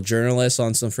investigative journalist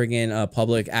on some freaking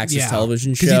public access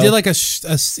television show.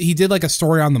 Because he did like a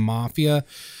story on the mafia.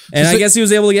 And I guess he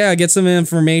was able to, get some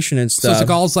information and stuff. So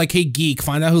Seagal's like, hey, geek,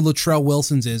 find out who Latrell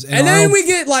Wilson's is. And then we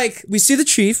get, like, we see the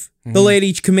chief, the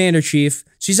lady commander chief.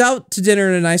 She's out to dinner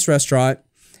in a nice restaurant.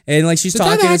 And, like, she's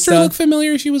talking and stuff. Did that actor look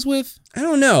familiar she was with? I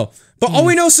don't know. But all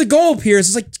we know, Segal appears.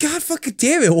 It's like, God fucking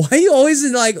damn it. Why are you always,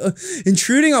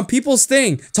 intruding on people's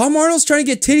thing? Tom Arnold's trying to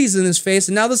get titties in his face,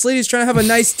 and now this lady's trying to have a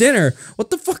nice dinner. What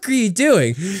the fuck are you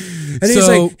doing? And he's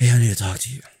like, hey, I need to talk to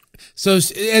you. So,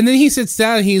 and then he sits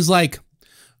down and he's like,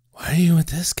 why are you with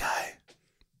this guy?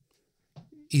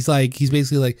 He's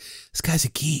basically like, this guy's a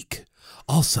geek.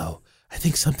 Also, I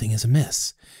think something is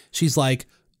amiss. She's like,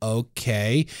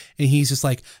 okay. And he's just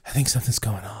like, I think something's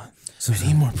going on. So I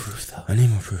need more proof though. And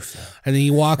then he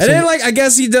walks. And then I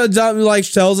guess he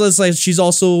tells us like she's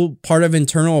also part of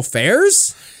internal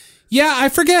affairs. Yeah, I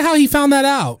forget how he found that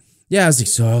out. Yeah, I was like,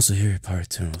 so I also hear you're part of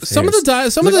internal affairs. Some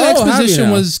of the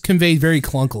exposition was conveyed very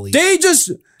clunkily.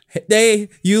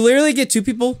 You literally get two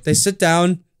people, they sit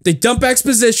down, they dump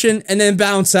exposition, and then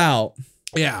bounce out.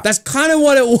 Yeah. That's kind of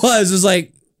what it was. It was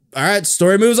like, all right,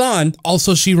 story moves on.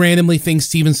 Also, she randomly thinks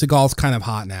Steven Seagal's kind of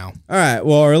hot now. All right,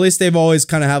 well, or at least they've always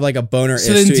kind of have like a boner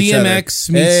so then to each DMX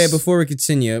other. Hey, before we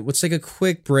continue, let's take a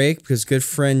quick break because good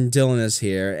friend Dylan is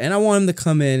here, and I want him to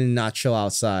come in and not chill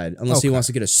outside unless he wants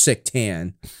to get a sick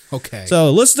tan. Okay.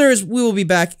 So, listeners, we will be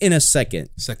back in a second.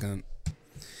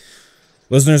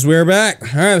 Listeners, we're back.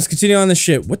 All right, let's continue on the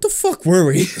shit. What the fuck were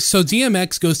we? So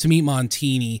DMX goes to meet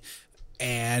Montini,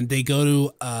 and they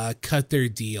go to cut their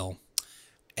deal.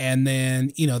 And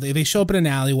then, they show up in an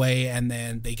alleyway, and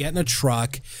then they get in a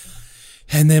truck,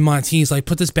 and then Montini's like,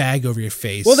 put this bag over your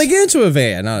face. Well, they get into a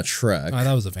van, not a truck. Oh,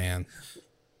 that was a van.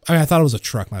 I thought it was a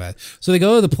truck, my bad. So they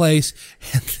go to the place,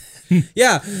 and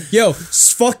yeah,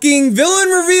 fucking villain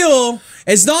reveal.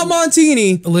 It's not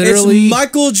Montini. Literally, it's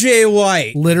Michael J.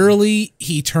 White. Literally,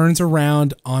 he turns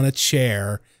around in a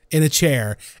chair,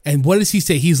 and what does he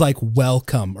say? He's like,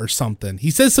 welcome, or something.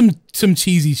 He says some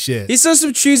cheesy shit. He says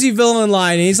some cheesy villain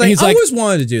line, and he's like, I always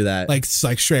wanted to do that. Like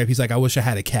straight up, he's like, I wish I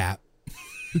had a cat.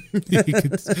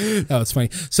 That was funny.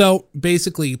 So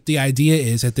basically, the idea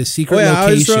is at this secret location.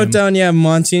 I just wrote down,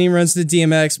 Montini runs to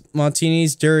DMX.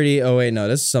 Montini's dirty. Oh, wait, no,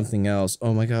 this is something else.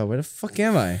 Oh, my God, where the fuck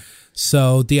am I?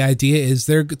 So the idea is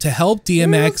they're to help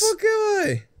DMX. Where the fuck am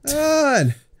I?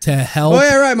 God. To help. Oh,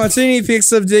 yeah, right. Montini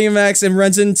picks up DMX and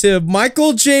runs into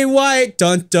Michael J. White.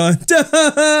 Dun, dun,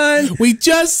 dun. We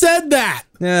just said that.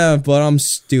 Yeah, but I'm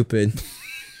stupid.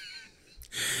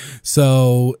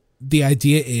 So the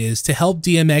idea is to help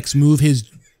DMX move his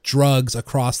drugs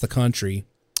across the country.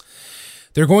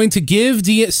 They're going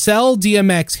to sell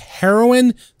DMX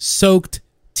heroin-soaked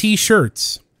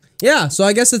T-shirts. Yeah, so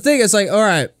I guess the thing is like, all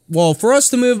right, well, for us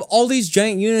to move all these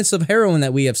giant units of heroin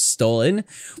that we have stolen,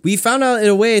 we found out in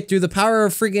a way through the power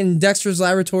of freaking Dexter's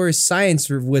Laboratory science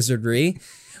wizardry,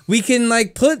 we can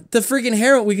like put the freaking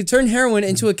heroin, we can turn heroin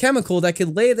into a chemical that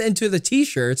could lay it into the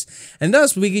t-shirts, and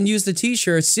thus we can use the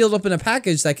t-shirts sealed up in a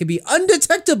package that could be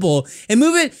undetectable and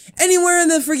move it anywhere in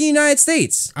the freaking United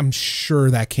States. I'm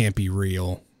sure that can't be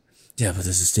real. Yeah, but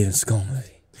this is Steven Seagal movie.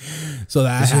 So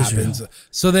that happens.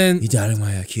 So then You doubting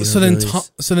my AKIDO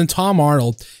so then Tom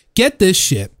Arnold, get this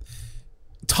shit.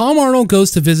 Tom Arnold goes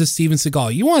to visit Steven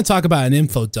Seagal. You want to talk about an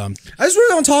info dump? I just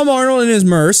wrote on Tom Arnold and his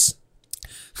Merce.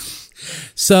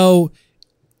 So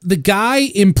the guy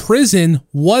in prison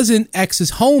wasn't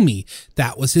X's homie.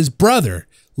 That was his brother.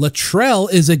 Luttrell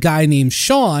is a guy named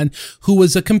Sean who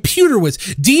was a computer whiz.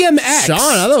 DMX. Sean?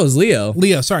 I thought it was Leo.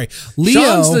 Leo, sorry. Leo.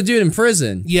 Sean's the dude in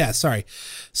prison. Yeah, sorry.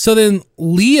 So then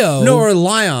Leo. No, or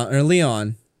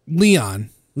Leon.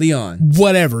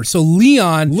 Whatever. So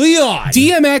Leon.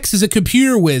 DMX is a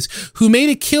computer whiz who made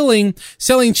a killing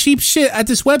selling cheap shit at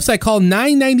this website called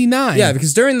 999. Yeah,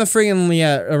 because during the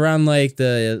friggin' around like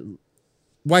the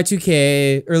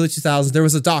Y2K, early 2000s, there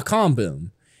was a .com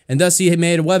boom. And thus he had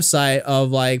made a website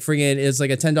of like friggin', it's like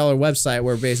a $10 website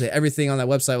where basically everything on that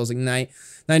website was like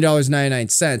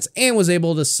 $9.99 and was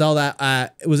able to sell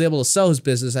that, his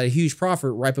business at a huge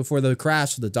profit right before the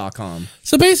crash of the .com.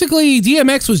 So basically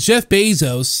DMX was Jeff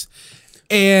Bezos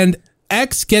and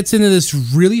X gets into this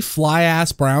really fly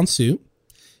ass brown suit.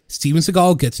 Steven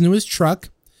Seagal gets into his truck.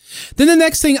 Then the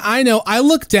next thing I know, I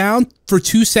look down for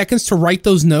 2 seconds to write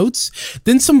those notes.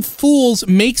 Then some fools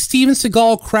make Steven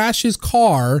Seagal crash his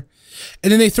car,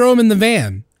 and then they throw him in the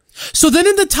van. So then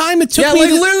in the time it took me... Yeah,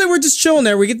 like literally we're just chilling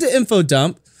there. We get the info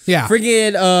dump. Yeah.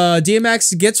 Friggin'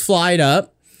 DMX gets flied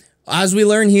up. As we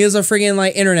learn, he is a friggin'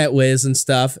 like internet whiz and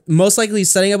stuff. Most likely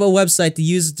setting up a website to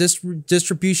use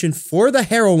distribution for the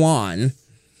heroin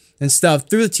and stuff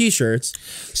through the t-shirts.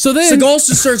 So then Seagal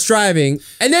just starts driving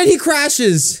and then he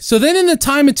crashes. So then in the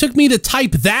time it took me to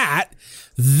type that,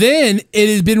 then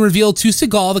it had been revealed to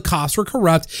Seagal the cops were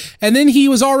corrupt, and then he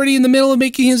was already in the middle of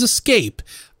making his escape.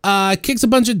 Kicks a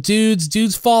bunch of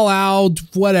dudes fall out,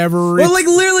 whatever. Well, like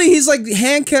literally he's like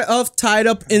handcuffed, tied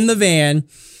up in the van,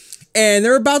 and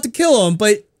they're about to kill him,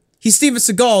 but he's Steven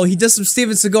Seagal. He does some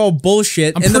Steven Seagal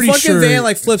bullshit, and the fucking van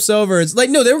like flips over. It's like,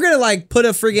 no, they were gonna like put a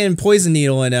friggin' poison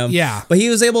needle in him. Yeah, but he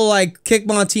was able to like kick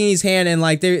Montini's hand, and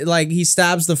like he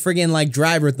stabs the friggin' like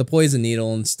driver with the poison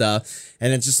needle and stuff.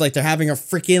 And it's just like they're having a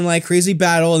freaking like crazy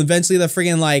battle, and eventually the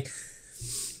friggin' like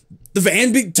the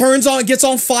van turns on, gets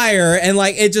on fire, and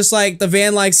like it just like the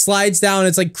van like slides down.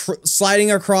 It's like sliding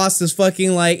across this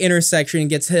fucking like intersection and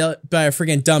gets hit by a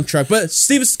friggin' dump truck. But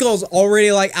Steven Seagal's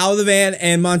already like out of the van,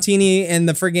 and Montini and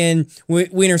the friggin'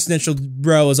 Wiener Schnitzel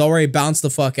bro is already bounced the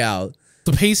fuck out.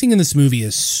 The pacing in this movie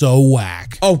is so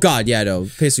whack. Oh god, yeah, no,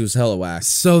 pacing was hella whack.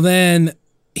 So then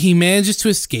he manages to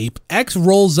escape. X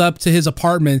rolls up to his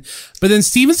apartment, but then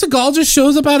Steven Seagal just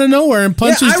shows up out of nowhere and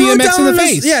punches DMX in the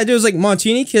face. Yeah, it was like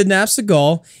Montini kidnaps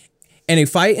Seagal, and a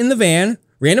fight in the van,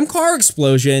 random car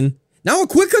explosion. Now a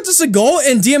quick cut to Seagal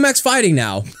and DMX fighting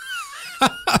now.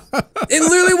 It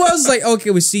literally was like, okay,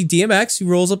 we see DMX, he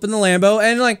rolls up in the Lambo,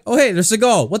 and like, oh hey, there's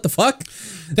Seagal. What the fuck?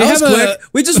 That was quick.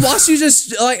 We just watched you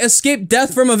just like escape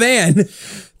death from a van.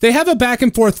 They have a back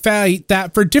and forth fight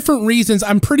that, for different reasons,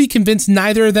 I'm pretty convinced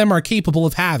neither of them are capable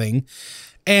of having.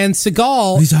 And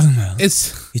Seagal, what are you talking about?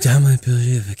 It's you doubt my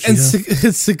ability of AKIDO? And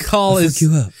Seagal is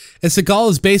you up. And Seagal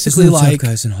is basically There's no like tough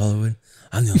guys in Hollywood.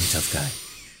 I'm the only tough guy.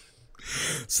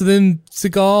 So then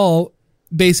Seagal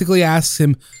basically asks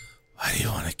him, "Why do you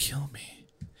want to kill me?"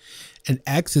 And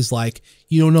X is like,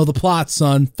 "You don't know the plot,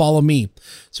 son. Follow me."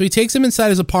 So he takes him inside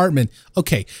his apartment.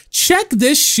 Okay, check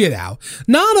this shit out.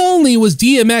 Not only was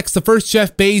DMX the first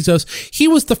Jeff Bezos, he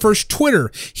was the first Twitter.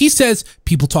 He says,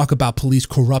 people talk about police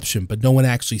corruption, but no one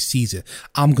actually sees it.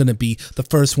 I'm going to be the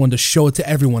first one to show it to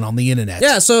everyone on the internet.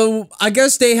 Yeah, so I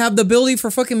guess they have the ability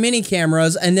for fucking mini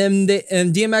cameras, and then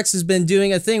and DMX has been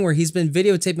doing a thing where he's been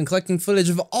videotaping, collecting footage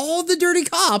of all the dirty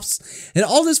cops, and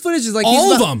all this footage is like...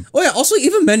 all of them. Oh yeah, also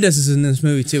Eva Mendes is in this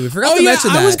movie too. We forgot to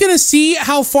mention that. I was going to see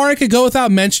how far I could go without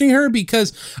mentioning her,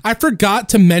 because I forgot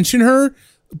to mention her,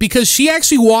 because she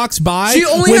actually walks by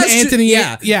when Anthony...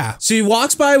 Yeah. She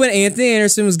walks by when Anthony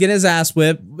Anderson was getting his ass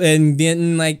whipped and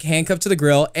getting like handcuffed to the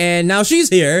grill, and now she's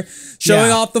here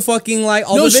showing off the fucking like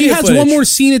all the video she has footage. One more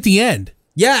scene at the end.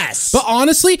 Yes. But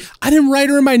honestly, I didn't write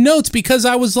her in my notes because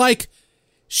I was like,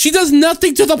 she does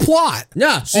nothing to the plot.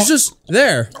 Yeah, she's just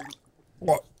there.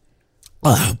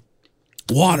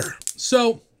 Water.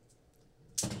 So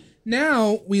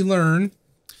now we learn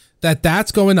that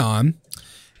that's going on,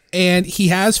 and he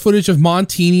has footage of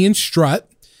Montini and Strut,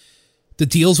 the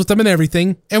deals with them and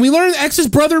everything. And we learn X's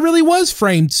brother really was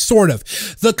framed, sort of.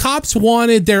 The cops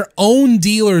wanted their own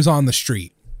dealers on the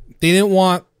street. They didn't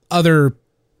want other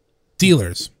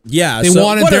dealers. Yeah, they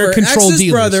wanted their controlled X's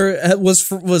dealers. brother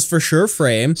was for sure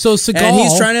framed. So Seagal, and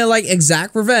he's trying to like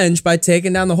exact revenge by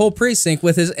taking down the whole precinct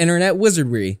with his internet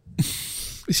wizardry.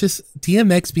 It's just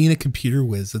DMX being a computer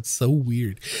whiz. That's so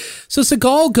weird. So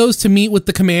Seagal goes to meet with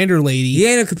the commander lady. He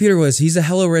ain't a computer whiz. He's a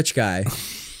hella rich guy.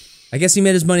 I guess he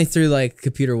made his money through like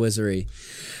computer wizardry.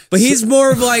 But he's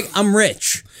more of like, I'm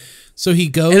rich. So he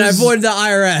goes... And I avoided the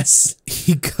IRS.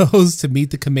 He goes to meet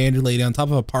the commander lady on top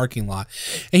of a parking lot.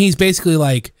 And he's basically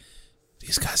like,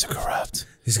 these guys are corrupt.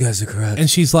 These guys are corrupt. And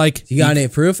she's like... You got any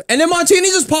proof? And then Montini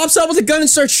just pops up with a gun and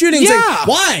starts shooting. He's like,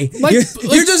 why? Like,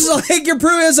 you're just like, you're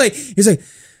proving. It's like, he's like,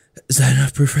 is that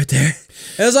enough proof right there?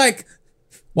 And it's like...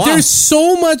 Wow. There's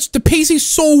so much, the pacing's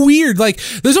so weird. Like,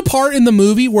 there's a part in the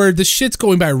movie where the shit's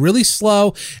going by really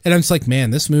slow, and I'm just like,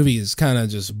 man, this movie is kind of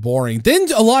just boring.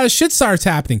 Then a lot of shit starts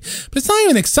happening, but it's not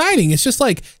even exciting. It's just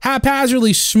like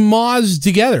haphazardly schmozzed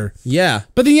together. Yeah.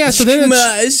 But then, so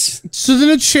then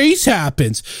a chase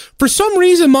happens. For some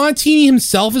reason, Montini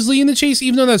himself is leading the chase,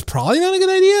 even though that's probably not a good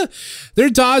idea. They're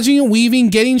dodging and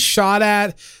weaving, getting shot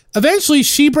at. Eventually,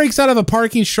 she breaks out of a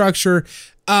parking structure.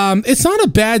 It's not a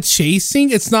bad chasing.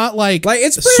 It's not like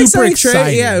it's pretty super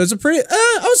exciting. Yeah, it was a pretty.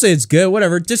 I would say it's good.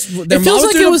 Whatever. Just it feels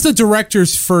like it was the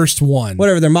director's first one.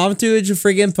 Whatever. They're mobbing through a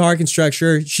freaking parking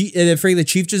structure. The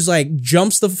chief just like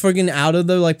jumps the freaking out of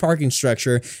the like parking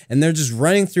structure, and they're just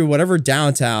running through whatever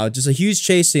downtown. Just a huge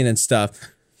chase scene and stuff.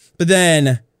 But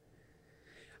then,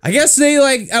 I guess they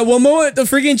like at one moment the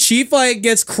freaking chief like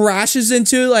crashes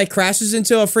into a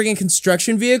freaking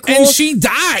construction vehicle and she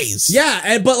dies.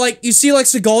 Yeah, but like you see like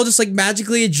Seagal just like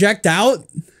magically eject out.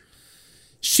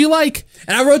 She like,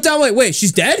 and I wrote down like, wait,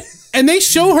 she's dead? And they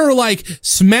show her like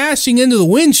smashing into the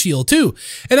windshield too,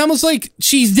 and I was like,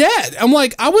 she's dead. I'm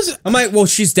like, well,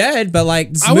 she's dead, but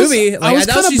like this movie, like I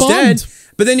thought she's dead,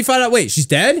 but then you find out, wait, she's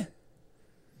dead.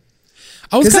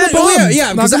 I was kind of bummed.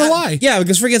 Yeah, not gonna lie. Yeah,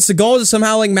 because freaking Seagal just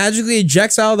somehow like magically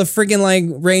ejects out of the freaking like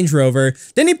Range Rover.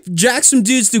 Then he jacks some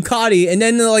dude's Ducati, and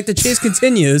then like the chase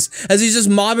continues as he's just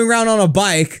mobbing around on a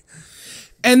bike.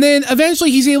 And then eventually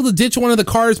he's able to ditch one of the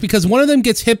cars because one of them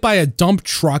gets hit by a dump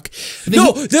truck.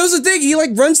 No, there was a thing. He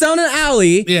like runs down an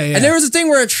alley. Yeah. And there was a thing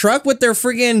where a truck with their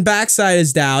friggin' backside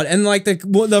is down, and like the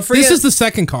friggin'. This is the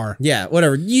second car. Yeah,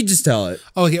 whatever. You just tell it.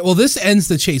 Okay, well this ends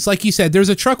the chase. Like you said, there's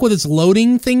a truck with its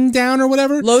loading thing down or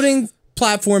whatever. Loading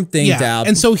platform thing down.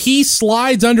 And so he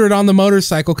slides under it on the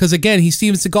motorcycle because again, he's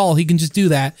Steven Seagal. He can just do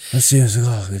that. Let's Steven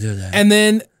Seagal can do that. And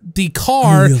then the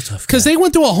car, because they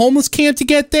went to a homeless camp to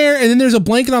get there, and then there's a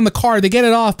blanket on the car. They get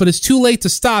it off, but it's too late to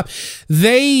stop.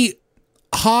 The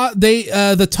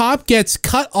top gets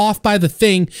cut off by the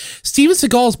thing. Steven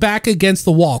Seagal's back against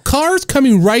the wall. Car's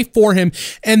coming right for him,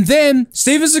 and then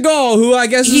Steven Seagal, who I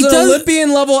guess is an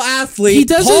Olympian level athlete, he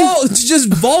just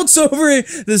vaults over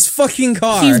this fucking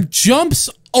car. He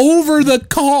jumps over the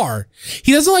car.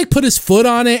 He doesn't like put his foot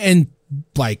on it and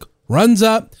like runs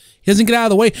up. He doesn't get out of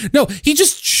the way. No, he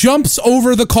just jumps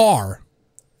over the car.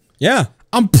 Yeah.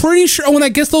 I'm pretty sure when I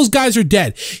guess those guys are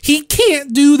dead. He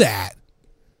can't do that.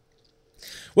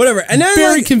 Whatever. And then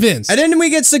very convinced. And then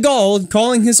we get Seagal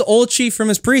calling his old chief from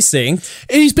his precinct.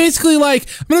 And he's basically like,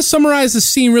 I'm going to summarize the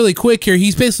scene really quick here.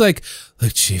 He's basically like,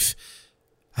 look, chief,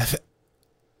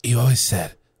 you always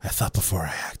said, I thought before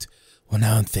I act. Well,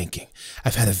 now I'm thinking.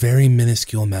 I've had a very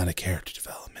minuscule amount of character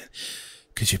development.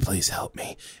 Could you please help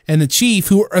me? And the chief,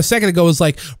 who a second ago was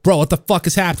like, bro, what the fuck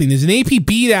is happening? There's an AP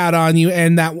beat out on you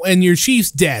and your chief's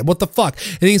dead. What the fuck?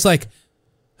 And he's like,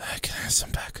 can I have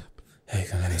some backup? Hey,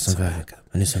 I need some backup.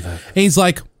 I need some backup. And he's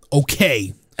like,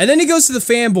 okay. And then he goes to the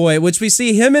fanboy, which we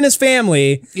see him and his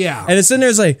family. Yeah. And it's in there,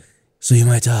 it's like, so you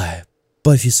might die,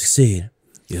 but if you succeed,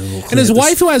 you'll and his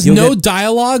wife, who has no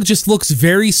dialogue, just looks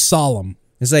very solemn.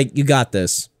 It's like, you got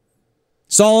this.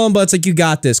 Solemn, but it's like, you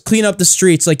got this. Clean up the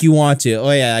streets like you want to.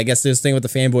 Oh, yeah, I guess there's a thing with the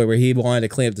fanboy where he wanted to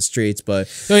clean up the streets, but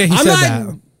he said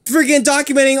that. Freaking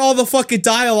documenting all the fucking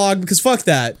dialogue because fuck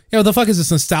that. Yeah, what the fuck is this,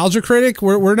 nostalgia critic?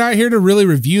 We're not here to really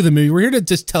review the movie. We're here to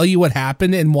just tell you what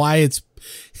happened and why it's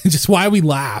just why we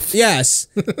laugh. Yes.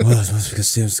 Well, it's because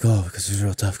Steven Seagal, because he's a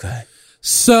real tough guy.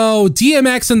 So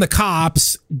DMX and the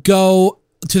cops go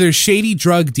to their shady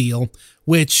drug deal,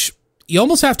 which you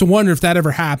almost have to wonder if that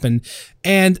ever happened.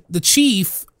 And the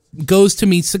chief goes to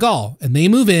meet Seagal, and they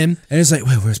move in. And it's like,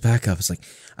 wait, where's backup? It's like,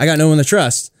 I got no one to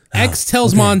trust. X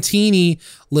tells Montini,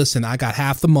 listen, I got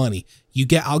half the money.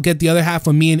 I'll get the other half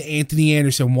when me and Anthony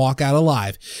Anderson walk out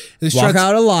alive. And walk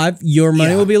out alive, your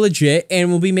money will be legit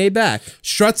and will be made back.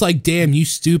 Strut's like, damn, you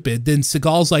stupid. Then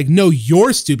Seagal's like, no,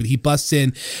 you're stupid. He busts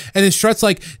in. And then Strut's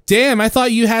like, damn, I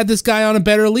thought you had this guy on a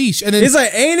better leash. And then he's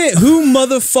like, ain't it who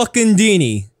motherfucking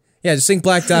Deanie? Yeah, just think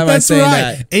Black Diamond saying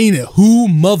that. Ain't it who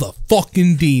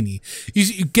motherfucking Deanie?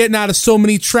 You getting out of so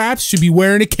many traps, should be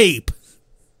wearing a cape.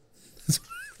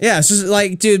 Yeah, it's just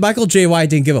like, dude, Michael J. White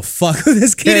didn't give a fuck with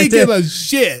this character. He didn't give a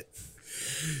shit.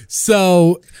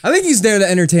 So, I think he's there to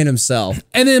entertain himself.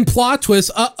 and then plot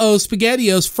twist,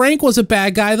 SpaghettiOs, Frank was a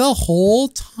bad guy the whole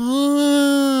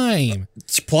time.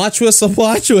 Plot twist, a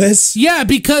plot twist. Yeah,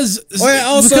 because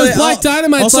Black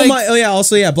Dynamite's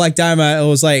Black Dynamite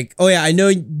was like, oh yeah, I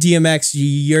know DMX,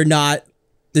 you're not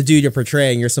the dude you're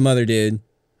portraying, you're some other dude.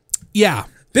 Yeah.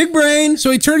 Big brain.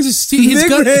 So he turns his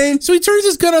gun. Brain. So he turns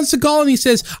his gun on Seagal and he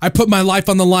says, "I put my life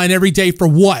on the line every day for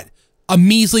what? A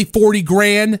measly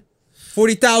 $40,000,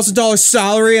 $40,000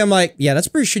 salary." I'm like, yeah, that's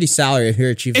a pretty shitty salary if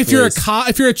you're a chief. If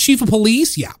you're a chief of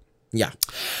police, yeah. Yeah.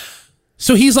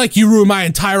 So he's like, "You ruined my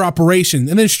entire operation."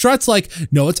 And then Strut's like,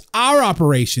 "No, it's our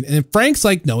operation." And then Frank's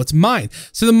like, "No, it's mine."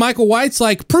 So then Michael White's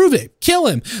like, "Prove it, kill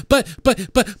him." But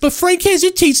Frank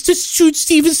hesitates to shoot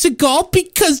Steven Seagal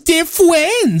because they're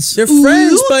friends. They're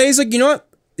friends, but he's like, you know what?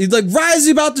 He's like, Rise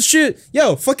about to shoot.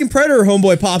 Yo, fucking Predator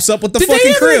homeboy pops up with the fucking Did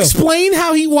they ever crew. explain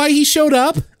why he showed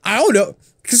up? I don't know.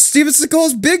 Because Steven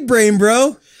Seagal's big brain,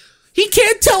 bro. He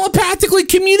can't telepathically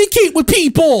communicate with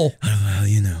people. Well,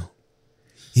 you know.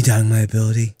 You doubting my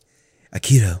ability?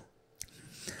 AKIDO.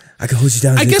 I can hold you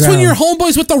down to I the guess ground when you're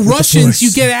homeboys with the Russians, Force. you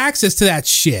get access to that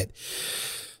shit.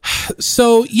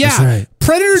 So, yeah. That's right.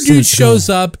 Predator Steven Dude shows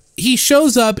Seagal. up. He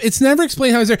shows up. It's never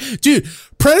explained how he's there. Dude,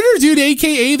 Predator Dude,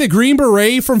 a.k.a. the Green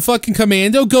Beret from fucking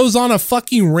Commando, goes on a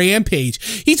fucking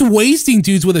rampage. He's wasting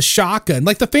dudes with a shotgun.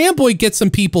 Like, the fanboy gets some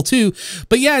people, too.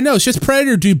 But, yeah, no, it's just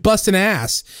Predator Dude busting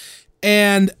ass.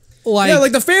 And... yeah,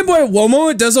 like the fanboy at one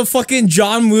moment does a fucking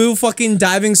John Woo fucking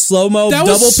diving slow-mo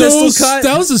double pistol cut.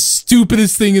 That was the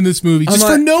stupidest thing in this movie. Just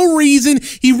for no reason,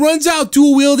 he runs out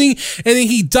dual wielding and then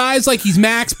he dives like he's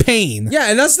Max Payne. Yeah,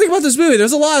 and that's the thing about this movie.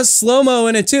 There's a lot of slow-mo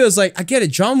in it too. It's like, I get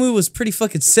it, John Woo was pretty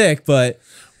fucking sick, but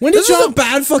this is a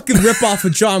bad fucking ripoff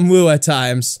of John Woo at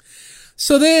times.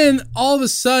 So then, all of a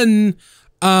sudden...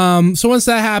 so once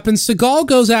that happens, Seagal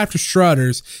goes after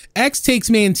Strutters. X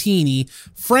takes Mantini.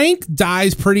 Frank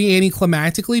dies pretty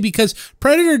anticlimactically because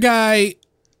Predator guy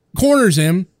corners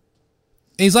him.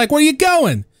 And he's like, "Where are you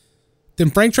going?"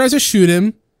 Then Frank tries to shoot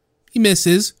him. He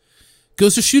misses.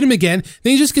 Goes to shoot him again.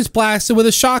 Then he just gets blasted with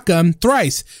a shotgun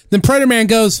thrice. Then Predator Man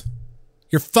goes,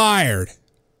 "You're fired."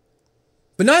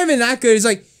 But not even that good. He's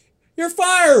like, "You're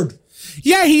fired."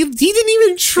 Yeah, he didn't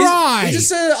even try. He just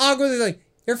said it awkwardly like,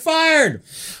 "You're fired."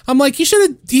 I'm like, he should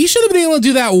have been able to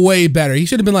do that way better. He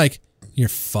should have been like, "You're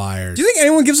fired." Do you think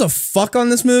anyone gives a fuck on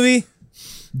this movie?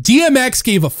 DMX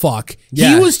gave a fuck.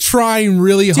 Yeah. He was trying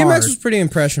really hard. DMX was pretty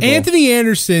impressionable. Anthony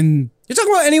Anderson. You're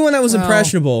talking about anyone that was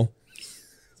impressionable.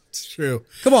 It's true.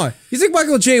 Come on. You think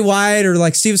Michael J. White or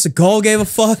like Steven Seagal gave a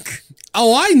fuck?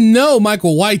 Oh, I know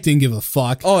Michael White didn't give a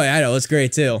fuck. Oh, yeah, I know. It's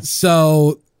great too.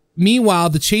 So, meanwhile,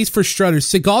 the chase for Strutters,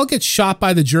 Seagal gets shot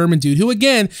by the German dude, who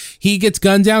again, he gets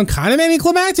gunned down kind of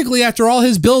anticlimactically after all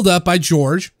his buildup by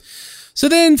George. So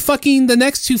then fucking the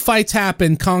next two fights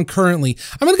happen concurrently.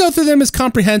 I'm going to go through them as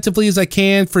comprehensively as I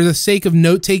can for the sake of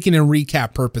note-taking and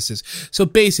recap purposes. So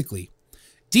basically,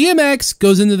 DMX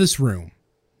goes into this room.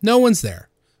 No one's there.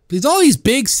 But he's all these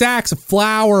big sacks of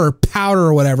flour or powder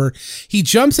or whatever. He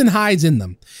jumps and hides in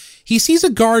them. He sees a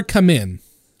guard come in.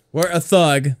 Or a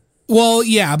thug. Well,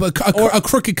 yeah, but a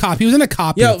crooked cop. He was in a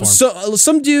cop uniform. So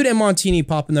some dude and Montini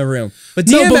pop in the room. But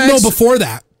DMX... No, before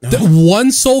that. The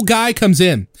one sole guy comes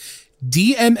in.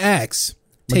 DMX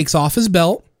takes off his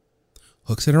belt,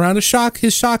 hooks it around his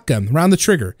shotgun, around the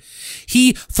trigger.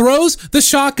 He throws the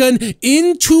shotgun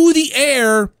into the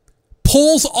air,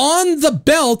 pulls on the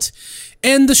belt,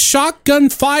 and the shotgun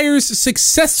fires,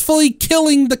 successfully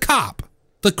killing the cop,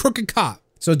 the crooked cop.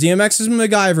 So DMX is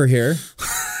MacGyver here.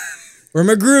 Or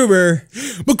MacGruber.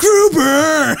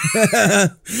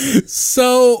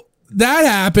 So that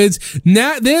happens.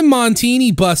 Then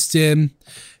Montini busts in.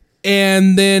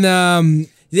 And then,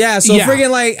 friggin'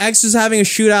 like X is having a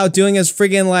shootout, doing his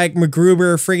friggin' like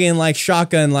MacGruber, friggin' like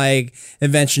shotgun like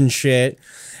invention shit.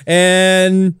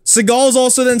 And Seagal's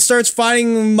also then starts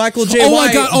fighting Michael J.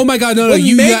 White. Oh my god, no,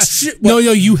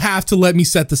 you have to let me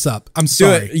set this up. I'm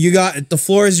sorry. Do it. You got it. The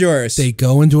floor is yours. They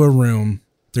go into a room.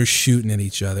 They're shooting at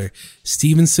each other.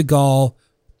 Steven Seagal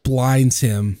blinds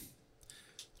him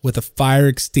with a fire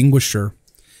extinguisher.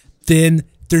 Then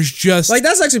there's just... like,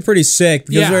 that's actually pretty sick.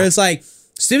 Because where it's like,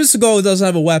 Steven Seagal doesn't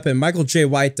have a weapon. Michael J.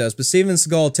 White does. But Steven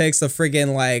Seagal takes the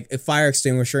friggin' like a fire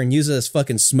extinguisher and uses it as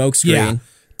fucking smoke screen. Yeah.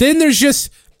 Then there's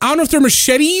just... I don't know if they're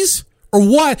machetes or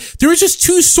what. There was just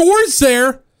two swords there.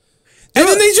 And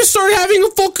then they just started having a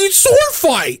fucking sword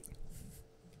fight.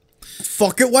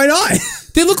 Fuck it, why not?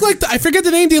 They look like, I forget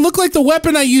the name, they look like the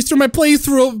weapon I used through my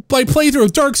playthrough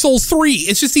of Dark Souls 3.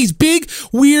 It's just these big,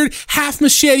 weird, half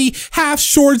machete, half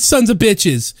sword sons of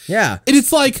bitches. Yeah. And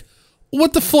it's like,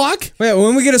 what the fuck? Wait,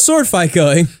 when we get a sword fight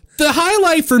going? the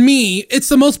highlight for me, it's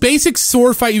the most basic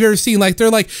sword fight you've ever seen. Like they're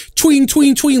like tween,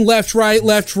 tween, tween, left, right,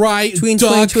 Tween,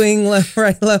 duck. tween, left,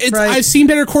 right, right. I've seen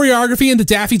better choreography in the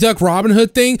Daffy Duck Robin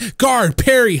Hood thing. Guard,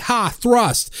 parry, ha,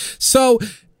 thrust. So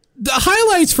the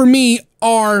highlights for me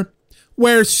are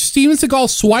where Steven Seagal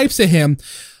swipes at him,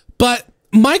 but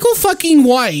Michael fucking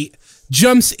White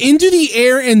jumps into the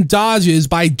air and dodges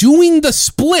by doing the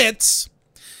splits.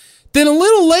 Then a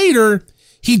little later,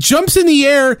 he jumps in the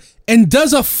air and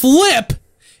does a flip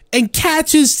and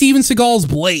catches Steven Seagal's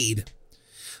blade.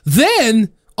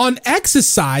 Then on X's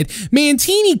side,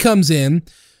 Mantini comes in,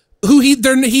 who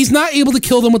he's not able to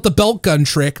kill them with the belt gun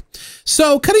trick.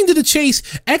 So cutting to the chase,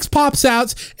 X pops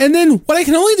out, and then what I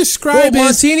can only describe is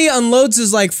Mantini unloads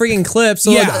his like freaking clip,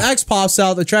 so like, X pops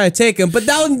out to try to take him, but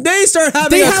now they start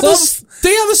having they have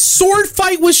a sword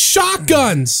fight with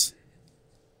shotguns.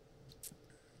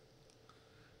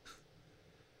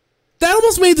 That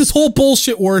almost made this whole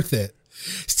bullshit worth it.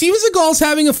 Steven Seagal's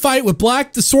having a fight with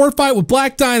the sword fight with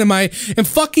Black Dynamite, and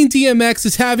fucking DMX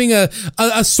is having a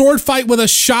sword fight with a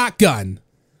shotgun.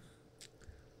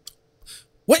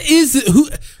 What is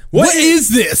it? What is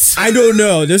this? I don't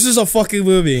know. This is a fucking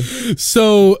movie.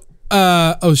 So,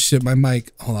 oh shit, my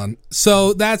mic. Hold on.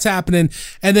 So that's happening,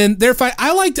 and then their fight. I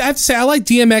have to say, I like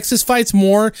DMX's fights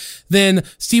more than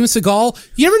Steven Seagal.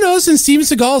 You ever notice in Steven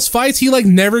Seagal's fights, he like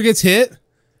never gets hit?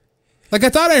 Like, I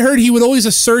thought I heard he would always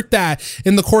assert that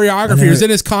in the choreography. It was in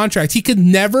his contract. He could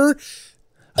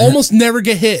almost never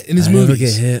get hit in his movies. I never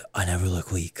get hit. I never look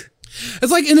weak.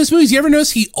 It's like in his movies, you ever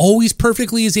notice he always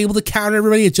perfectly is able to counter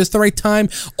everybody at just the right time,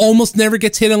 almost never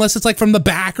gets hit unless it's like from the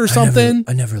back or something?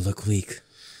 I never look weak.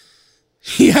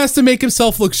 He has to make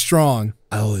himself look strong.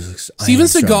 I always look Steven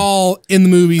Seagal in the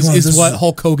movies is what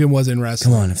Hulk Hogan was in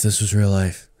wrestling. Come on, if this was real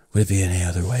life, would it be any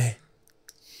other way?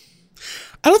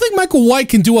 I don't think Michael White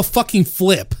can do a fucking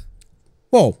flip.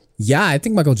 Whoa. Yeah, I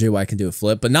think Michael J. White can do a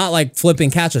flip, but not like flip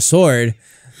and catch a sword.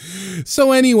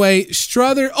 So anyway,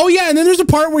 Struther. Oh yeah, and then there's a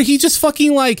part where he just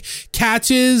fucking like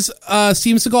catches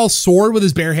Steven Seagal's sword with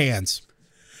his bare hands.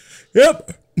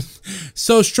 Yep.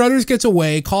 So Struthers gets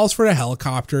away, calls for a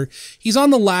helicopter. He's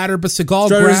on the ladder, but Seagal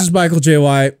Struthers is Michael J.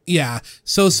 White. Yeah.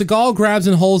 So Seagal grabs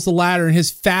and holds the ladder, and his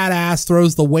fat ass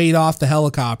throws the weight off the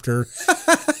helicopter.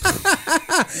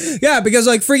 Yeah, because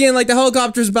like freaking like the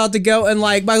helicopter's about to go, and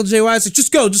like Michael J. White's like,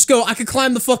 just go, I can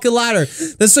climb the fucking ladder.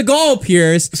 Then Seagal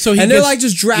appears, they're like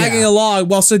just dragging along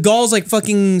while Seagal's like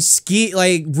fucking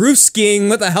roof skiing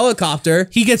with a helicopter.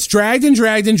 He gets dragged and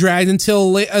dragged and dragged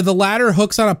until the ladder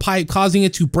hooks on a pipe, causing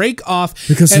it to break off.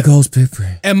 Because Seagal's big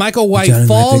brain. And Michael White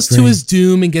falls to his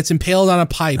doom and gets impaled on a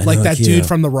pipe like that dude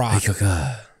from The Rock.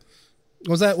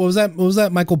 What was that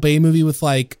Michael Bay movie with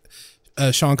like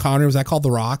Sean Connery? Was that called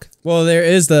The Rock? Well, there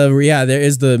is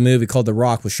the movie called The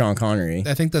Rock with Sean Connery.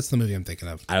 I think that's the movie I'm thinking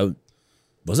of.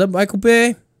 Was that Michael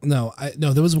Bay? No,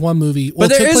 there was one movie. But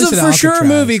there is for sure a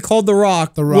movie called The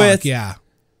Rock. The Rock,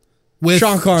 with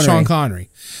Sean Connery. Sean Connery.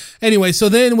 Anyway, so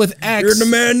then with X, you're the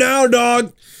man now,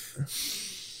 dog.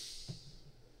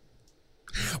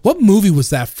 What movie was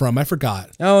that from? I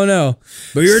forgot. Oh no.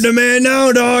 But you're the man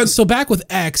now, dog. So back with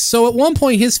X. So at one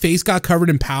point his face got covered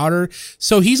in powder.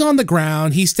 So he's on the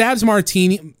ground. He stabs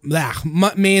Mantini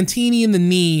in the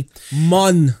knee.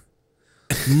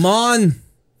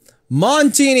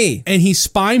 Mantini. And he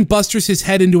spine busters his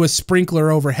head into a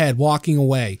sprinkler overhead, walking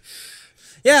away.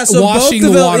 Yeah, so both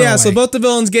the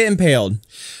villains get impaled.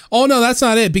 Oh no, that's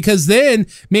not it, because then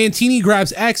Mantini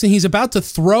grabs X and he's about to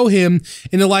throw him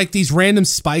into like these random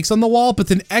spikes on the wall, but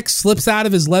then X slips out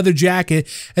of his leather jacket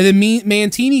and then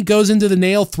Mantini goes into the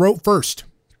nail throat first.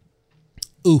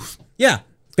 Oof. Yeah,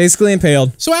 basically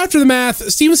impaled. So after the math,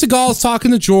 Steven Seagal is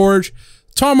talking to George.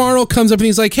 Tom Arnold comes up and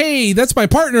he's like, "Hey, that's my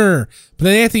partner." But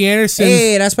then Anthony Anderson,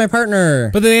 "Hey, that's my partner."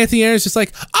 But then Anthony Anderson's just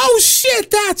like, "Oh shit,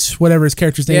 that's whatever his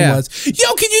character's name was."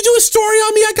 "Yo, can you do a story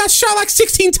on me? I got shot like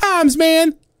 16 times,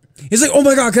 man." He's like, "Oh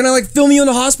my god, can I like film you in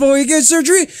the hospital while you get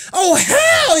surgery?" "Oh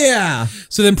hell yeah!"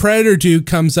 So then Predator Dude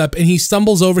comes up and he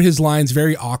stumbles over his lines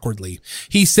very awkwardly.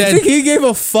 He said, "You think he gave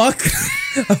a fuck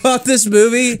about this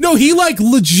movie?" No, he like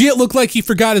legit looked like he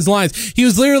forgot his lines. He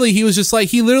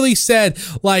literally said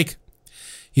like,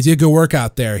 "He did good work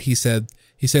out there." He said,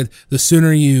 "The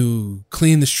sooner you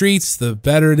clean the streets, the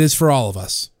better it is for all of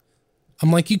us."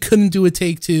 I'm like, you couldn't do a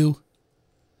take two.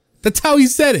 That's how he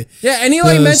said it. Yeah, and he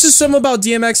like mentions something about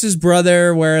DMX's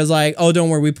brother, whereas like, "Oh, don't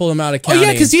worry, we pulled him out of county." Oh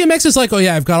yeah, because DMX is like, "Oh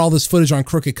yeah, I've got all this footage on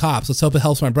crooked cops. Let's hope it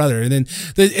helps my brother." And then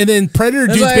Predator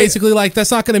Dude's like, basically like,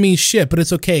 "That's not going to mean shit, but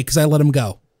it's okay because I let him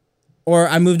go." Or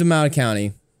I moved him out of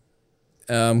county.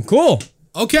 Cool.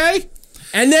 Okay.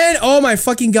 And then, oh my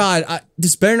fucking god,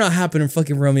 this better not happen in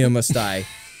fucking Romeo Must Die.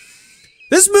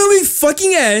 This movie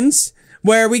fucking ends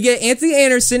where we get Anthony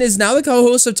Anderson is now the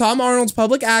co-host of Tom Arnold's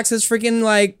public access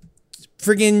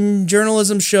freaking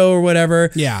journalism show or whatever.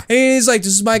 Yeah. And he's like,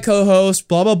 this is my co-host,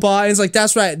 blah, blah, blah. And he's like,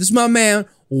 that's right. This is my man,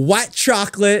 White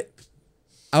Chocolate.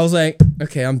 I was like,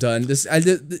 okay, I'm done.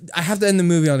 I have to end the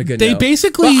movie on a good note. They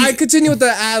basically... But I continue with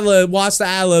the ad-lib, watch the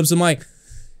ad-libs. I'm like,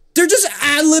 they're just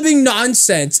ad-libbing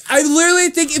nonsense. I literally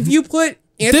think if you put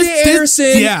Anthony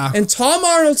Anderson and Tom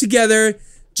Arnold together,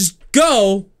 just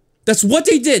go. That's what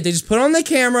they did. They just put on the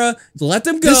camera, let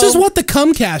them go. This is what the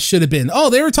Cumcast should have been. Oh,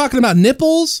 they were talking about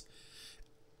nipples,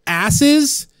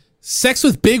 asses, sex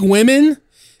with big women.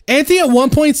 Anthony at one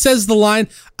point says the line,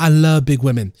 I love big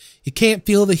women. You can't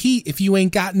feel the heat if you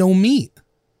ain't got no meat.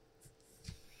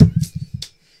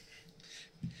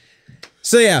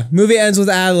 So yeah, movie ends with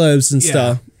ad-libs and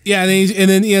stuff. Yeah, and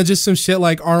then just some shit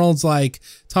like Tom Arnold's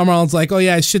like, oh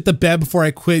yeah, I shit the bed before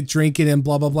I quit drinking and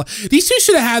blah, blah, blah. These two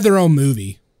should have had their own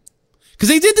movie. Because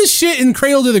they did this shit in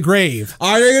Cradle to the Grave.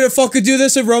 Are they going to fucking do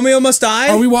this if Romeo Must Die?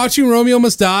 Are we watching Romeo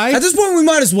Must Die? At this point, we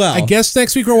might as well. I guess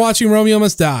next week we're watching Romeo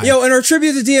Must Die. Yo, in our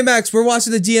tribute to DMX, we're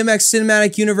watching the DMX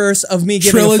cinematic universe of me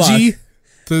giving a fuck.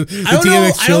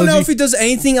 I don't know if he does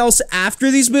anything else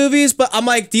after these movies, but I'm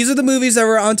like, these are the movies that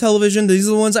were on television. These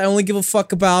are the ones I only give a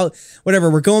fuck about. Whatever.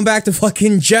 We're going back to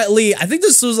fucking Jet Li. I think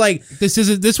this was like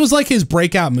this was like his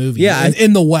breakout movie. Yeah,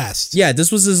 in the West. Yeah, this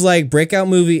was his like breakout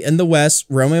movie in the West.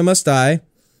 Romeo Must Die.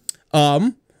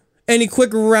 Any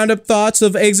quick roundup thoughts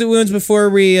of Exit Wounds before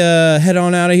we head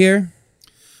on out of here?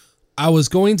 I was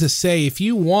going to say, if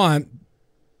you want,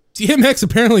 DMX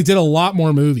apparently did a lot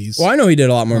more movies. Well, I know he did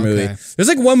a lot more movies. There's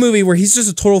like one movie where he's just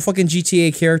a total fucking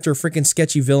GTA character, freaking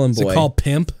sketchy villain boy. Is it called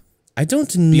Pimp? I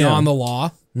don't know. Beyond the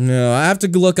Law? No, I have to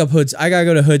look up Hood's. I gotta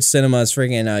go to Hood Cinema's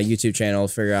freaking YouTube channel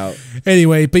to figure out.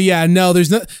 Anyway, but yeah, no,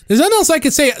 there's nothing else I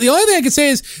could say. The only thing I could say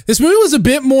is this movie was a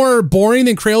bit more boring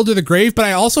than Cradle to the Grave, but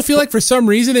I also feel like for some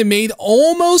reason it made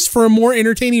almost for a more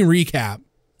entertaining recap.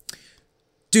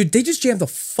 Dude, they just jammed a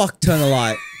fuck ton a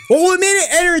lot. Well, what made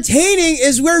it entertaining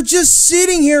is we're just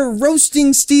sitting here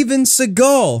roasting Steven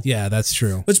Seagal. Yeah, that's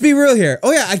true. Let's be real here.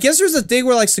 Oh yeah, I guess there's a thing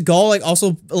where like Seagal like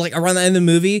also like around the end of the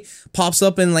movie pops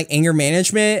up in like anger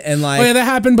management and like. Oh yeah, that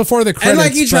happened before the credits. And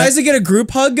like he tries to get a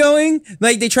group hug going.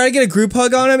 Like they try to get a group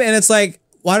hug on him, and it's like,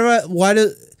 why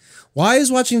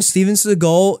is watching Steven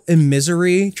Seagal in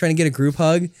misery trying to get a group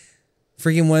hug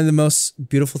freaking one of the most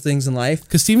beautiful things in life?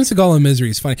 Because Steven Seagal in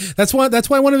Misery is funny. That's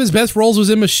why one of his best roles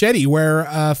was in Machete, where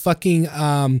Danny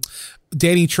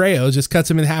Trejo just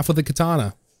cuts him in half with a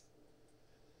katana.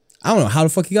 I don't know how the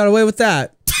fuck he got away with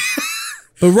that.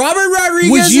 But Robert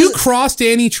Rodriguez, would you cross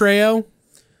Danny Trejo?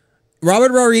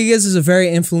 Robert Rodriguez is a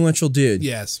very influential dude.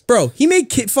 Yes, bro. He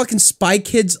made fucking Spy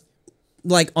Kids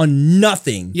like on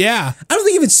nothing. Yeah, I don't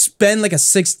think he even spend like a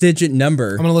 6-digit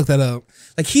number. I'm gonna look that up.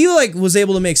 Like he like was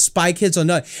able to make Spy Kids on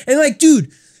nothing. And like,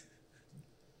 dude,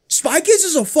 Spy Kids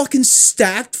is a fucking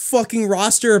stacked fucking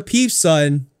roster of peeps,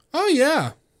 son. Oh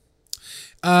yeah.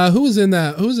 Who was in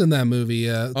that movie?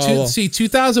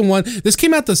 2001. This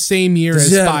came out the same year as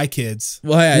Spy Kids.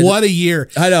 Well, yeah, what a year.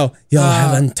 I know. You'll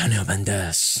have Antonio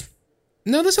Banderas.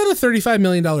 No, this had a $35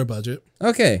 million budget.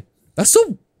 Okay. That's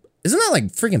so... Isn't that like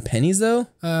freaking pennies though?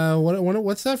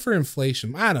 What's that for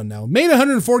inflation? I don't know. Made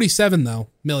 147 though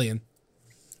million.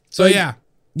 So yeah.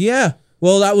 Yeah.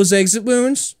 Well, that was Exit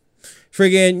Wounds.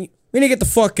 Friggin', we need to get the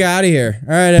fuck out of here.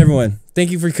 All right, everyone.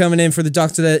 Thank you for coming in for the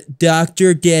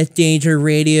Dr. Death Danger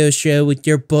radio show with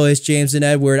your boys, James and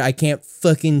Edward. I can't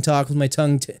fucking talk with my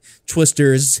tongue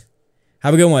twisters.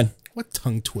 Have a good one. What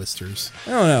tongue twisters? I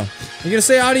don't know. You gonna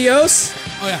say adios?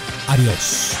 Oh yeah.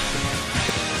 Adios.